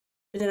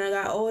 But then I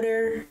got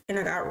older and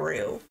I got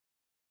real.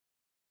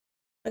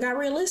 I got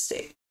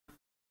realistic.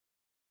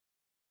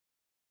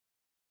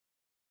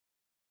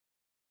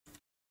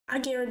 I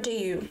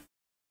guarantee you,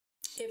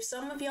 if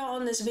some of y'all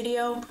on this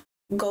video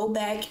go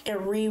back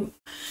and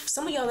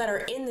some of y'all that are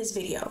in this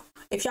video,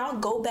 if y'all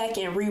go back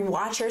and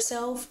rewatch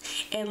yourself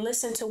and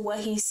listen to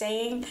what he's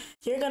saying,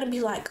 you're gonna be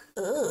like,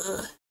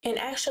 ugh, and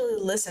actually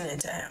listening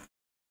to him.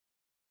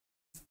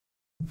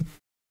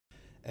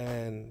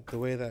 And the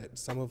way that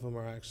some of them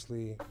are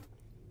actually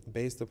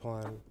based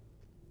upon,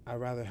 I'd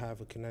rather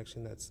have a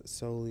connection that's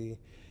solely,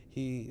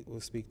 he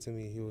will speak to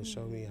me, he will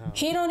show me how.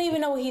 He don't even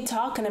know what he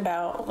talking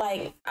about.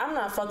 Like, I'm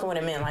not fucking with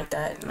a man like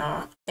that,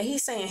 no. And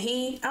he's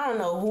saying I don't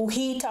know who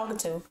he talking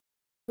to.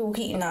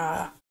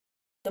 Nah.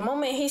 The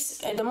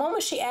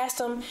moment she asked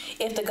him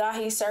if the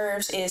God he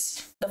serves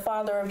is the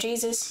Father of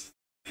Jesus,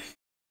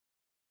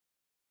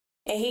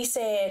 and he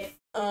said,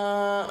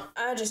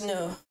 I just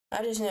knew.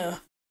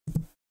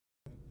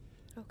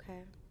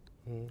 Okay.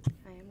 Mm-hmm.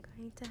 I am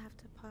going to have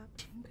to pop.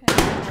 Okay.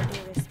 I do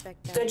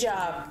respect that. Good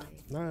job.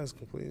 No, it's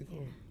completely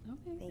cool.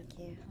 Okay.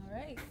 Thank you. All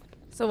right.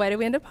 So why did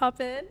we end up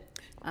popping?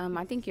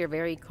 I think you're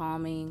very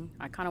calming.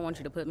 I kind of want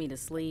you to put me to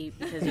sleep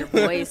because your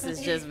voice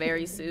is just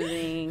very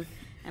soothing,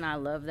 and I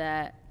love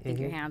that. I think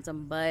you're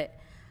handsome, but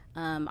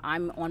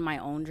I'm on my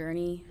own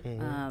journey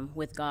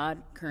with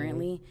God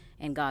currently,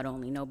 and God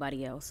only,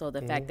 nobody else. So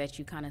the fact that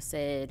you kind of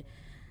said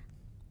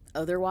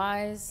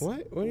otherwise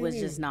What do you was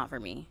mean? just not for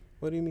me.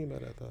 What do you mean by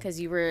that, though? Because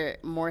you were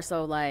more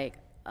so like,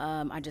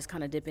 I just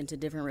kind of dip into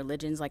different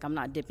religions. Like, I'm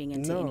not dipping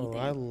into anything. No,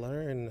 I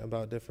learn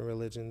about different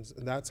religions.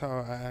 That's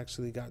how I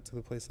actually got to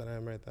the place that I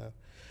am right now.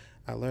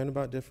 I learned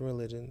about different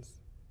religions,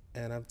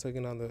 and I've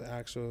taken on the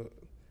actual,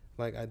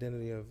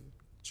 identity of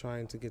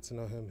trying to get to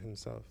know him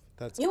himself.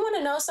 You want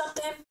to know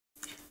something?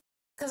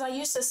 Because I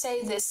used to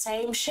say this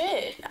same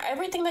shit.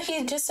 Everything that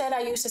he just said,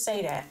 I used to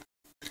say that.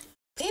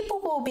 People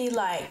will be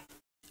like,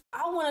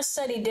 I want to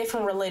study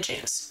different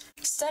religions,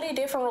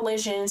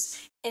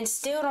 and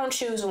still don't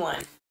choose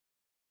one.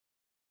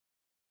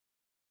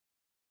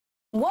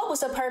 What was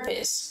the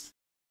purpose?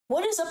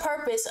 What is the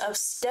purpose of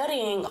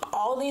studying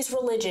all these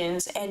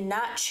religions and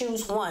not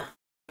choose one?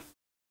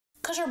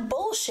 Because you're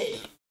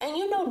bullshitting. And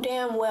you know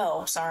damn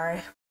well,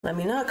 sorry, let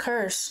me not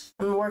curse.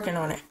 I'm working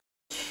on it.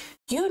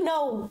 You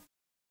know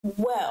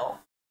well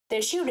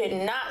that you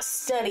did not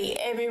study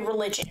every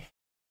religion.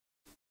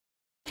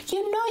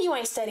 You know you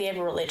ain't study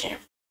every religion.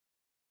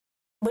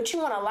 But you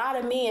want to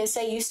lie to me and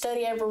say you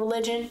study every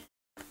religion,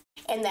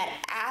 and that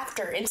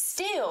after, and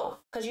still,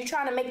 because you're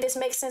trying to make this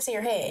make sense in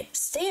your head,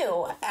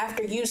 still,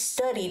 after you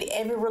studied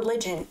every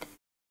religion,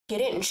 you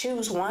didn't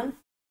choose one?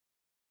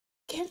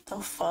 Get the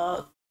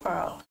fuck,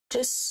 bro.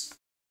 Just,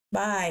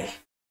 bye.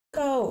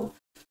 Go.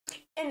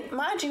 And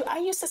mind you, I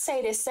used to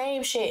say the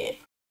same shit.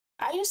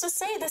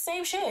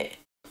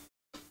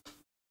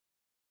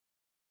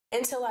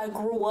 Until I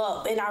grew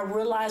up and I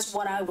realized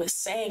what I was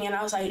saying. And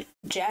I was like,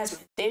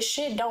 Jasmine, this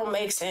shit don't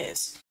make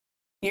sense.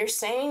 You're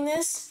saying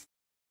this?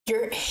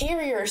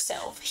 Hear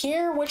yourself.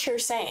 Hear what you're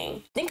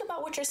saying. Think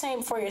about what you're saying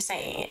before you're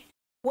saying it.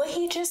 What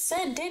he just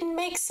said didn't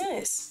make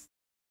sense.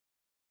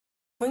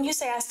 When you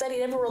say I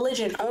studied every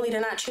religion only to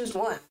not choose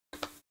one.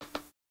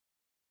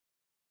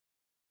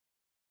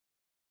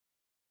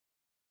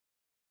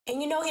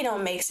 And you know he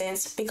don't make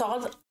sense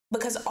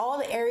because all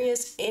the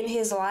areas in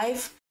his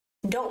life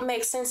don't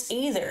make sense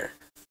either.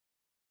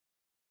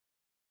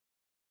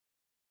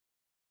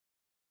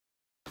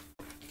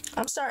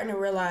 I'm starting to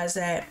realize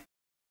that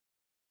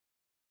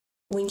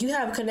when you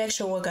have a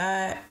connection with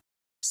God,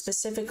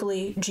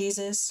 specifically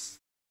Jesus,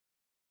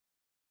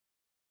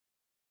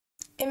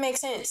 it makes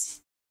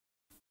sense.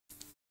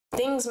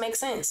 Things make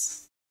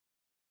sense.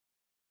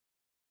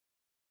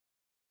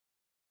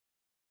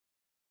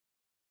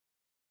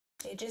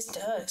 It just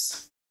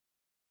does.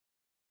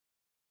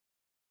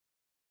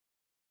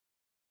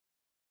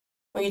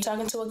 When you're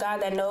talking to a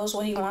God that knows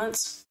what he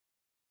wants,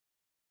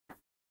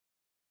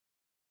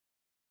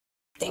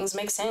 things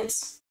make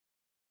sense.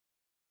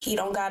 He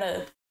don't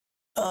gotta,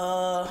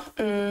 I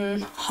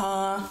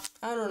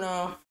don't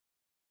know.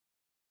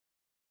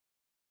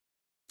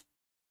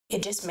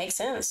 It just makes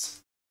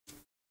sense.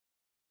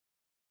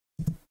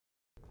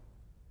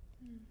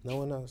 No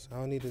one else. I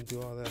don't need to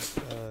do all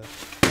that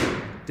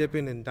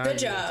dipping and diving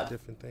into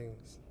different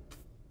things.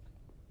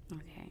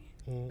 Okay.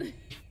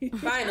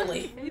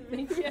 Finally.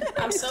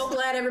 I'm so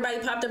glad everybody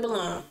popped a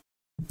balloon.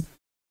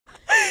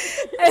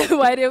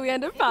 Why did we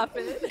end up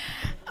popping?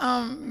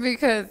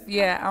 Because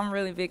I'm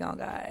really big on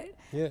God.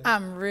 Yeah.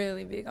 I'm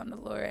really big on the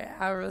Lord.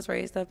 I was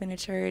raised up in the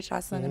church. I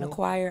sung in a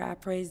choir. I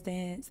praise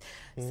dance.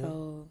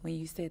 So when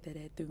you said that,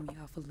 it threw me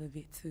off a little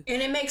bit too.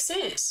 And it makes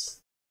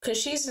sense because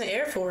she's in the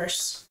Air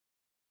Force.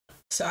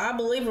 So I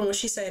believe her when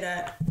she say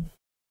that.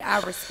 I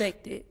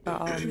respect it by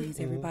all means.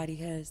 Everybody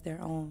has their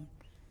own,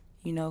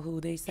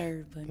 who they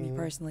serve. But me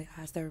personally,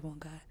 I serve one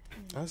God.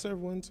 I serve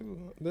one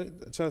too.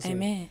 Trust me.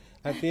 Amen.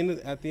 At the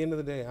end of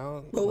the day, I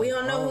don't. But we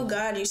don't know who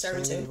God you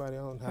serve to. Anybody, I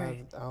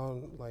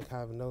don't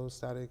have no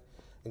static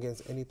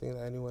against anything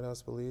that anyone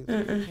else believes.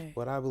 Okay.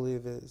 What I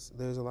believe is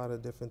there's a lot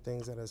of different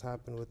things that has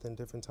happened within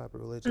different type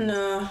of religions.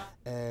 No.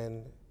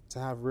 And to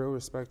have real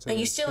respect to and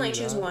you still ain't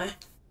choose one.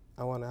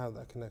 I want to have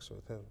that connection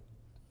with him.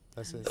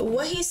 That's it.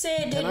 What he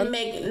said didn't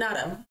make not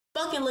a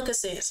fucking lick of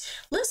sense.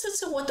 Listen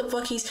to what the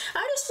fuck I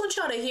just want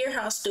y'all to hear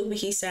how stupid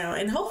he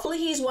sound, and hopefully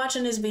he's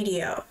watching this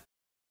video.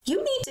 You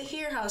need to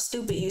hear how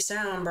stupid you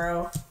sound,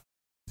 bro.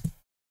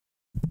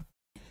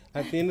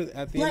 At the end of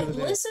the day,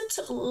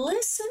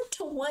 listen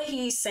to what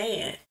he's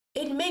saying.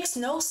 It makes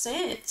no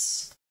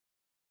sense.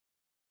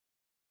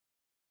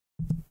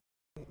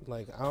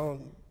 Like, I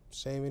don't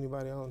shame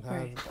anybody. I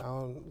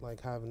don't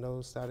have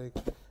no static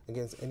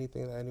against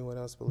anything that anyone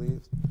else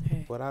believes.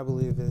 What I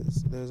believe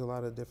is there's a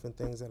lot of different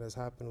things that has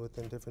happened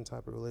within different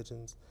type of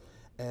religions,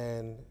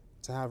 and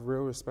to have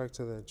real respect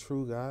to the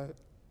true God,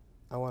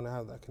 I want to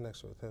have that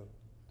connection with him.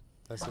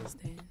 That's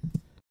it.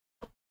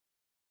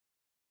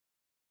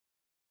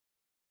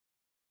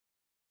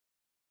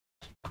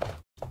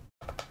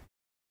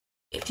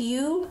 If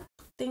you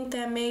think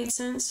that made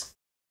sense,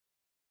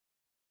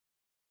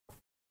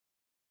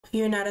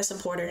 you're not a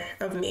supporter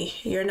of me.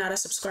 You're not a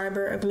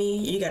subscriber of me.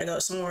 You gotta go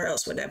somewhere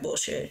else with that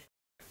bullshit.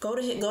 Go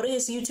to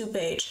his YouTube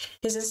page,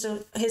 his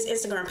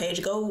Instagram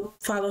page. Go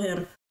follow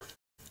him.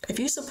 If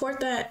you support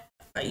that,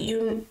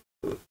 me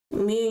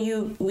and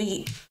you,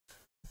 we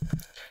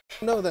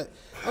know that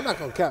I'm not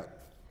gonna cap.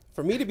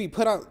 For me to be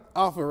put off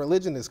of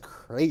religion is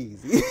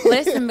crazy.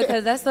 Listen,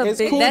 because that's a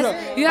big. Cool,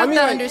 you have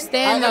to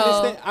understand,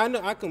 though. I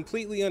know. I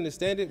completely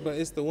understand it, but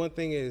it's the one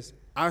thing is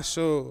I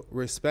show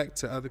respect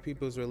to other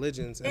people's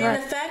religions, and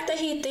the fact that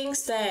he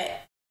thinks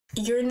that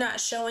you're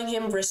not showing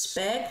him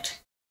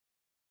respect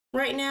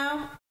right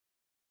now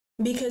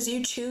because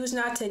you choose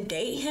not to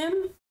date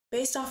him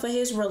based off of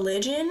his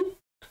religion.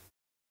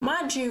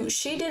 Mind you,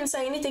 she didn't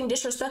say anything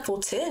disrespectful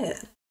to him.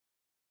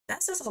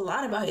 That says a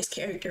lot about his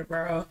character,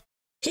 bro.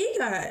 He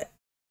got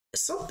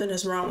something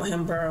is wrong with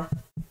him, bro.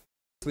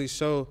 Please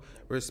show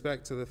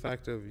respect to the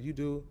fact of you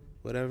do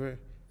whatever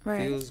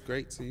feels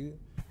great to you.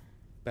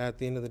 But at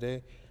the end of the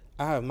day,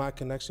 I have my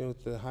connection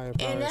with the higher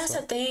power. And that's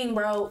the thing,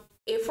 bro.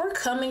 if we're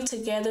coming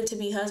together to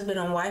be husband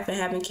and wife and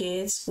having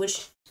kids,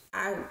 which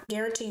I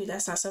guarantee you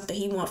that's not something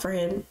he want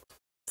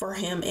for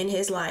him in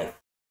his life.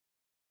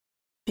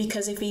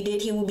 Because if he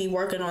did, he would be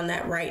working on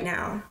that right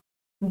now,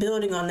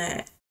 building on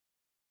that.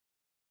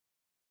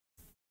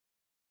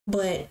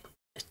 But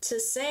to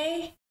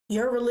say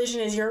your religion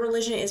is your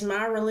religion, is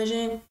my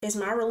religion,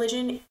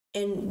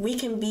 and we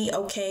can be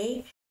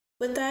okay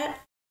with that.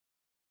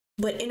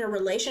 But in a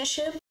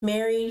relationship,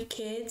 married,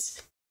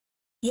 kids,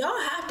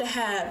 y'all have to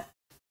have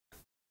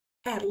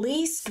at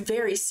least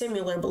very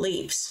similar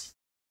beliefs.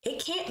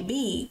 It can't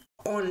be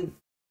on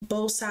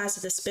both sides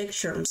of the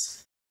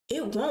spectrums.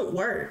 It won't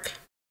work.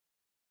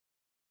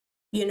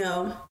 You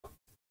know?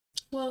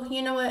 Well,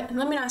 you know what?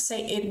 Let me not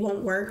say it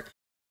won't work,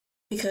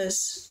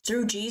 because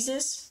through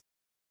Jesus,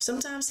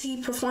 sometimes he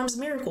performs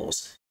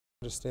miracles.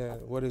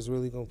 Understand what is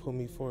really gonna put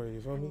me forward, you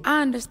feel me?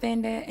 I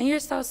understand that, and you're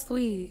so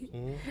sweet.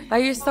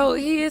 Like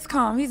he is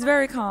calm. He's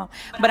very calm.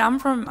 But I'm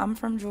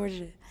from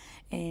Georgia,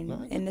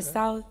 and in the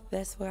South,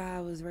 that's where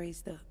I was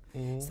raised up.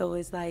 So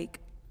it's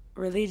like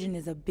religion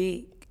is a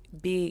big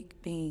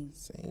thing.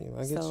 Same,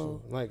 I get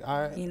you. Like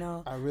I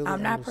really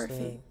I'm not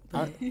understand.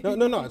 perfect.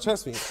 No,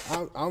 trust me.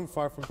 I'm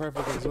far from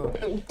perfect as well.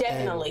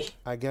 Definitely.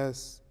 And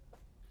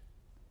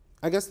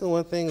I guess the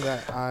one thing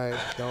that I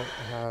don't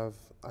have,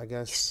 I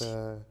guess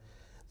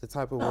the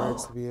type of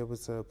words to be able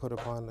to put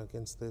upon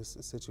against this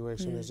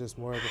situation is just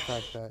more of the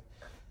fact that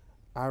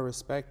I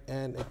respect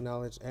and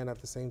acknowledge, and at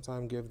the same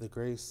time give the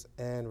grace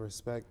and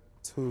respect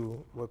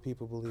to what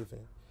people believe in.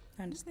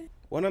 I understand.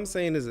 What I'm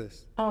saying is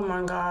this. Oh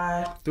my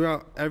God.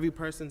 Throughout every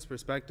person's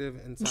perspective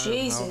inside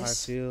of how I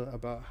feel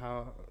about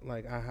how,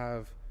 like, I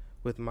have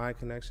with my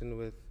connection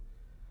with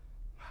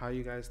how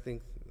you guys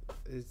think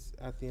is,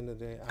 at the end of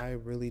the day, I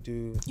really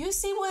do. You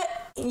see what,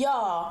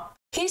 y'all?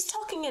 He's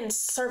talking in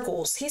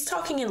circles. He's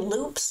talking in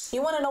loops.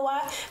 You want to know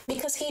why?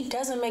 Because he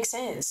doesn't make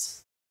sense.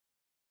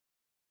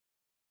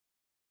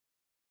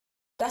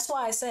 That's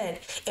why I said,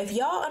 if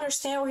y'all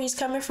understand where he's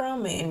coming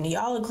from and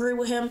y'all agree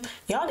with him,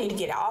 y'all need to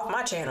get off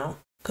my channel.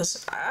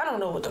 Because I don't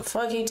know what the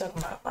fuck he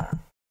talking about.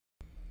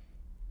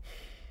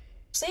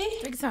 See?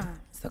 Big time.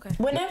 It's okay.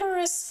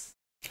 Whenever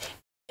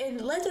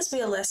and let this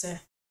be a lesson.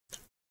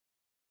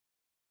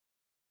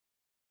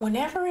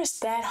 Whenever it's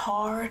that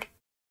hard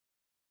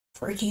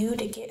for you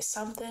to get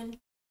something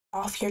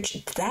off your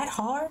chest, that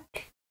hard,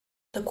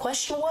 the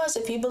question was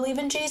if you believe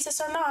in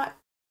Jesus or not.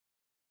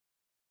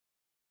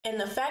 And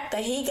the fact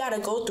that he got to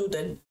go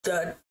through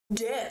the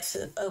depth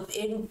of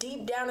it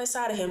deep down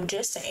inside of him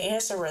just to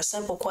answer a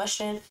simple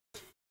question.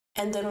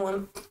 And then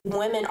when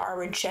women are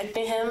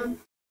rejecting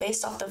him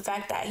based off the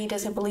fact that he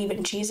doesn't believe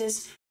in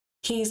Jesus,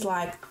 he's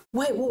like,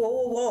 wait,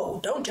 whoa,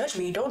 don't judge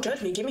me,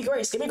 give me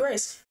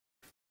grace.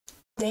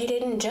 They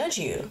didn't judge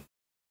you.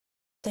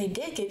 They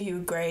did give you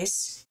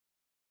grace.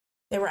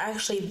 They were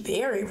actually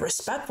very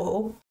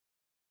respectful.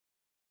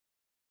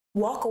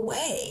 Walk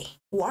away.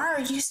 Why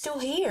are you still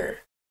here?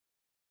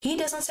 He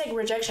doesn't take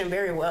rejection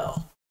very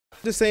well.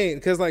 Just saying,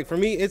 because like for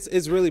me,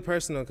 it's really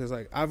personal. Because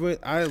like I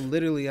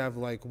literally have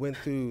like went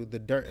through the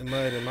dirt and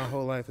mud, and my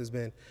whole life has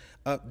been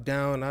up,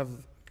 down.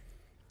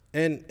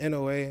 In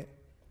a way,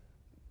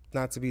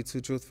 not to be too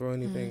truthful or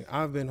anything,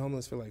 I've been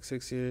homeless for like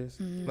 6 years.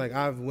 Like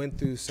I've went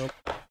through so.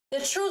 The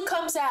truth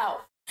comes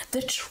out.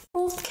 The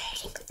truth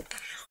came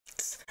out.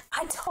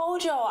 I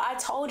told you.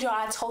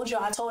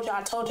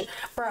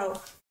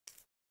 Bro,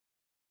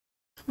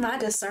 my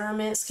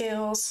discernment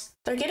skills,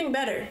 they're getting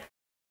better.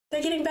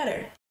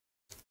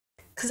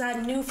 Because I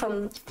knew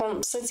from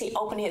since he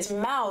opened his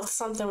mouth,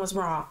 something was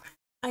wrong.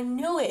 I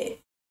knew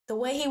it. The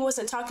way he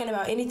wasn't talking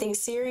about anything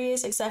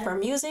serious except for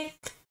music,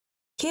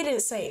 he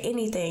didn't say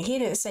anything. He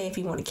didn't say if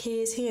he wanted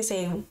kids. He didn't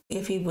say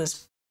if he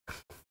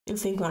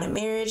wanted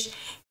marriage.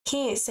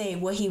 He didn't say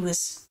what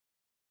his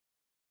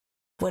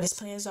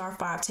plans are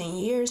 5-10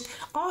 years.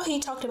 All he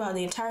talked about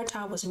the entire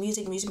time was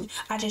music.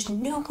 I just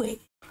knew it.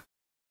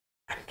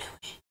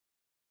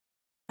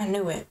 I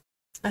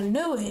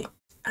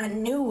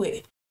knew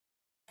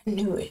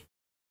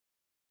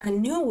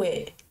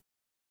it.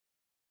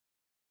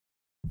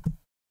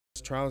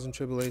 Trials and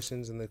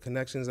tribulations and the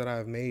connections that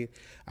I've made.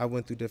 I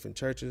went through different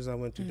churches. I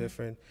went through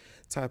different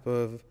type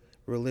of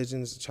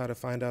religions to try to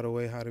find out a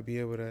way how to be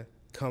able to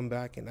come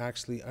back and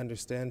actually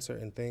understand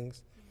certain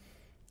things.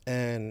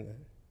 And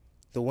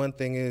the one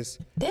thing is,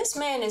 this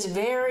man is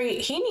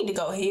he need to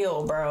go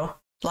heal, bro.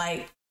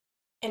 Like,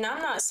 and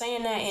I'm not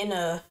saying that in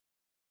a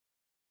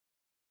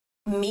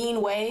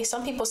mean way.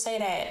 Some people say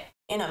that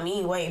in a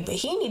mean way, but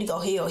he need to go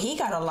heal. He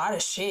got a lot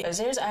of shit.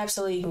 There's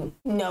absolutely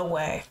no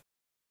way.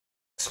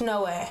 There's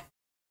no way.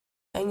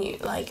 And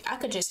I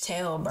could just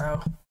tell,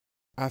 bro.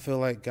 I feel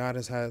like God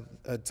has had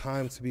a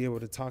time to be able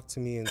to talk to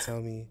me and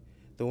tell me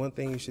the one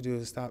thing you should do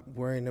is stop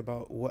worrying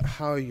about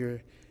how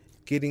you're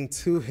getting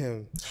to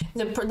him.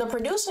 The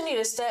producer need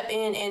to step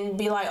in and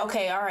be like,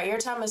 okay, all right, your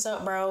time is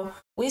up, bro.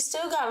 We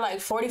still got like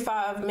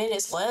 45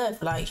 minutes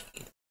left. Like,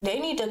 they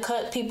need to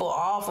cut people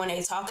off when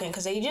they talking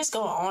because they just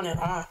go on and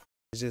on.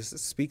 Just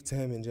speak to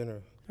him in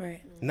general.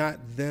 Right. Not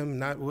them,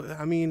 not what,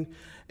 I mean,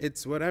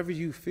 it's whatever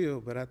you feel,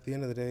 but at the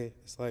end of the day,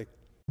 it's like,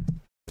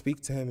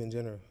 speak to him in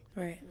general.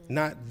 Right.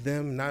 Not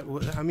them, not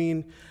what, I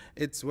mean,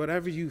 it's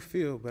whatever you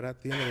feel, but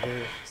at the end of the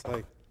day, it's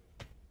like,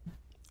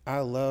 I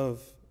love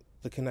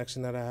the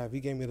connection that I have. He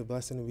gave me the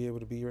blessing to be able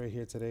to be right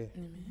here today.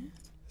 Mm-hmm.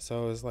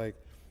 So it's like,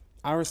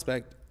 I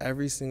respect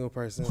every single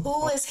person.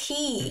 Who is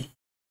he?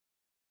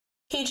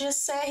 He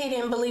just said he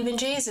didn't believe in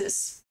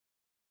Jesus.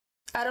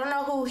 I don't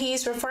know who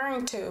he's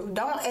referring to.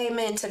 Don't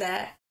amen to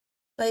that.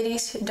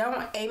 Ladies,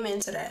 don't amen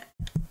to that.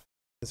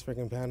 This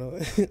freaking panel,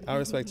 I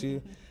respect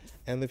you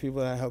and the people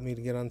that helped me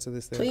to get onto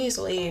this thing. Please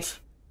leave.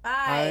 Bye.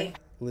 I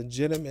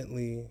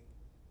legitimately,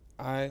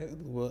 I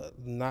will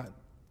not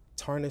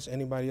tarnish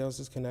anybody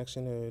else's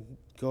connection or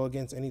go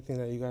against anything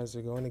that you guys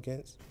are going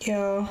against.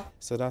 Yeah.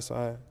 So that's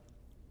why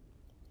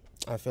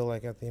I feel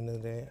like at the end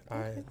of the day,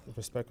 I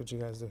respect what you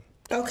guys do.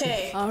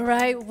 Okay. All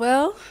right.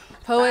 Well,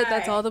 Poet, Bye.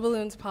 that's all the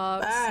balloons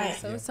popped. Bye.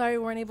 So sorry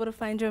we weren't able to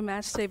find you a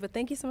match today, but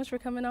thank you so much for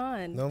coming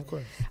on. No, of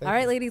course. All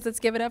right, ladies, let's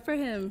give it up for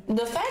him.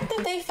 The fact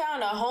that they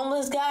found a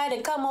homeless guy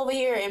to come over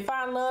here and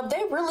find love,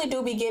 they really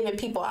do be giving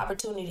people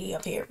opportunity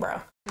up here, bro.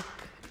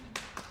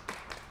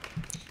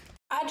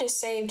 I just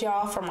saved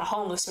y'all from a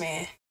homeless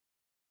man.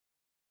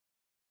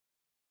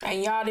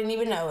 And y'all didn't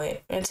even know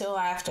it until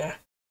after.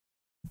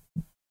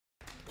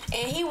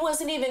 And he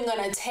wasn't even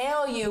gonna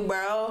tell you,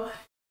 bro.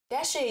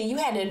 That shit, you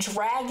had to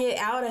drag it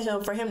out of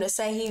him for him to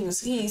say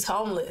he's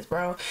homeless,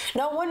 bro.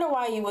 No wonder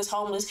why you was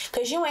homeless,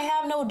 because you ain't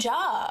have no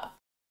job.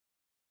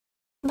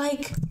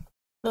 Like,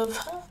 all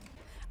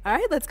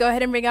right, let's go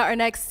ahead and bring out our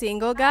next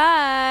single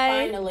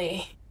guy.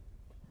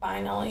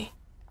 Finally.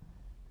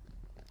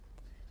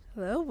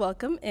 Hello,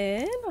 welcome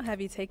in. I'll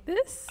have you take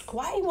this.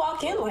 Why you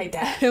walk in like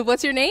that?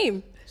 What's your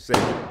name?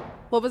 Cedric.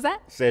 What was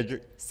that?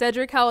 Cedric.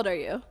 Cedric, how old are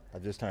you? I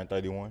just turned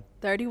 31.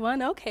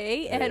 31,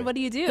 okay. Yeah. And what do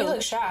you do? You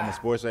look shy. I'm a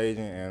sports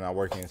agent and I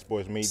work in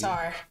sports media.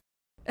 Sorry.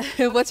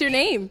 What's your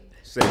name?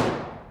 Cedric.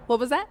 What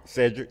was that?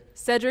 Cedric.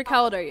 Cedric,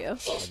 how old are you?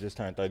 I just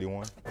turned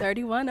 31.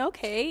 31,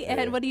 okay. Yeah.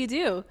 And what do you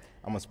do?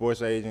 I'm a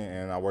sports agent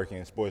and I work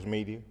in sports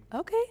media.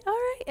 Okay, all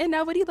right. And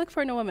now what do you look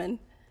for in a woman?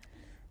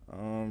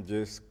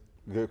 Just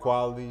good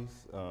qualities,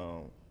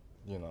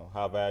 you know,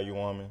 high value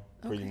woman,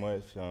 pretty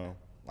much.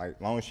 Like,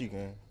 as long as she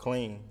can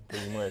clean,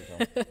 pretty much.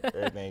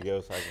 Everything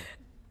else I can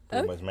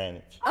pretty much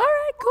manage. All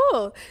right,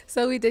 cool.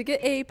 So we did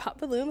get a pop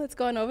balloon. Let's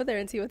go on over there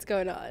and see what's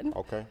going on.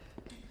 Okay.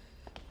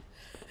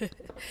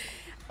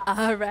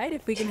 All right,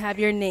 if we can have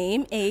your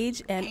name,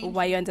 age, and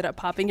why you ended up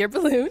popping your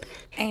balloon.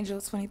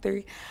 Angel,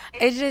 23.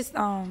 It's just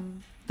the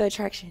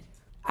attraction.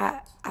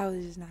 I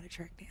was just not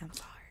attracted. I'm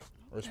sorry.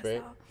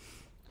 Respect. All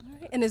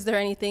right. And is there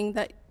anything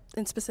that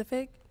in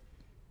specific?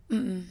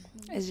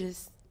 It's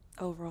just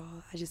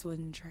overall, I just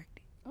wasn't attracted.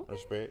 Okay.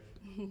 Respect.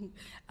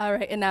 All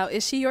right, and now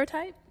is she your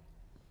type?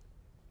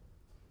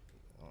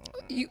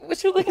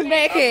 What you looking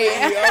back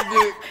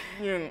at?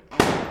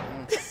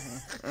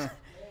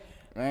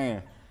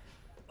 Man.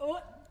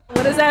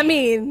 What does that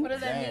mean? What does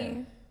that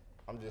mean?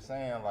 I'm just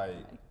saying, like,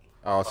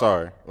 oh,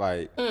 sorry.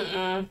 Like,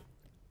 Are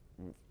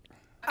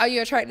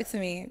you attracted to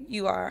me?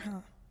 You are,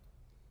 huh?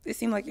 It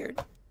seemed like you're.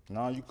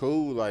 no, you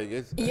cool. Like,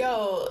 it's.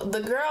 Yo,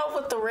 the girl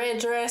with the red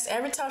dress,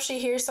 every time she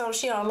hears something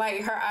she don't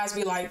like, her eyes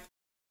be like,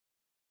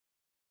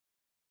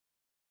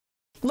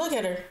 look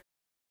at her.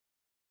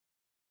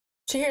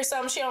 She hears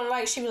something she don't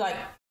like, she be like,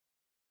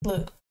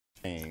 look.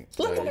 You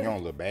Look at her.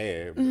 don't look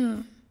bad.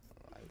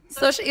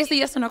 So it's a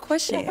yes or no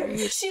question.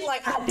 She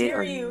like, I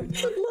dare you.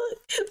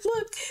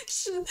 Look.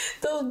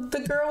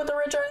 The girl with the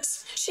red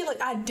dress, she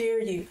like, I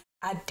dare you.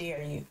 I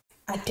dare you.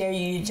 I dare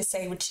you to just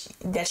say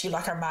that you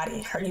like her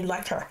body. You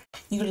like her.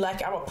 You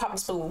like her. I'm gonna pop a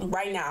spoon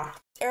right now.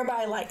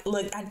 Everybody like,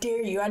 look, I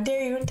dare you. I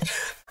dare you. You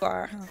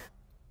are, huh?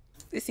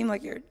 It seemed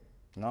like you're.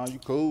 No, you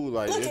cool.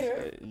 Like, Look at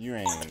her. you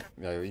ain't.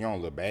 Like, you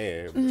don't look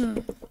bad.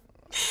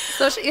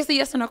 So it's a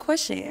yes or no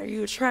question. Are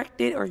you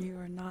attracted or you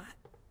are not?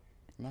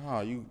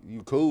 No, you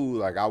cool.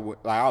 Like, I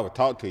would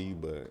talk to you,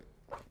 but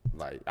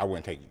like, I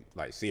wouldn't take you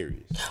like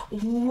serious.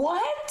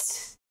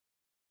 What?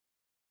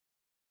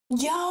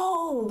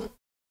 Yo,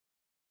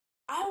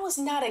 I was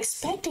not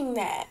expecting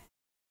that.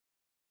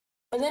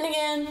 But then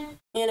again,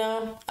 you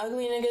know,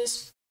 ugly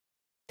niggas,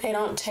 they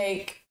don't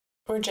take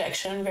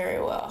rejection very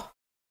well.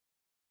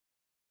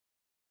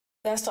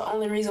 That's the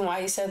only reason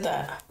why he said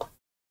that.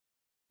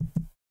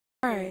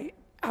 All right.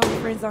 Our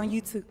friends on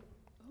YouTube.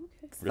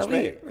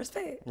 Respect.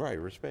 Respect. Right,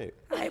 respect.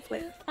 All right,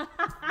 player.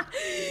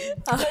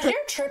 Because you're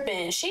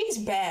tripping. She's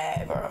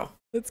bad, bro.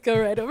 Let's go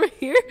right over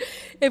here.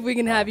 If we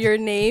can have your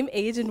name,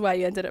 age, and why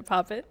you ended up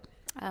popping.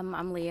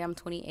 I'm Leah. I'm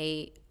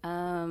 28.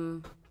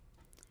 The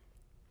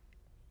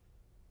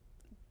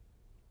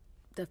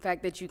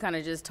fact that you kind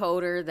of just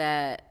told her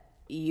that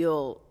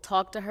you'll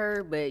talk to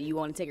her, but you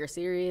want to take her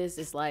serious,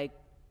 it's like,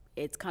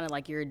 it's kind of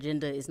like your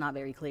agenda is not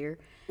very clear.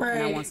 Right.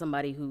 And I want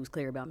somebody who's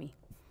clear about me.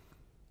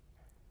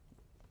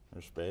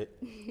 Respect.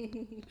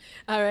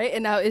 All right,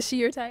 and now is she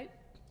your type?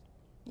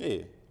 Yeah.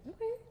 Okay.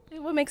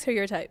 And what makes her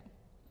your type?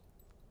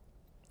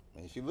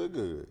 Man, she look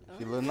good.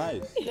 She look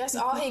nice. That's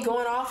all he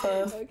going off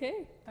of.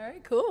 Okay. All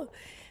right, cool.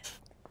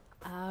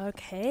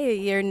 Okay,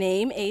 your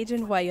name, age,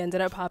 and why you ended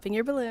up popping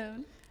your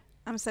balloon.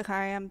 I'm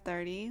Sakari. I'm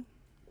 30.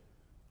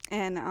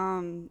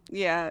 And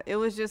yeah, it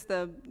was just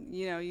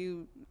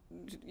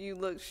you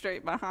look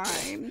straight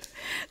behind.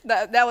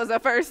 That was the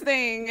first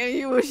thing, and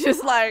you was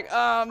just like,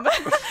 that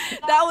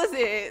was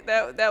it.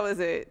 That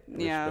was it.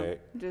 Respect. Yeah,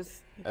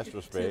 just that's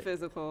respect. too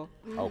physical.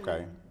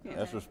 Okay, Yeah.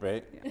 that's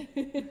respect.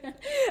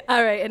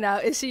 All right, and now,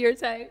 is she your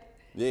type?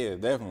 Yeah,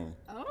 definitely.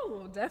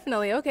 Oh,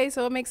 definitely. Okay,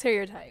 so what makes her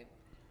your type?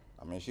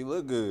 I mean, she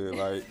look good.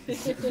 Like,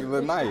 she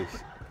look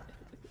nice.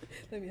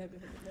 Let me have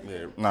it.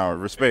 Yeah, no,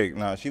 respect.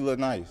 No, she look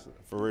nice.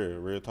 For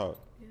real talk.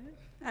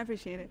 I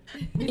appreciate it.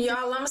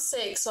 Y'all, I'm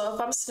sick, so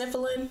if I'm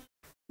sniffling,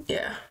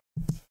 yeah.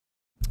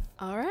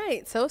 All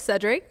right, so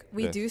Cedric,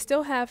 we Yes. do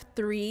still have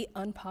 3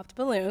 unpopped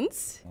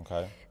balloons.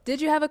 Okay.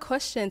 Did you have a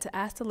question to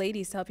ask the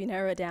ladies to help you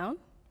narrow it down?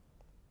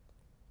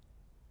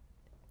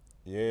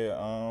 Yeah,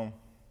 y'all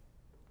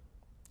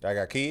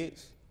got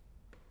kids?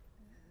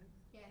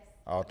 Yes.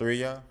 All 3 of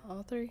y'all?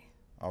 All 3.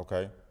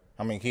 Okay.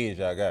 How many kids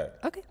y'all got?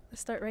 Okay,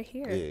 let's start right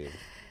here. Yeah.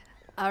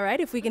 All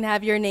right, if we can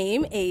have your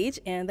name, age,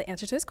 and the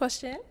answer to this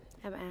question.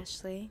 I'm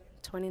Ashley,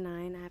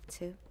 29. I have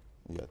 2.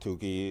 You got 2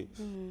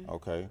 kids?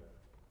 Okay.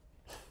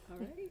 All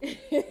right.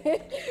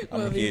 How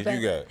many kids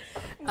you got?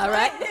 All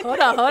right, hold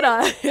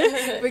on.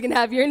 We can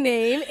have your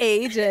name,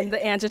 age, and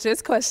the answer to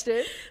this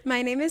question.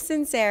 My name is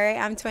Sincere.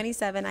 I'm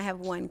 27. I have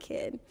 1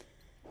 kid.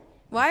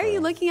 Why are you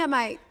looking at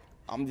my...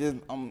 I'm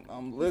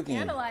looking.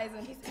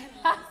 Analyzing.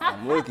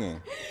 I'm looking.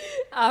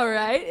 All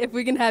right, if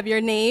we can have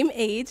your name,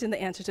 age, and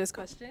the answer to this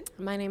question.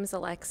 My name is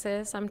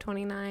Alexis. I'm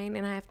 29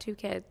 and I have 2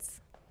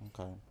 kids.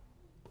 Okay.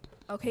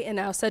 Okay, and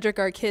now Cedric,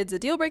 are kids a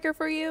deal breaker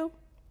for you?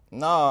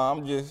 No,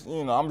 I'm just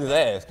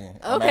asking.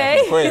 I'm Okay.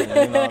 asking questions,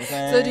 you know what I'm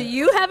saying? So do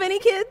you have any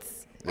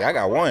kids? Yeah, I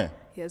got 1.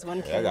 He has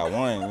 1 kid. Yeah, I got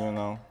 1, you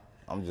know.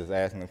 I'm just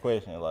asking the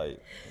question, like,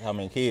 how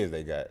many kids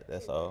they got,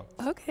 that's all.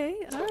 Okay,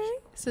 all right.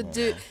 So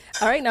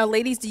all right, now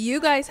ladies, do you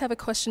guys have a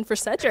question for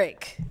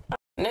Cedric?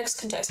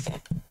 Next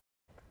contestant.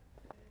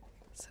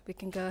 So we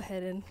can go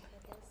ahead and...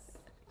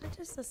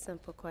 Just a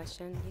simple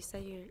question. You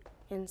say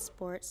you're in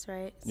sports,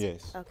 right?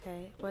 Yes.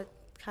 Okay. What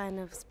kind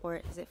of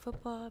sport? Is it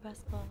football,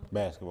 basketball?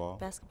 Basketball.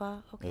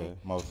 Basketball? Okay. Yeah,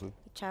 mostly.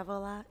 You travel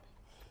a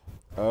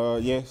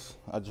lot? Yes,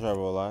 I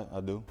travel a lot,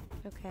 I do.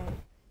 Okay.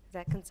 Is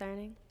that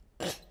concerning?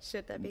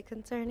 Should that be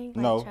concerning?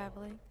 No. Like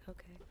traveling?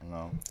 Okay.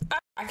 No.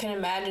 I can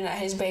imagine that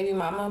his baby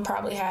mama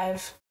probably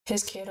have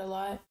his kid a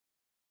lot.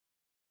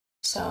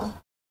 So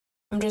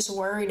I'm just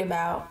worried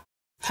about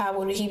how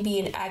would he be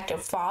an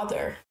active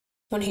father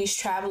when he's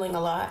traveling a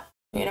lot,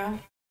 you know?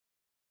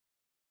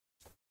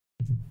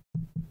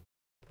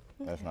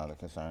 That's not a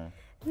concern.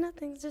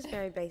 Nothing. Just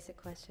very basic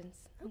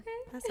questions. Okay.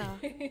 That's all.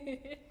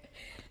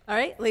 All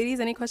right, ladies,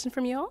 any question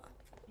from you all?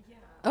 Yeah.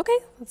 Okay,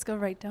 let's go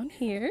right down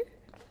here.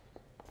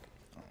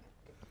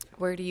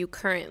 Where do you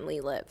currently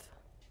live?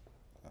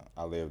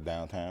 I live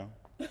downtown.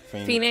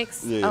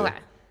 Phoenix? Yeah.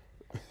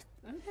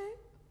 Okay.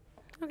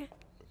 Okay.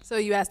 So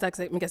you asked that,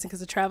 'cause I'm guessing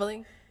because of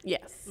traveling?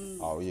 Yes.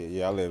 Oh,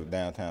 yeah, I live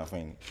downtown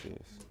Phoenix, yes.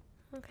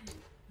 Okay.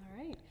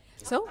 All right.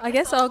 So I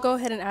guess I'll go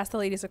ahead and ask the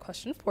ladies a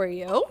question for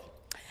you.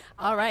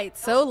 All right.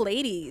 So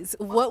ladies,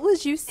 what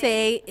would you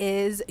say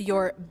is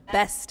your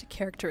best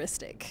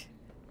characteristic?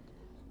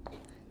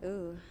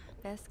 Ooh,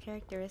 best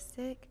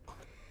characteristic?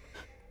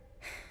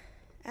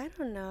 I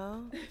don't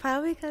know.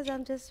 Probably because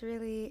I'm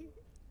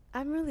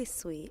really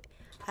sweet.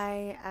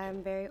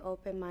 I'm very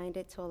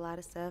open-minded to a lot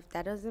of stuff.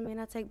 That doesn't mean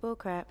I take bull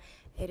crap.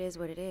 It is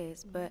what it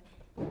is. But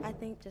I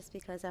think just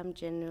because I'm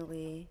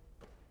genuinely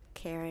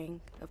caring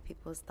of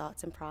people's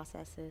thoughts and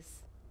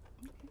processes.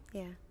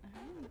 Yeah.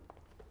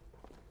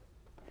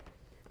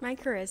 My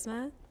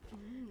charisma.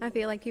 I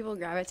feel like people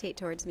gravitate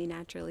towards me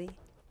naturally.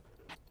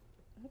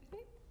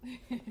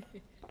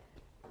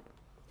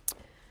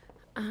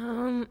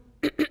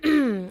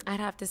 I'd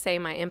have to say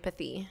my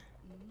empathy.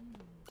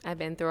 I've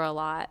been through a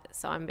lot,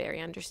 so I'm very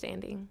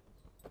understanding.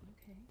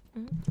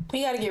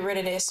 We gotta get rid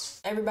of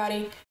this.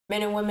 Everybody,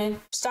 men and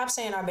women, stop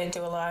saying I've been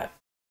through a lot.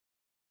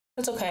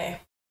 It's okay.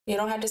 You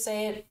don't have to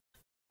say it.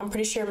 I'm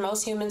pretty sure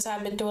most humans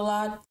have been through a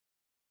lot.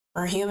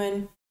 Or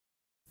human.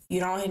 You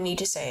don't need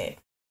to say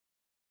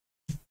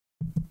it.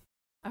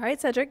 All right,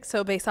 Cedric.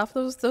 So based off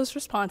those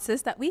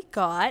responses that we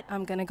got,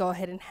 I'm going to go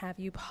ahead and have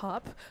you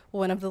pop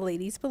one of the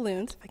ladies'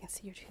 balloons. If I can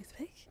see your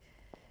toothpick.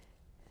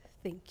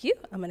 Thank you.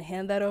 I'm going to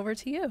hand that over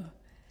to you.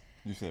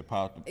 You said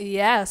pop.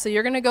 Yeah, so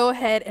you're going to go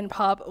ahead and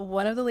pop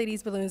one of the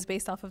ladies' balloons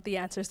based off of the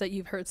answers that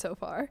you've heard so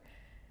far.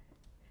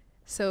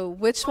 So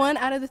which one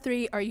out of the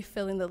 3 are you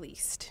feeling the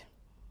least?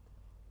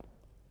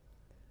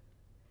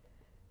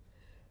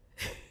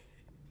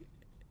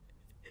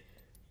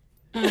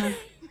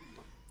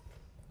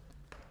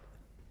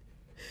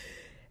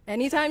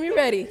 Anytime you're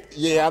ready.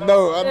 Yeah, I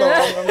know.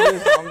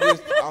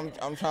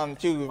 I'm trying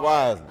to choose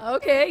wisely.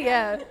 Okay,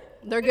 yeah.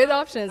 They're good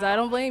options. I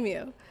don't blame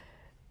you.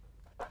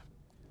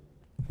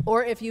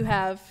 Or if you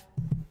have,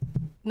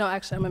 no,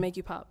 actually, I'm going to make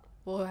you pop.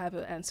 We'll have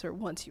an answer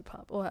once you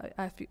pop. Well,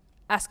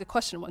 ask a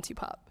question once you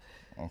pop.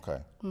 Okay.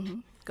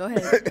 Go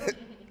ahead.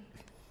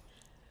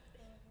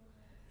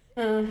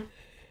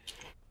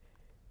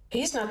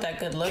 He's not that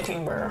good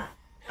looking, bro.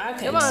 I Come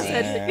can't on, see.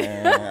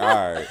 Cedric.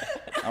 All right.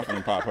 I'm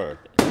finna pop her.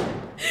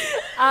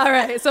 All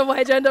right, so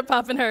why'd you end up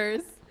popping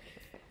hers?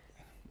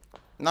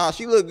 Nah,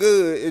 she look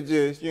good. It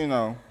just, you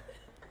know.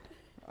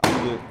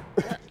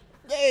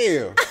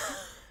 Damn.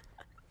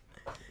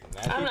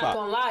 I'm not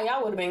gonna lie,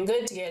 y'all would have been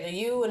good together.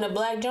 You in the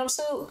black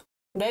jumpsuit,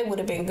 they would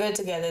have been good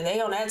together. They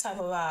on that type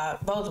of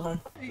vibe, both of them.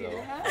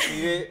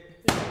 See it?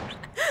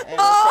 And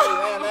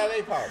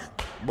they pop.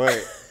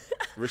 But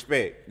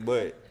respect.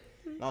 But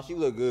no, she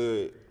look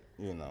good.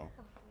 You know,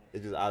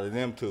 it's just out of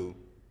them two.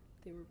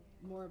 They were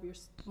more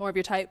of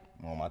your type.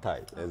 More my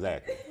type,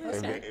 exactly.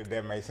 If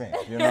that makes sense,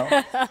 you know.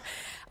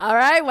 All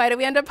right, why did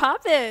we end up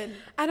popping?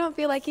 I don't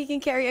feel like he can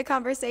carry a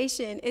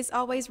conversation. It's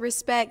always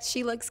respect.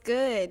 She looks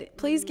good.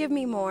 Please give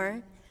me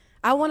more.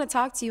 I want to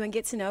talk to you and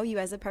get to know you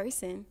as a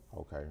person.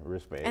 Okay,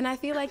 respect. And I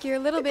feel like you're a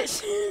little bit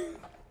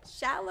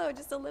shallow,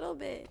 just a little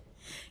bit.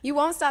 You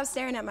won't stop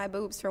staring at my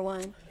boobs, for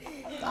one.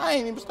 I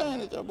ain't even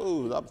staring at your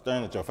boobs. I'm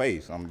staring at your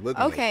face. I'm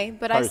looking. Okay,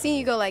 but I've seen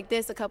you go like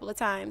this a couple of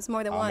times,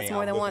 more than once,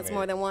 more than once,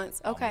 more than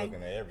once. I'm Okay,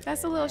 looking at everything,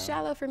 that's a little man.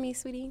 shallow for me,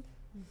 sweetie.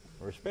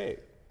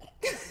 Respect.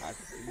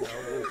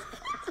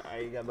 I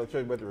ain't got no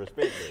choice but to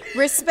respect it.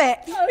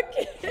 Respect.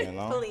 Okay. You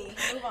know? Please,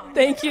 move on.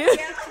 Thank you.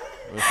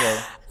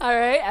 Respect. All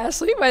right,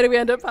 Ashley, why did we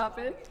end up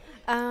popping?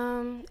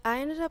 I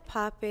ended up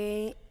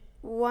popping.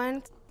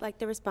 One, like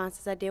the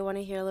responses, I did want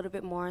to hear a little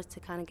bit more to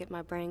kind of get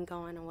my brain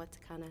going on what to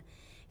kind of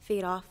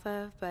feed off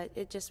of, but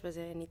it just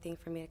wasn't anything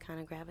for me to kind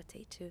of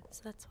gravitate to,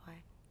 so that's why.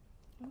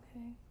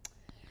 Okay.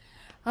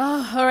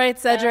 Oh, all right,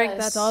 Cedric, Yes.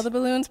 that's all the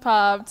balloons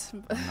popped.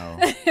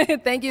 No.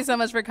 Thank you so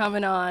much for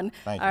coming on.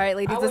 Thank All you. right,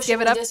 ladies, I let's wish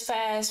give it it was up. this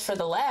fast for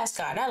the last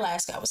guy. That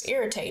last guy was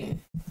irritating.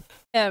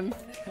 I'll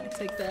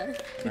take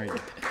that. Thank you.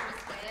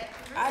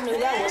 I knew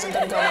that wasn't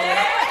gonna go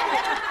nowhere.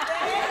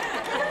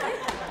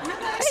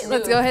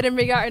 Let's go ahead and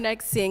bring out our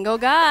next single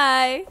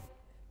guy.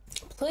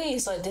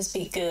 Please let this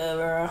be good,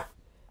 bro.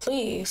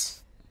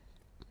 Please.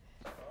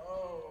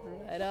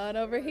 Right on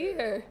over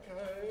here.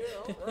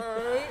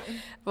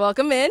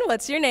 Welcome in.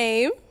 What's your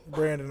name?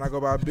 Brandon, I go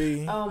by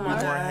B. Oh my Be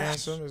More gosh.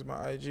 Handsome is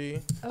my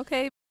IG.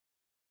 Okay.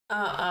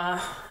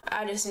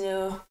 I just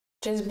knew,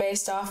 just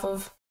based off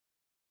of.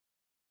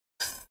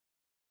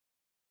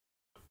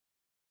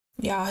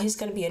 Y'all, he's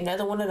gonna be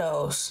another one of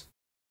those.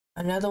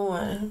 Another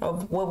one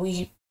of what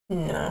we.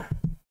 No.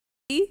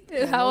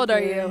 How old are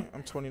you?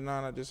 I'm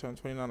 29. I just turned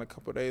 29 a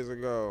couple days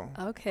ago.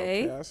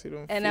 Okay. I see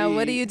them And now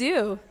what do feet. you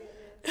do?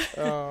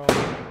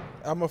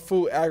 I'm a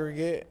food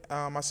aggregate.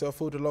 I sell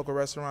food to local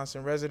restaurants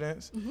and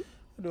residents.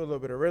 I do a little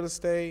bit of real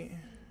estate.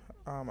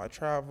 I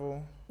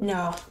travel.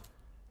 No.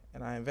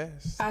 And I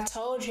invest. I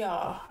told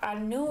y'all. I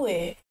knew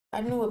it.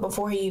 I knew it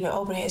before he even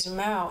opened his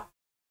mouth.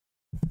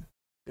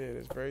 Yeah,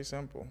 it's very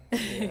simple.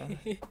 Yeah.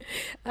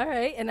 All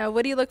right. And now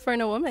what do you look for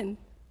in a woman?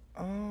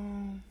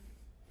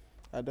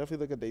 I definitely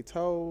look at their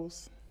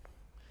toes.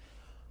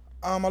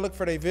 I look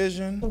for their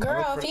vision.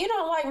 Girl, if you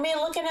don't like men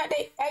looking at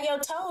your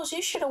toes,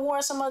 you should have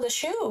worn some other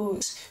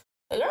shoes.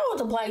 The girl with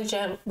the black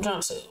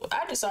jumpsuit,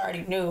 I just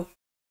already knew.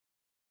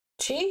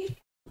 She?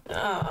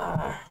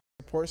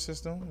 Support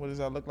system. What does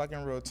that look like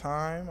in real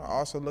time? I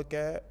also look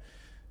at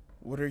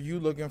what are you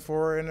looking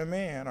for in a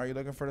man? Are you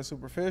looking for the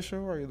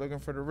superficial? Are you looking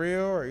for the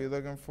real? Are you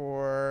looking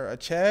for a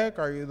check?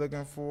 Are you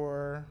looking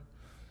for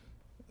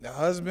the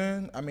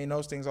husband? I mean,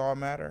 those things all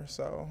matter.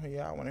 So,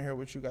 yeah, I want to hear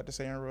what you got to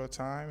say in real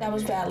time. That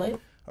was valid.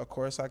 Of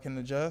course, I can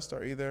adjust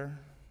or either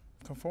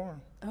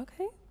conform.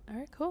 Okay. All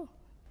right, cool.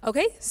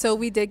 Okay, so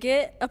we did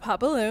get a pop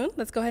balloon.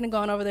 Let's go ahead and go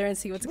on over there and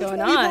see what's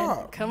going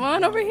on. Come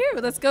on over here.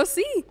 Let's go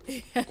see.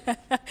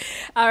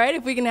 All right,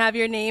 if we can have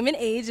your name and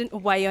age and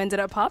why you ended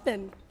up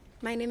popping.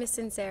 My name is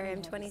Sincere.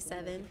 I'm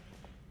 27.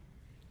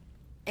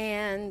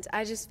 And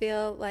I just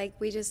feel like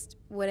we just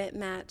wouldn't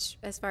match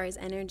as far as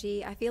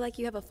energy. I feel like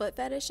you have a foot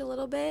fetish a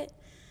little bit.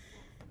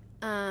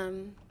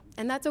 And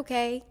that's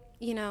okay.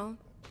 You know,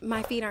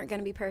 my feet aren't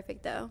going to be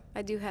perfect, though.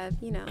 I do have,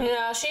 you know.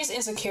 No, she's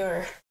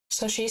insecure.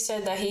 So she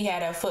said that he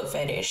had a foot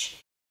fetish.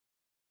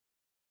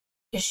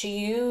 And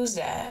she used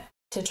that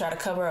to try to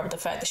cover up the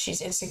fact that she's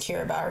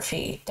insecure about her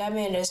feet. That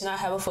man does not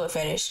have a foot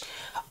fetish.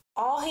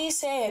 All he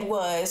said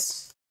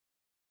was,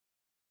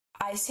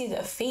 I see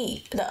the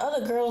feet. The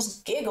other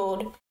girls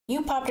giggled.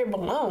 You popped your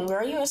balloon,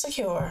 girl. You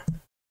insecure.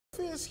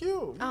 It's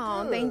you.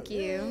 Oh, thank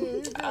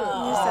you.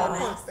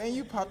 And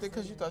you popped it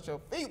because you thought your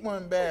feet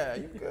weren't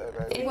bad. You good,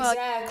 right?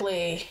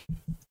 Exactly.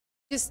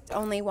 Just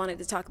only wanted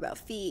to talk about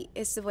feet.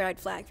 It's the red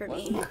flag for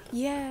me.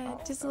 Yeah,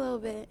 just a little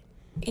bit.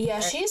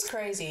 Yeah, she's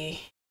crazy.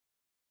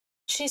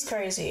 She's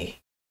crazy.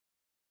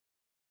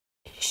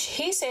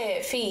 He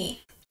said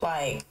feet,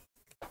 like,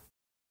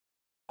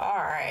 all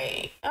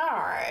right,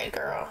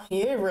 girl.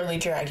 You're really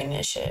dragging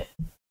this shit.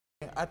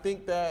 I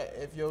think that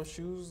if your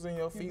shoes and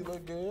your feet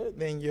look good,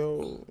 then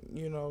your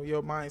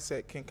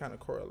mindset can kind of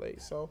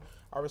correlate. So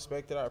I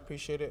respect it. I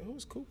appreciate it.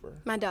 Who's Cooper?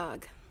 My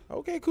dog.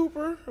 Okay,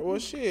 Cooper. Well,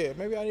 shit.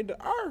 Maybe I need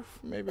to ARF.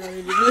 Maybe I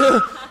need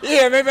to.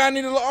 Yeah, maybe I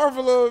need to ARF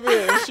a little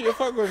bit. Shit,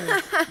 fuck with me.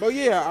 But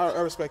yeah,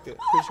 I respect it.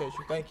 Appreciate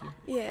you. Thank you.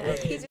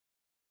 Yeah.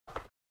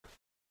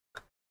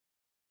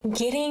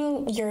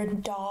 Getting your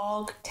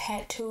dog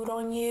tattooed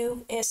on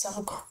you is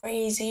some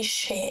crazy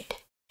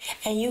shit.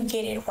 And you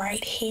get it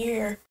right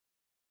here.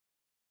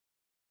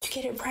 You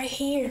get it right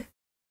here.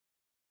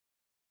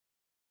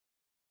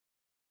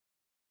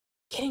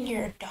 Getting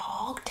your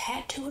dog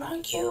tattooed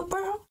on you,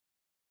 bro?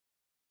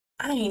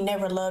 I ain't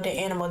never loved an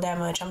animal that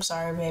much. I'm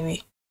sorry,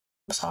 baby.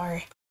 I'm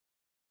sorry.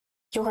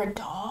 Your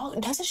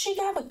dog? Doesn't she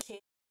have a kid?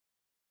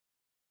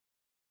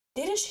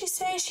 Didn't she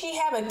say she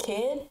have a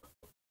kid?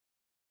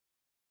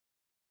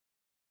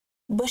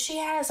 But she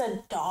has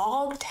a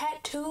dog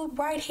tattooed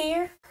right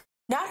here?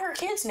 Not her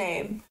kid's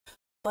name,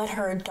 but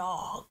her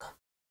dog.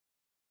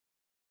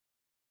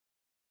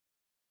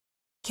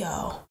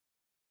 Yo,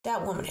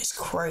 that woman is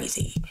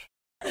crazy.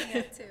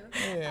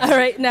 Yeah. All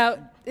right,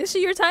 now, is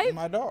she your type?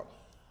 My dog.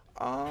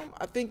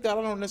 I think that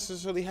I don't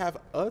necessarily have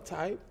a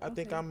type. I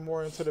think I'm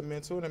more into the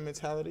mental and the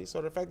mentality. So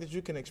the fact that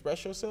you can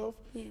express yourself,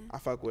 I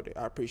fuck with it.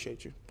 I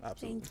appreciate you.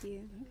 Absolutely. Thank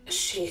you.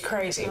 She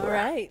crazy. All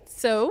right,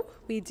 so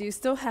we do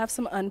still have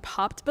some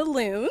unpopped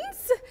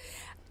balloons.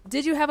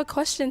 Did you have a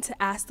question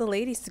to ask the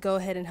ladies to go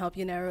ahead and help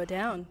you narrow it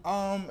down?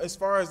 As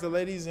far as the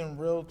ladies in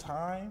real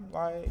time,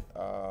 like,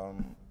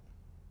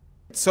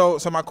 so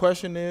my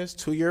question is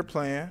 2-year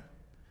plan,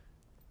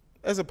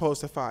 as opposed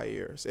to 5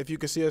 years. If you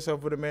could see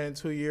yourself with a man in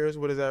 2 years,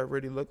 what does that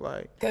really look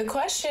like? Good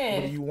question.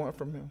 What do you want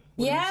from him?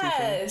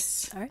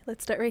 Yes. All right,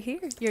 let's start right here.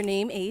 Your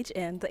name, age,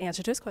 and the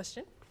answer to his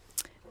question.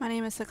 My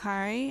name is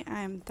Sakari.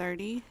 I'm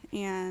 30,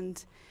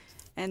 and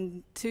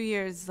in 2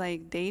 years,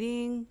 like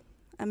dating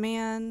a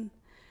man,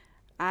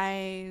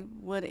 I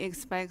would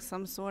expect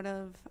some sort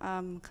of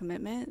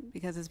commitment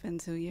because it's been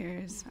 2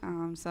 years.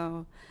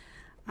 So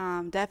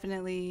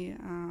definitely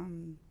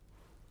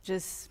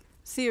just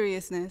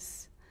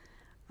seriousness.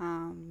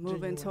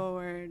 Moving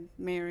toward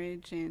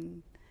marriage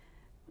and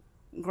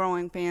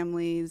growing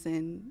families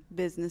and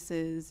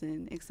businesses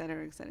and et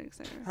cetera, et cetera, et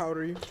cetera. How old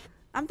are you?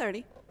 I'm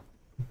 30.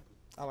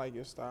 I like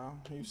your style.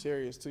 You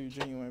serious too. You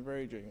genuine,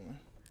 very genuine.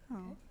 Oh.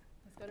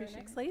 Let's go to our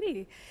next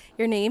lady.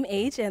 Your name,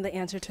 age, and the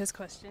answer to his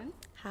question.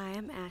 Hi,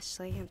 I'm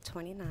Ashley. I'm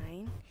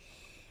 29.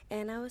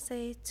 And I would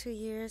say 2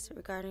 years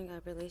regarding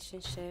a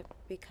relationship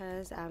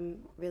because I'm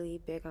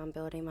really big on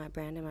building my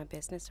brand and my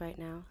business right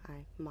now.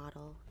 I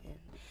model and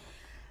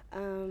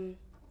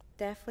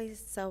definitely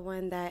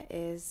someone that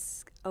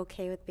is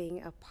okay with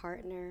being a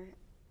partner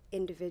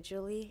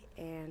individually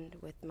and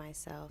with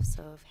myself.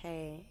 So if,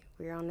 hey,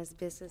 we're on this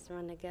business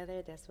run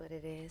together, that's what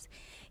it is.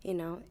 You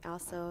know,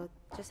 also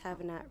just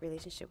having that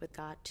relationship with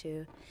God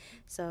too.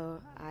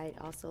 So I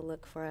also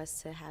look for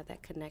us to have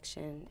that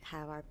connection,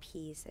 have our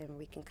peace, and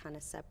we can kind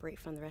of separate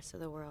from the rest of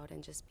the world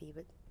and just be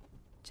with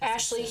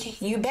Ashley,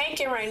 you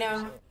banking right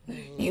now.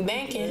 You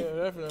banking.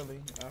 Yeah,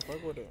 definitely. I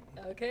fuck with it.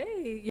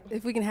 Okay.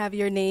 If we can have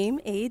your name,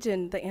 age,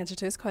 and the answer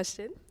to his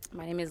question.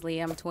 My name is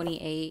Leah. I'm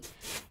 28,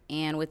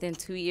 and within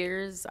 2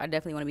 years, I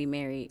definitely want to be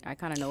married. I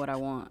kind of know what I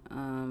want.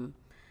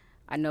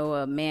 I know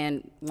a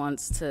man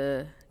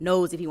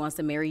knows if he wants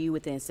to marry you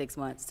within 6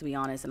 months, to be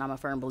honest, and I'm a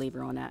firm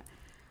believer on that.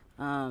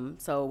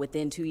 So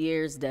within 2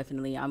 years,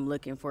 definitely, I'm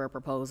looking for a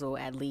proposal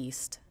at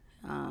least,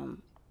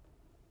 and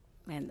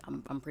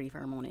I'm pretty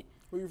firm on it.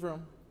 Where you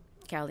from?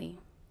 Cali.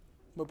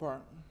 What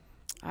part?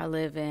 I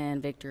live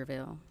in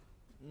Victorville.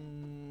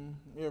 You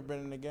ever been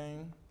in the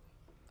gang?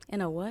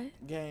 In a what?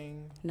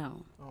 Gang.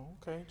 No. Oh,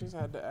 okay. Just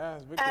had to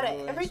ask.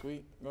 Victorville ain't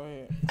sweet. Go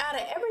ahead. Out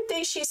of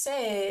everything she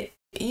said,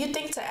 you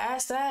think to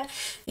ask that?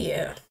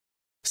 Yeah.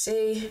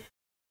 See,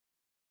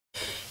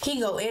 he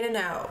go in and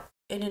out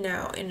in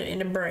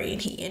the brain.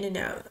 He in and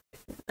out.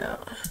 No.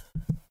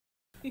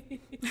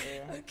 Okay.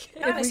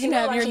 If we can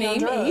have your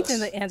name, age,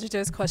 and the answer to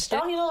his question.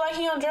 Don't he look like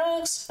he on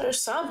drugs or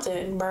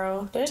something,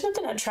 bro? There's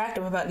nothing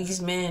attractive about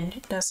these men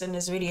that's in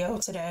this video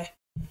today.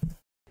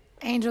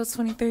 Angel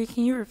 23,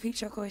 can you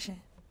repeat your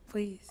question,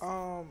 please?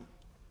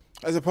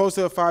 As opposed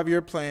to a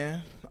 5-year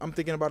plan, I'm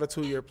thinking about a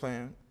 2-year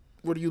plan.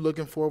 What are you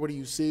looking for? What do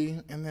you see?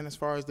 And then as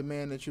far as the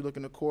man that you're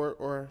looking to court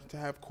or to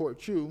have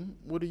court you,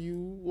 what do you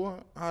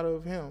want out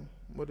of him?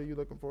 What are you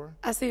looking for?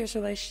 I see your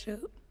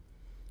relationship.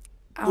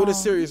 What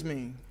does serious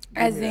mean?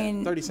 As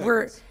in, 30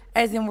 seconds.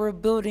 we're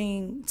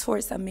building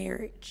towards a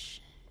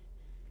marriage.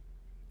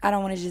 I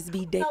don't want to just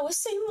be dating. No, it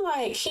seemed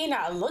like he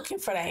not looking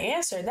for that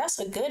answer. That's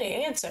a good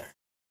answer.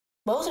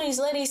 Both of these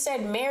ladies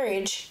said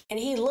marriage, and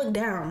he looked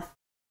down.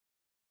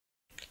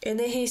 And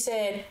then he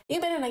said, "You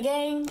been in a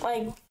gang?"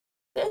 Like,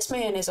 this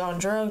man is on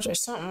drugs or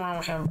something wrong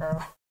with him, bro.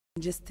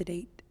 Just to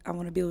date, I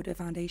want to build a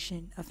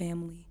foundation, a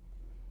family.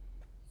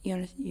 You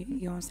know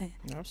what I'm saying?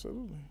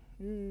 Absolutely.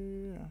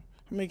 Yeah.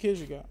 How many kids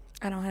you got?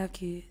 I don't have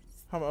kids.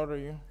 How old are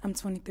you? I'm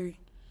 23.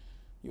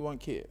 You want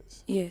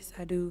kids? Yes,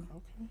 I do.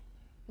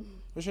 Okay.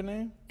 What's your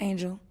name?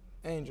 Angel.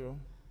 Angel.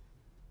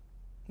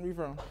 Where you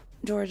from?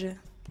 Georgia.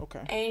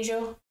 Okay.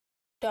 Angel,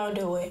 don't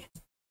do it.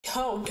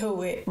 Don't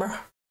do it, bro.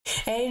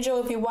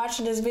 Angel, if you're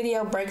watching this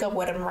video, break up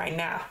with him right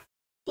now.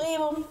 leave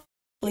him.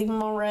 Leave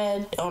him on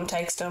red. Don't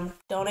text him.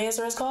 Don't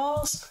answer his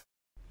calls.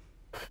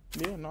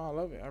 Yeah, no, I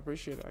love it. I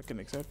appreciate it. I can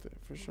accept it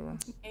for sure.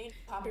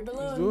 Pop your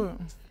balloon. Let's do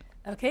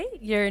it. Okay,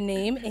 your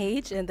name,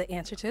 age, and the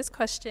answer to his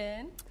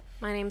question.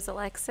 My name's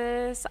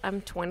Alexis.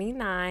 I'm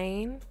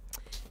 29.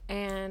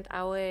 And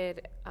I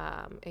would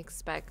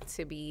expect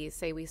to be,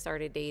 say we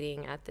started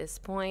dating at this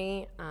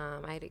point,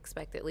 I'd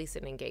expect at least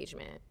an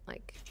engagement,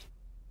 like,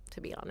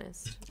 to be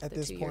honest. At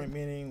this point,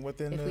 meaning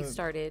within if we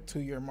started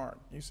 2-year mark.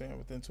 You're saying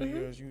within 2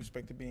 years you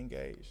expect to be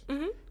engaged.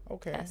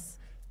 Okay. Yes.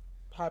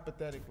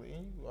 Hypothetically,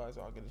 and you guys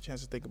all get a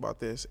chance to think about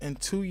this. In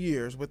 2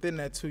 years, within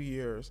that 2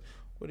 years,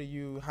 what do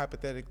you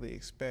hypothetically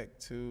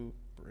expect to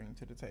bring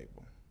to the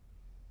table?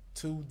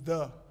 To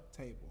the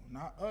table.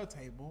 Not a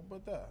table,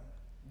 but the.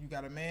 You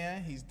got a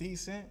man, he's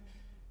decent,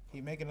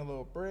 he making a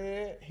little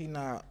bread, he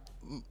not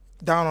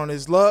down on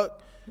his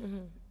luck.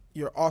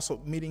 You're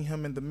also meeting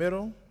him in the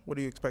middle. What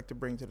do you expect to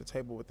bring to the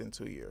table within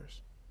 2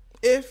 years?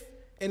 If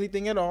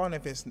anything at all, and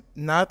if it's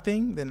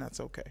nothing, then that's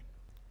okay.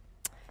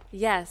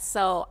 Yes,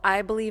 so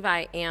I believe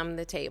I am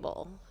the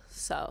table,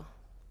 so.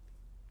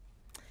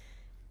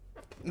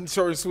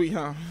 Short and sweet,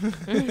 huh?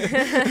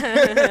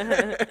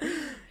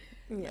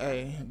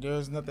 Hey,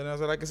 there's nothing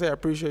else that I can say. I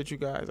appreciate you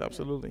guys.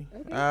 Absolutely.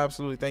 Okay.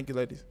 Absolutely. Thank you,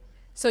 ladies.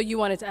 So you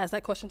wanted to ask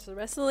that question to the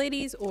rest of the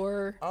ladies,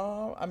 or?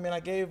 I mean, I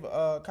gave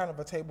kind of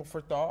a table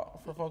for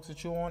thought for folks to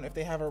chew on. If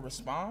they have a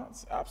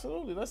response,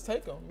 absolutely, let's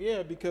take them.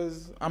 Yeah,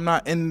 because I'm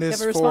not in this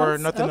for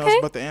nothing else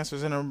but the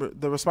answers and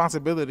the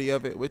responsibility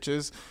of it, which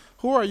is,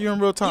 who are you in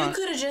real time? You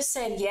could have just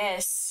said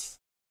yes.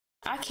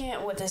 I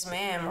can't with this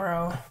man,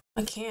 bro.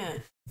 I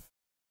can't.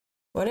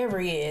 Whatever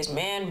he is,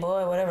 man,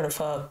 boy, whatever the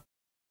fuck.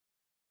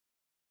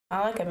 I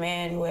like a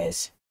man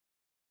with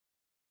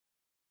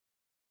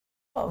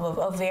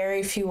a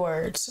very few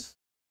words.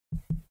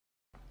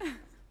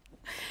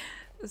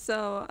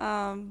 So,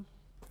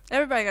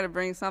 everybody got to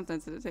bring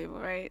something to the table,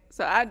 right?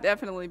 So I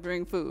definitely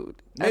bring food.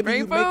 I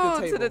bring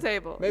food to the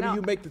table. Maybe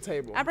you make the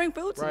table. I bring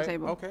food to the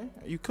table. Okay,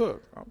 you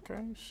cook.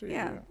 Okay, shit.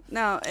 Yeah.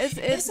 No,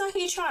 it's like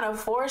you trying to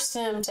force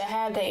him to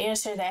have the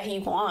answer that he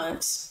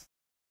wants.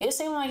 It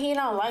seems like he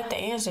don't like the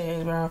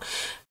answers, bro.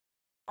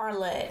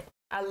 Arlette,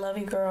 I love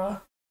you,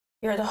 girl.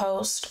 You're the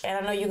host, and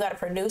I know you got a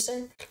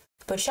producer,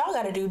 but y'all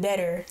got to do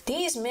better.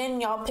 These men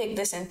y'all picked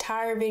this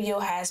entire video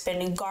has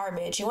been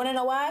garbage. You want to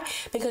know why?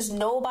 Because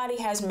nobody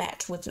has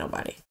matched with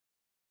nobody.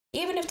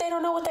 Even if they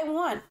don't know what they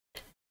want.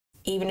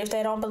 Even if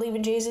they don't believe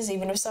in Jesus,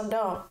 even if some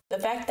don't. The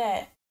fact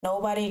that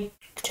nobody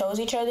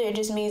chose each other, it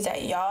just means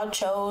that y'all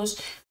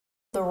chose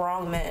the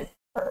wrong men.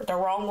 Or the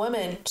wrong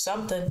women,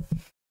 something.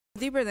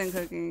 Deeper than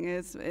cooking,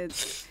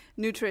 it's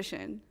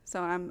nutrition.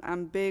 So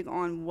I'm big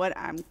on what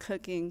I'm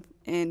cooking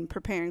and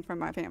preparing for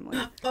my family.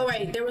 Oh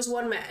wait, there was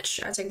one match.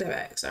 I take that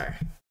back. Sorry.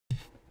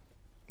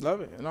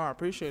 Love it. No, I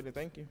appreciate it.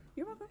 Thank you.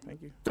 You're welcome.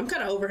 Thank you. I'm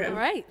kind of over him. All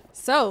right.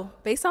 So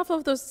based off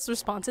of those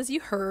responses you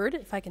heard,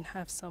 if I can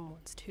have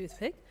someone's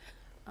toothpick,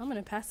 I'm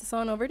gonna pass this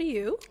on over to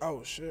you.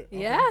 Oh shit.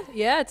 Okay.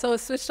 Yeah. So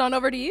it's switched on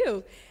over to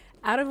you.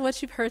 Out of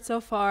what you've heard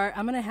so far,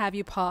 I'm gonna have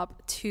you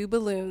pop 2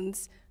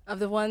 balloons of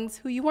the ones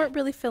who you weren't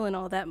really feeling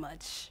all that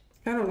much.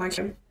 I don't like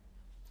him.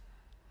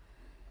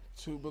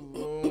 2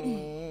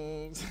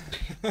 balloons.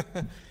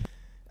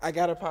 I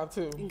gotta pop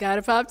 2.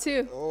 Gotta pop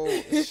 2.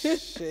 Oh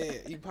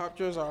shit! You popped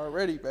yours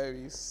already,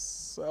 baby.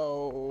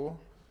 So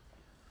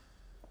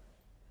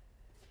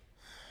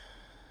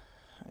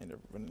I ain't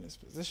never been in this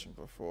position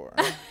before.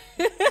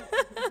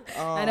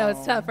 I know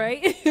it's tough,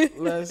 right?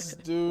 Let's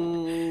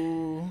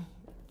do.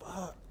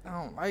 Fuck, I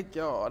don't like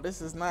y'all.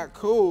 This is not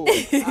cool.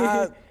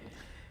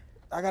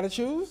 I gotta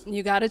choose.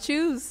 You gotta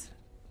choose.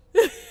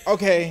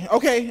 Okay. All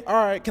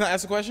right. Can I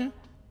ask a question?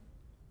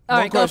 All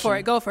right, go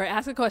for it.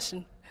 Ask a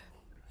question.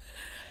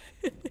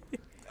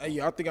 Hey,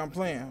 y'all think I'm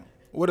playing?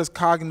 What is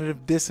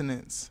cognitive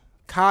dissonance?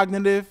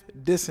 Cognitive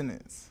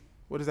dissonance.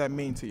 What does that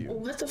mean to you?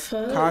 What the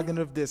fuck?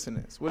 Cognitive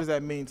dissonance. What does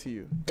that mean to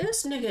you?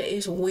 This nigga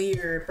is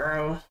weird,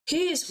 bro.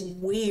 He is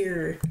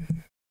weird.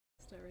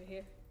 Start right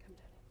here. Come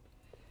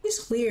down.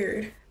 He's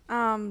weird.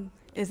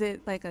 Is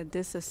it like a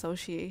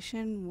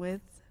disassociation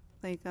with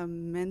like a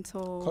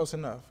mental? Close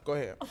enough. Go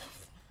ahead.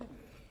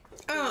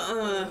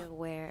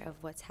 Aware of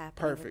what's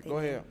happening. Perfect. Go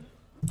ahead.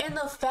 And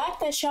the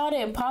fact that y'all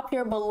didn't pop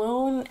your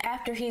balloon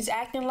after he's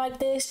acting like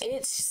this,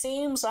 it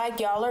seems like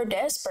y'all are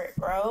desperate,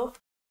 bro.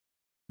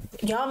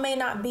 Y'all may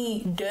not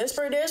be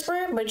desperate,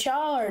 but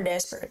y'all are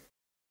desperate.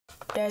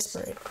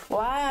 Desperate.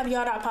 Why have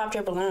y'all not popped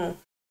your balloon?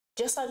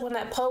 Just like when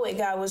that poet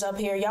guy was up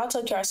here, y'all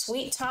took your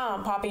sweet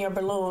time popping your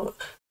balloon.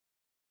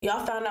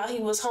 Y'all found out he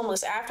was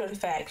homeless after the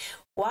fact.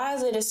 Why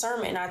is the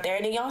discernment not there?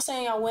 And then y'all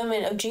saying y'all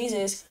women of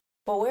Jesus,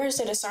 but where's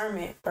the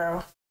discernment,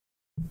 bro?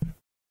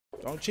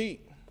 Don't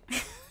cheat.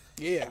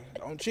 Yeah,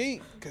 don't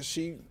cheat. Cause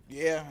I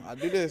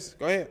do this.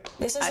 Go ahead.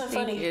 This isn't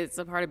funny. It's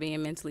a part of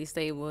being mentally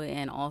stable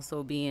and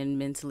also being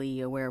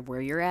mentally aware of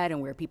where you're at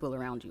and where people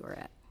around you are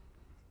at.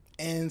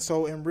 And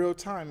so in real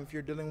time, if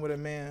you're dealing with a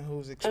man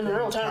who's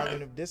experiencing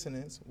cognitive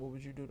dissonance, what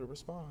would you do to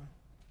respond?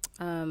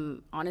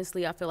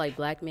 Honestly, I feel like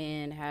black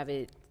men have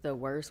it the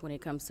worst when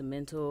it comes to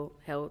mental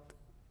health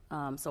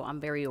So I'm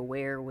very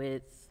aware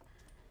with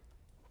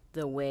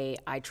the way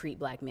I treat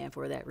black men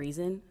for that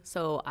reason.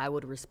 So I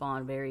would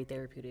respond very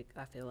therapeutic,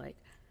 I feel like,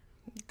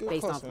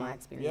 based off my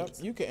experience.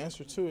 Yep, you can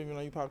answer too, even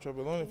though you popped your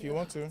balloon if you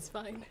want to. It's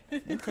fine.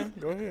 Okay,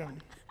 go ahead.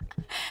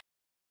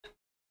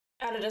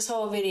 Out of this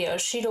whole video,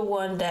 she the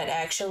one that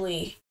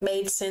actually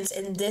made sense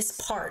in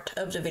this part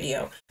of the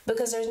video,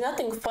 because there's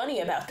nothing funny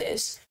about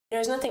this.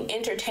 There's nothing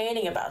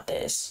entertaining about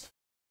this.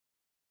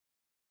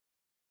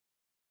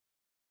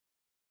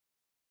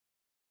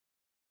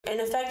 And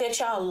the fact that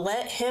y'all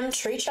let him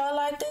treat y'all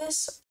like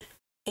this,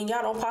 and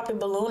y'all don't pop a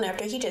balloon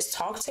after he just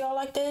talks to y'all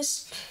like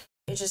this,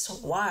 it's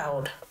just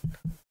wild.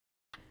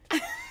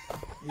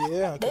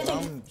 Yeah,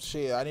 cause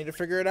shit, I need to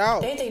figure it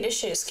out. They think this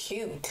shit is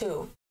cute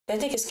too. They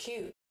think it's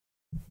cute.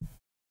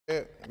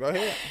 Yeah, go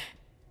ahead.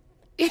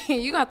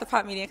 You got to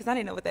pop me in because I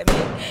didn't know what that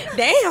meant.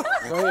 Damn.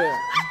 Go ahead.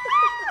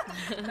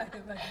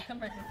 Come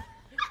right here.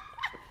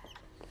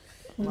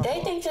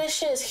 They think this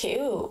shit is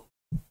cute.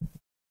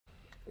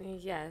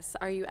 Yes.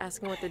 Are you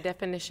asking what the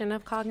definition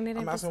of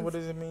cognitive? I'm asking what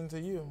does it mean to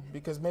you?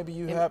 Because maybe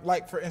you have,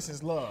 like, for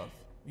instance, love.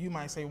 You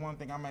might say one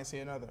thing, I might say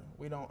another.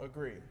 We don't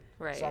agree.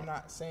 Right. So I'm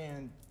not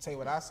saying say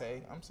what I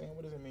say. I'm saying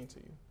what does it mean to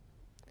you?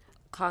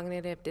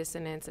 Cognitive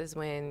dissonance is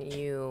when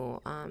you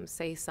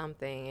say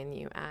something and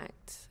you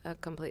act a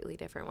completely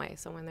different way.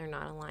 So when they're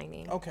not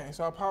aligning. Okay,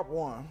 so I pop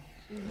one.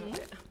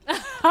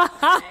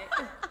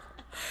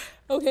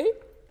 Okay.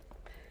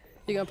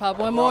 You gonna pop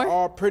one Y'all more?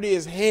 all pretty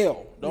as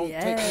hell. Don't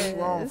take me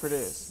wrong for Yes.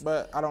 this,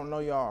 but I don't know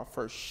y'all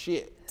for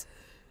shit.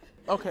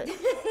 Okay.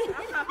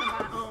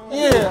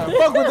 Yeah,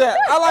 fuck with that.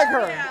 I like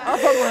her. I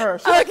fuck with her.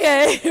 Shit.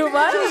 Okay.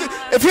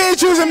 What? If he ain't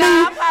choosing me,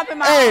 I'm popping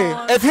my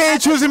own. if he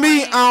ain't choosing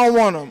me, I don't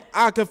want him.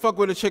 I can fuck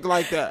with a chick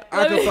like that.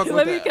 I can fuck with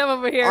Let that. me come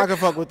over here. I can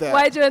fuck with that.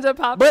 Why'd you end up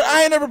popping? But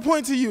I ain't never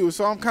point to you,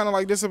 so I'm kind of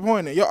like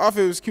disappointed. Your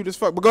outfit was cute as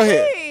fuck, but go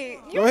ahead.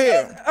 Go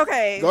ahead.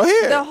 Okay. Go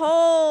ahead. The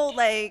whole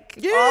like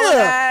all Yeah. of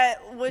that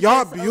was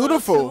Y'all just a little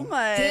beautiful. too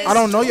much. I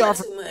don't know y'all.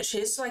 Too much.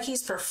 It's like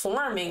he's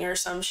performing or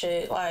some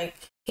shit. Like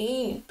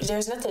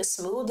there's nothing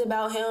smooth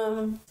about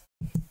him.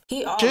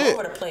 He all Shit.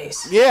 over the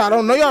place. Yeah, I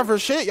don't know y'all for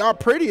shit. Y'all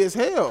pretty as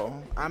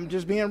hell. I'm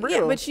just being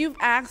real. Yeah, but you've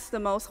asked the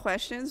most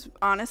questions,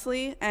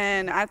 honestly,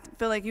 and I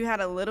feel like you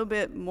had a little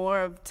bit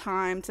more of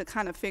time to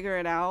kind of figure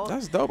it out.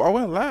 That's dope. I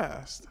went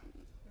last.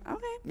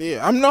 Okay.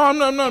 Yeah, I'm not.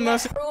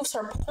 That proves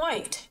her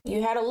point.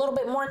 You had a little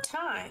bit more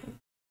time.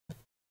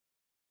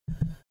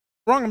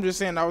 Wrong. I'm just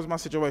saying that was my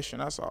situation.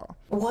 That's all.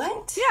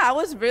 What? Yeah, I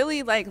was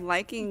really like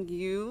liking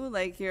you,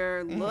 like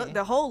your look.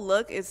 The whole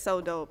look is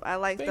so dope. I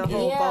like the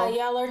whole. Yeah,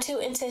 y'all are too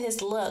into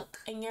his look,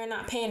 and you're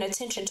not paying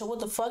attention to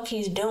what the fuck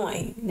he's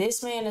doing.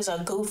 This man is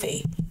a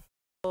goofy.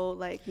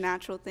 Like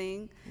natural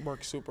thing.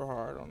 Worked super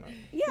hard on that.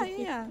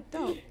 Yeah,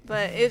 dope.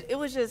 But it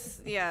was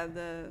just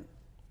the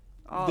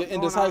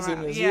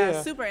indecisiveness.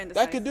 Yeah, super indecisive.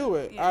 That could do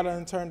it. Yeah. I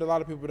done turned a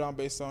lot of people down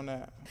based on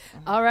that.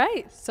 All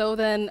right. So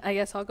then I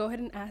guess I'll go ahead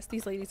and ask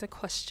these ladies a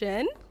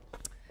question.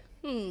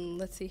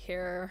 Let's see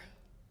here.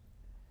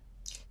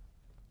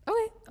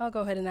 Okay, I'll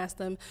go ahead and ask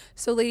them.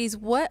 So ladies,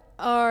 what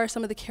are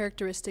some of the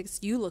characteristics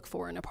you look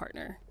for in a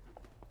partner?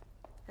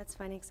 That's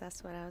funny because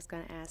that's what I was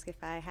going to ask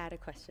if I had a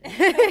question.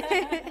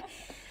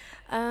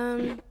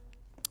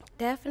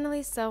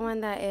 Definitely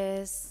someone that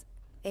is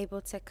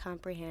able to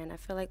comprehend. I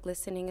feel like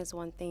listening is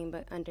one thing,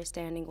 but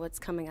understanding what's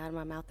coming out of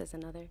my mouth is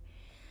another.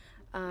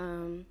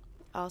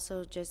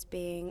 Also just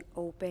being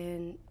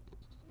open.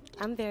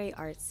 I'm very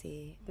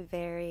artsy,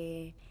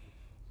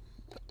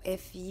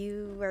 if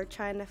you are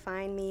trying to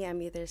find me,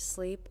 I'm either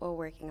asleep or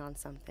working on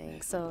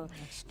something. So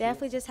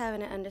definitely just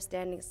having an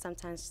understanding.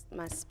 Sometimes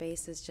my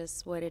space is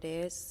just what it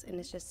is, and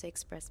it's just to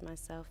express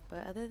myself.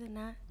 But other than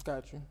that,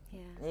 got you.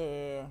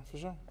 Yeah, for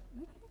sure.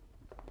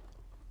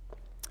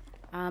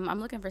 I'm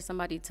looking for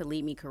somebody to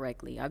lead me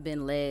correctly. I've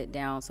been led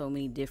down so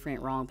many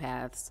different wrong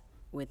paths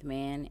with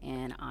men,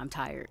 and I'm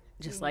tired,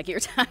 just like you're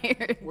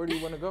tired. Where do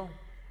you want to go?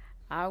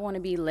 I want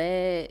to be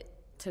led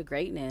to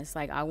greatness.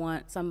 Like, I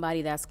want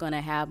somebody that's going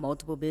to have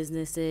multiple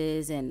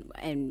businesses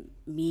and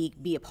me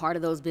be a part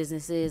of those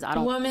businesses.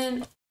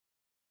 Woman,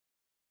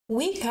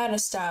 we gotta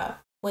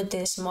stop with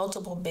this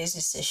multiple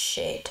businesses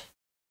shit.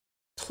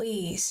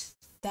 Please.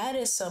 That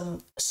is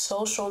some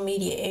social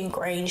media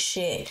ingrained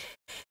shit.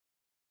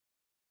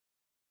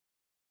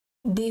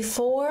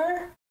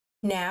 Before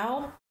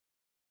now,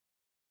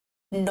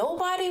 no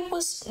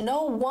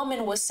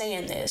woman was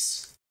saying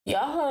this.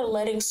 Y'all are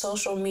letting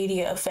social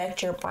media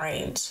affect your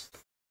brains.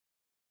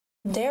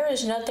 There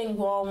is nothing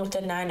wrong with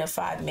a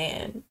 9-to-5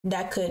 man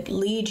that could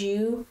lead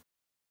you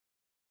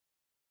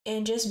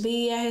and just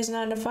be at his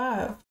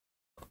 9-to-5.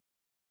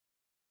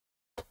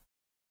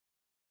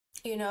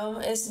 You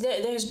know,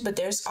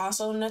 there's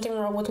also nothing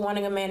wrong with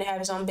wanting a man to have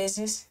his own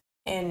business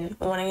and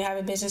wanting to have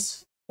a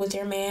business with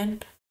your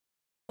man.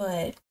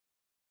 But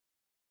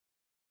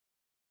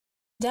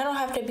that don't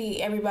have to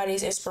be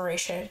everybody's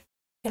inspiration.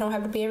 It don't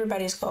have to be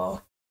everybody's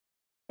goal.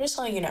 Just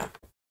letting you know.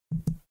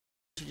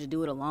 You to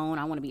do it alone.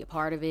 I want to be a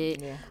part of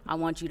it. Yeah. I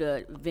want you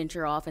to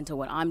venture off into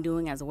what I'm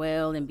doing as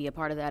well and be a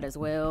part of that as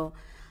well.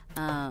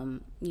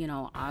 You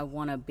know, I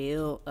want to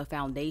build a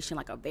foundation,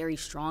 like a very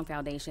strong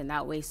foundation.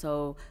 That way,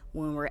 so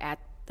when we're at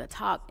the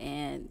top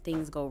and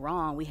things go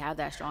wrong, we have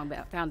that strong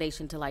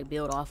foundation to like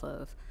build off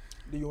of.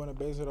 Do you want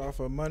to base it off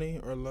of money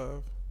or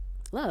love?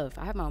 Love.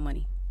 I have my own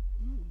money.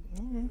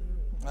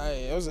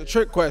 Hey, it was a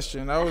trick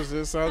question. I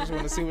just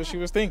want to see what she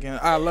was thinking.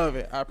 I love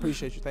it. I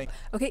appreciate you. Thank you.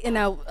 Okay, and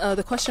now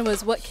the question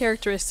was, what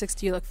characteristics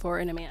do you look for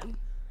in a man?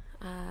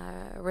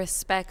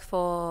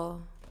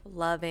 Respectful,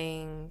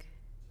 loving,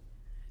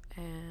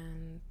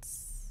 and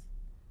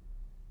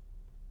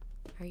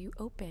are you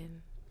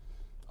open?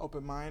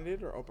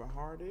 Open-minded or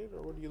open-hearted,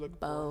 or what do you look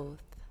for?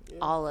 Both. Yeah,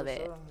 All of for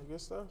it. sure.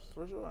 Good stuff,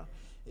 for sure.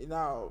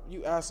 Now,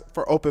 you asked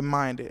for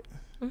open-minded,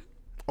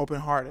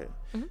 open-hearted.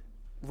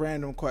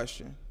 Random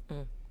question.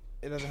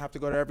 It doesn't have to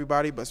go to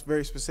everybody, but it's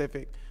very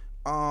specific.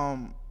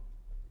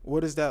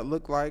 What does that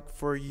look like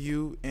for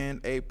you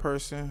and a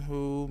person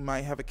who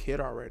might have a kid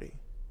already?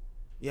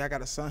 Yeah, I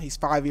got a son. He's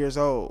 5 years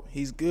old.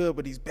 He's good,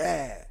 but he's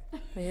bad.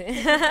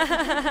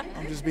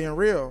 I'm just being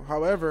real.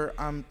 However,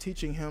 I'm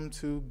teaching him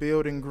to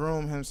build and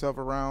groom himself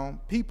around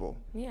people.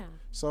 Yeah.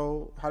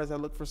 So how does that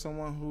look for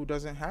someone who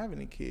doesn't have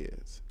any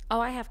kids? Oh,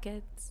 I have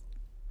kids.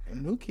 A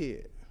new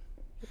kid.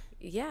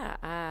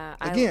 Yeah.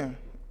 Again,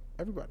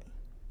 everybody.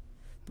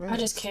 I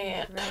just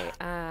can't.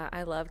 Right.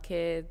 I love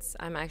kids.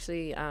 I'm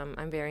actually,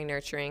 I'm very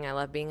nurturing. I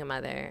love being a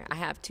mother. I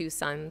have 2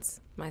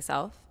 sons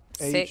myself,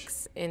 Age?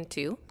 6 and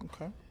 2.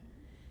 Okay.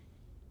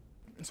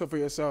 So for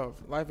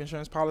yourself, life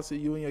insurance policy,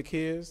 you and your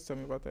kids, tell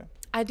me about that.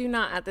 I do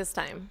not at this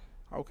time.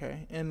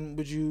 Okay. And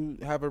would you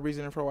have a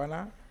reason for why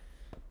not?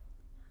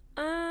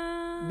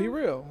 Be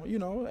real. You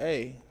know,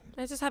 hey.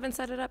 I just haven't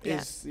set it up yet.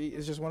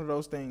 It's just one of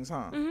those things,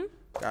 huh?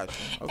 Gotcha.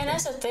 Okay. And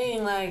that's the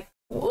thing, like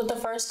what the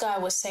first guy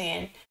was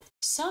saying.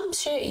 Some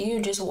shit you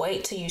just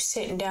wait till you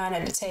sitting down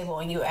at the table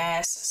and you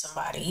ask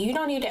somebody. You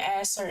don't need to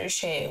ask certain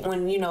shit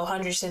when you know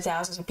hundreds of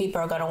thousands of people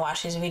are gonna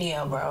watch this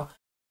video, bro.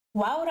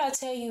 Why would I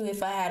tell you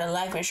if I had a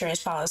life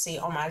insurance policy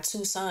on my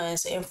 2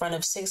 sons in front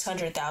of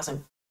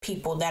 600,000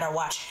 people that are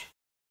watching?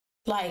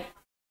 Like,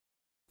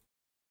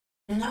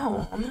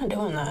 no, I'm not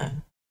doing that.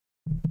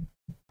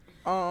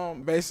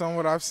 Based on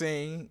what I've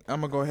seen,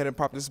 I'm gonna go ahead and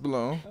pop this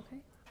balloon. Okay.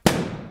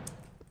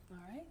 All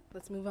right,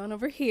 let's move on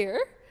over here.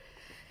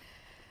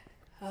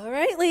 All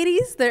right,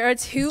 ladies, there are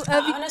 2 of you.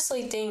 I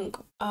honestly think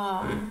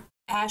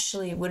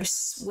Ashley would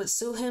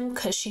sue him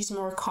because she's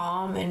more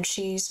calm and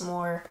she's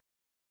more,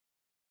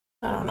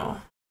 I don't know.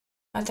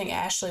 I think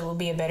Ashley will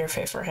be a better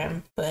fit for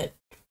him, but.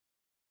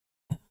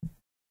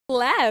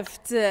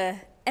 Left.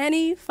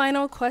 Any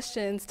final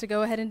questions to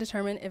go ahead and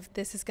determine if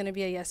this is going to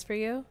be a yes for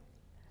you?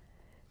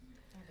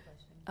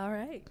 All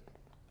right.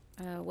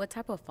 What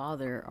type of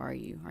father are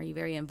you? Are you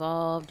very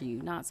involved? Are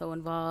you not so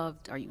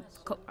involved? Are you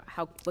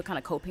what kind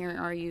of co-parent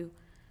are you?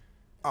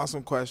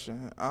 Awesome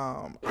question.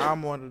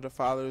 I'm one of the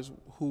fathers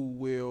who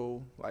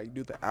will like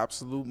do the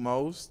absolute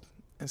most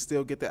and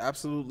still get the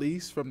absolute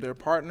least from their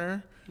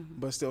partner,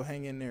 but still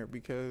hang in there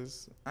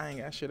because I ain't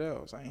got shit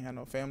else. I ain't had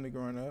no family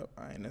growing up.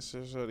 I ain't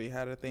necessarily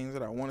had the things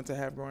that I wanted to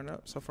have growing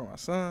up. So for my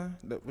son,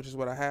 which is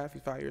what I have,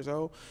 he's 5 years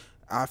old,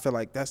 I feel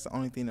like that's the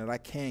only thing that I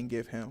can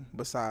give him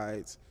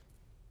besides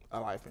a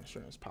life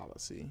insurance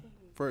policy,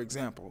 for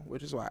example,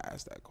 which is why I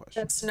asked that question.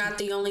 That's not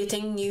the only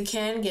thing you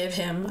can give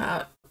him.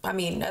 I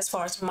mean, as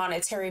far as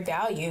monetary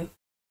value.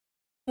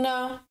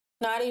 No,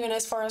 not even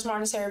as far as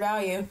monetary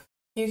value.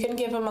 You can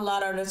give him a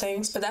lot of other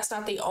things, but that's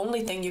not the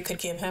only thing you could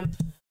give him.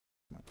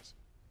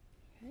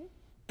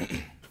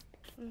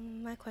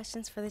 My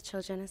question's for the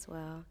children as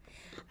well.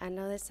 I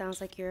know that sounds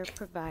like you're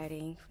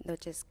providing,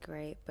 which is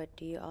great, but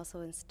do you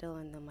also instill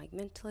in them like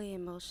mentally,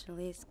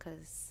 emotionally?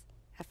 Because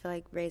I feel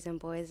like raising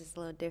boys is a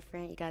little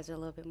different. You guys are a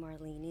little bit more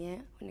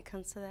lenient when it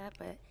comes to that,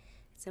 but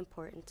it's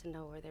important to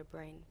know where their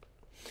brain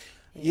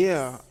is.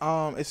 Yeah,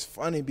 it's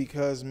funny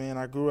because, man,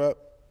 I grew up,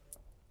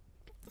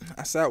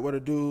 I sat with a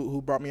dude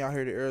who brought me out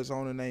here to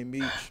Arizona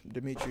named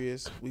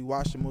Demetrius. We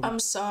watched the movie. I'm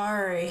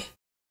sorry.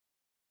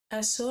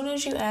 As soon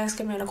as you ask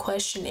him a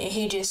question, and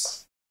he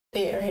just,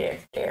 there.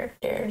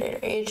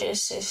 It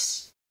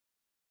just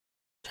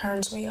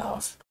turns me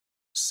off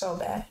so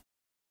bad.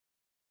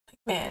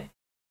 Man.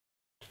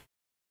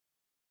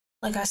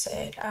 Like I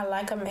said, I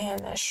like a man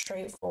that's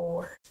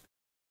straightforward.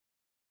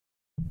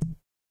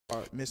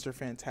 Mr.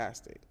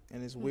 Fantastic.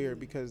 And it's weird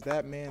because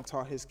that man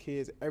taught his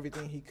kids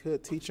everything he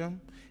could teach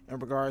them in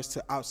regards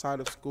to outside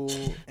of school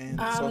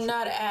and I'm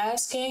not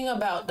asking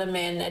about the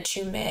men that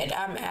you met.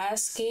 I'm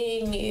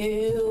asking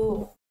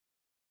you.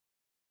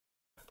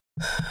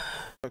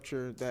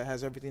 Structure that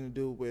has everything to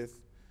do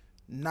with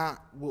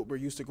not what we're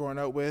used to growing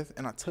up with,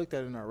 and I took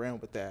that and I ran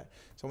with that.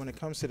 So when it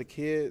comes to the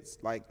kids,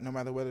 like no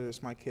matter whether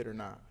it's my kid or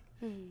not,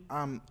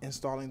 I'm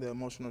installing the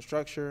emotional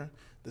structure,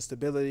 the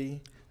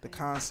stability, the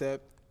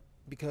concept,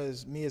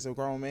 because me as a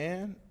grown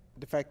man,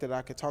 the fact that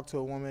I could talk to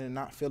a woman and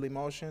not feel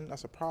emotion,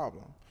 that's a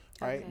problem,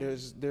 right? Okay.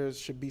 There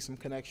should be some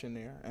connection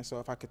there. And so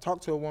if I could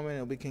talk to a woman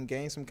and we can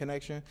gain some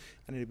connection,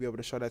 I need to be able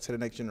to show that to the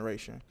next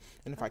generation.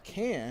 And if I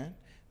can,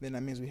 then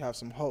that means we have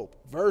some hope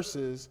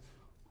versus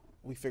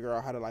we figure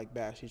out how to like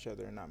bash each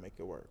other and not make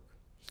it work.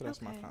 So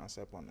that's my Okay.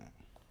 concept on that.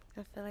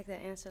 I feel like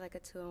that answer like a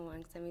 2-in-1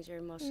 because that means you're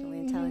emotionally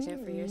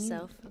intelligent for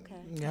yourself. Okay.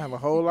 You have a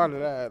whole lot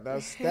of that.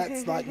 That's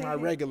like my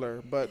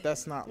regular, but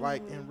that's not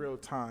like in real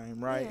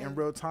time, right? Yeah. In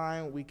real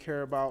time, we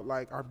care about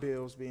like our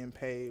bills being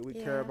paid. We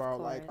care Yeah, of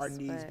about like our course,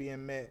 needs but-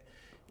 being met.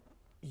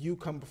 You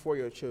come before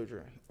your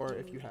children, or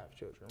if you have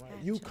children, right? Have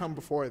You children. come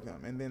before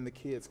them, and then the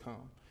kids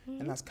come.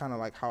 And that's kind of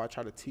like how I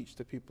try to teach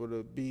the people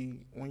to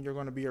be when you're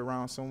going to be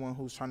around someone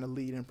who's trying to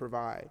lead and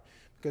provide.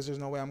 Because there's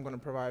no way I'm going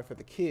to provide for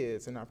the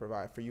kids and not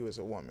provide for you as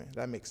a woman.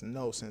 That makes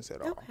no sense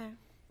at all. Okay.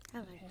 I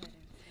like that.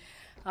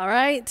 All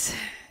right.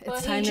 But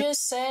It's he time to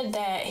just said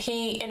that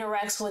he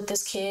interacts with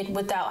this kid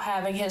without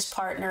having his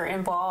partner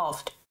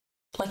involved,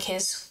 like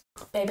his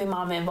baby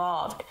mama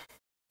involved.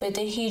 But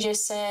then he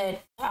just said,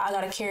 I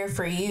gotta care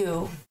for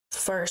you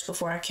first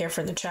before I care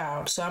for the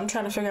child. So I'm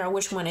trying to figure out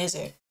which one is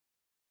it.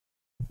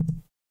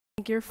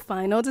 make your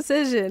final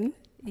decision.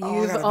 Oh,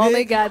 I You've gotta only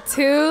pick? got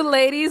 2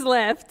 ladies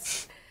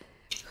left.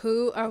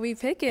 Who are we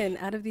picking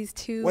out of these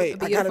 2 Wait, I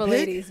gotta beautiful pick?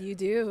 ladies? You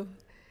do.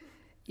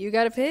 You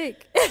got to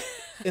pick.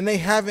 And they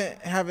haven't.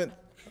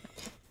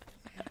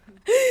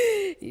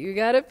 You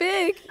got to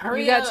pick.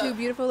 Hurry you got up. 2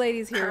 beautiful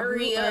ladies here.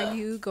 Hurry Who up. are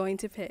you going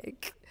to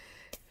pick?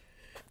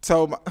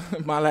 So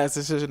my last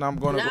decision, I'm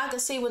going Now I to. can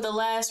see what the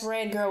last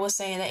red girl was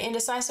saying. That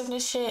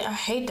indecisiveness shit. I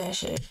hate that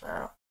shit,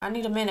 bro. I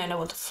need a man that know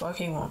what the fuck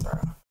he want, bro.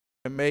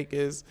 Make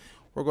is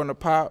we're going to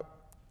pop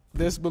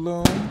this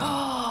balloon,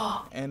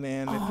 and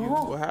then if you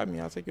will have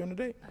me, I'll take you on a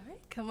date. All right,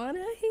 come on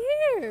out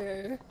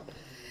here.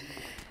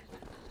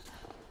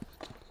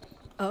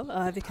 Oh,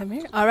 I'll have you come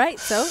here. All right,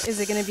 so is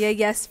it going to be a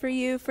yes for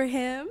you for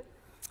him?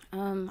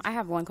 I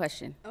have one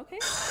question. Okay.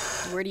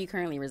 Where do you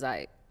currently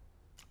reside?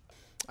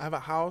 I have a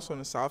house on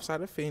the south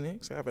side of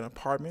Phoenix. I have an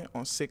apartment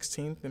on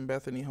 16th in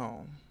Bethany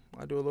Home.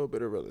 I do a little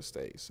bit of real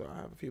estate, so I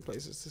have a few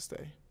places to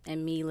stay.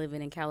 And me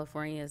living in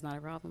California is not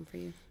a problem for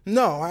you?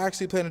 No, I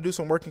actually plan to do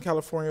some work in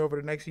California over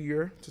the next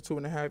year to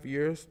 2.5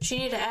 years. She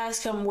need to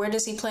ask him, where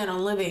does he plan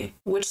on living?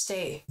 Which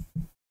state?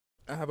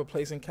 I have a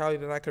place in Cali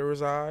that I could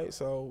reside,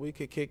 so we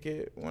could kick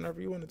it whenever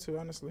you wanted to,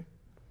 honestly.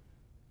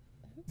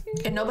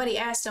 And nobody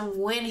asked him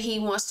when he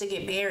wants to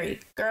get married.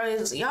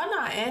 Girls, y'all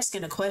not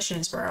asking the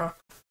questions, bro.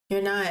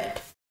 You're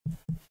not.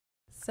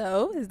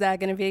 So is that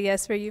going to be a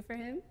yes for you for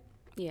him?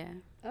 Yeah.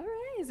 All right.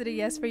 Is it a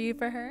yes for you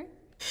for her?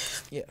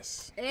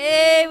 Yes.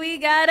 Hey, we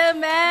got a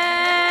match.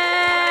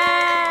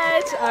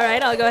 All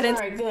right, I'll go ahead and.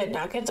 All right, good.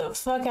 Now get the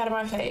fuck out of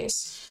my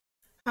face.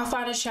 How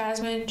fine is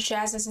Jasmine?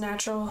 Jasmine's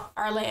natural.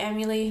 Arlette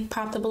Amuli.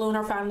 Pop the balloon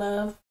or find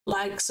love.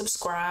 Like,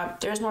 subscribe.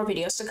 There's more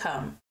videos to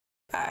come.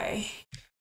 Bye.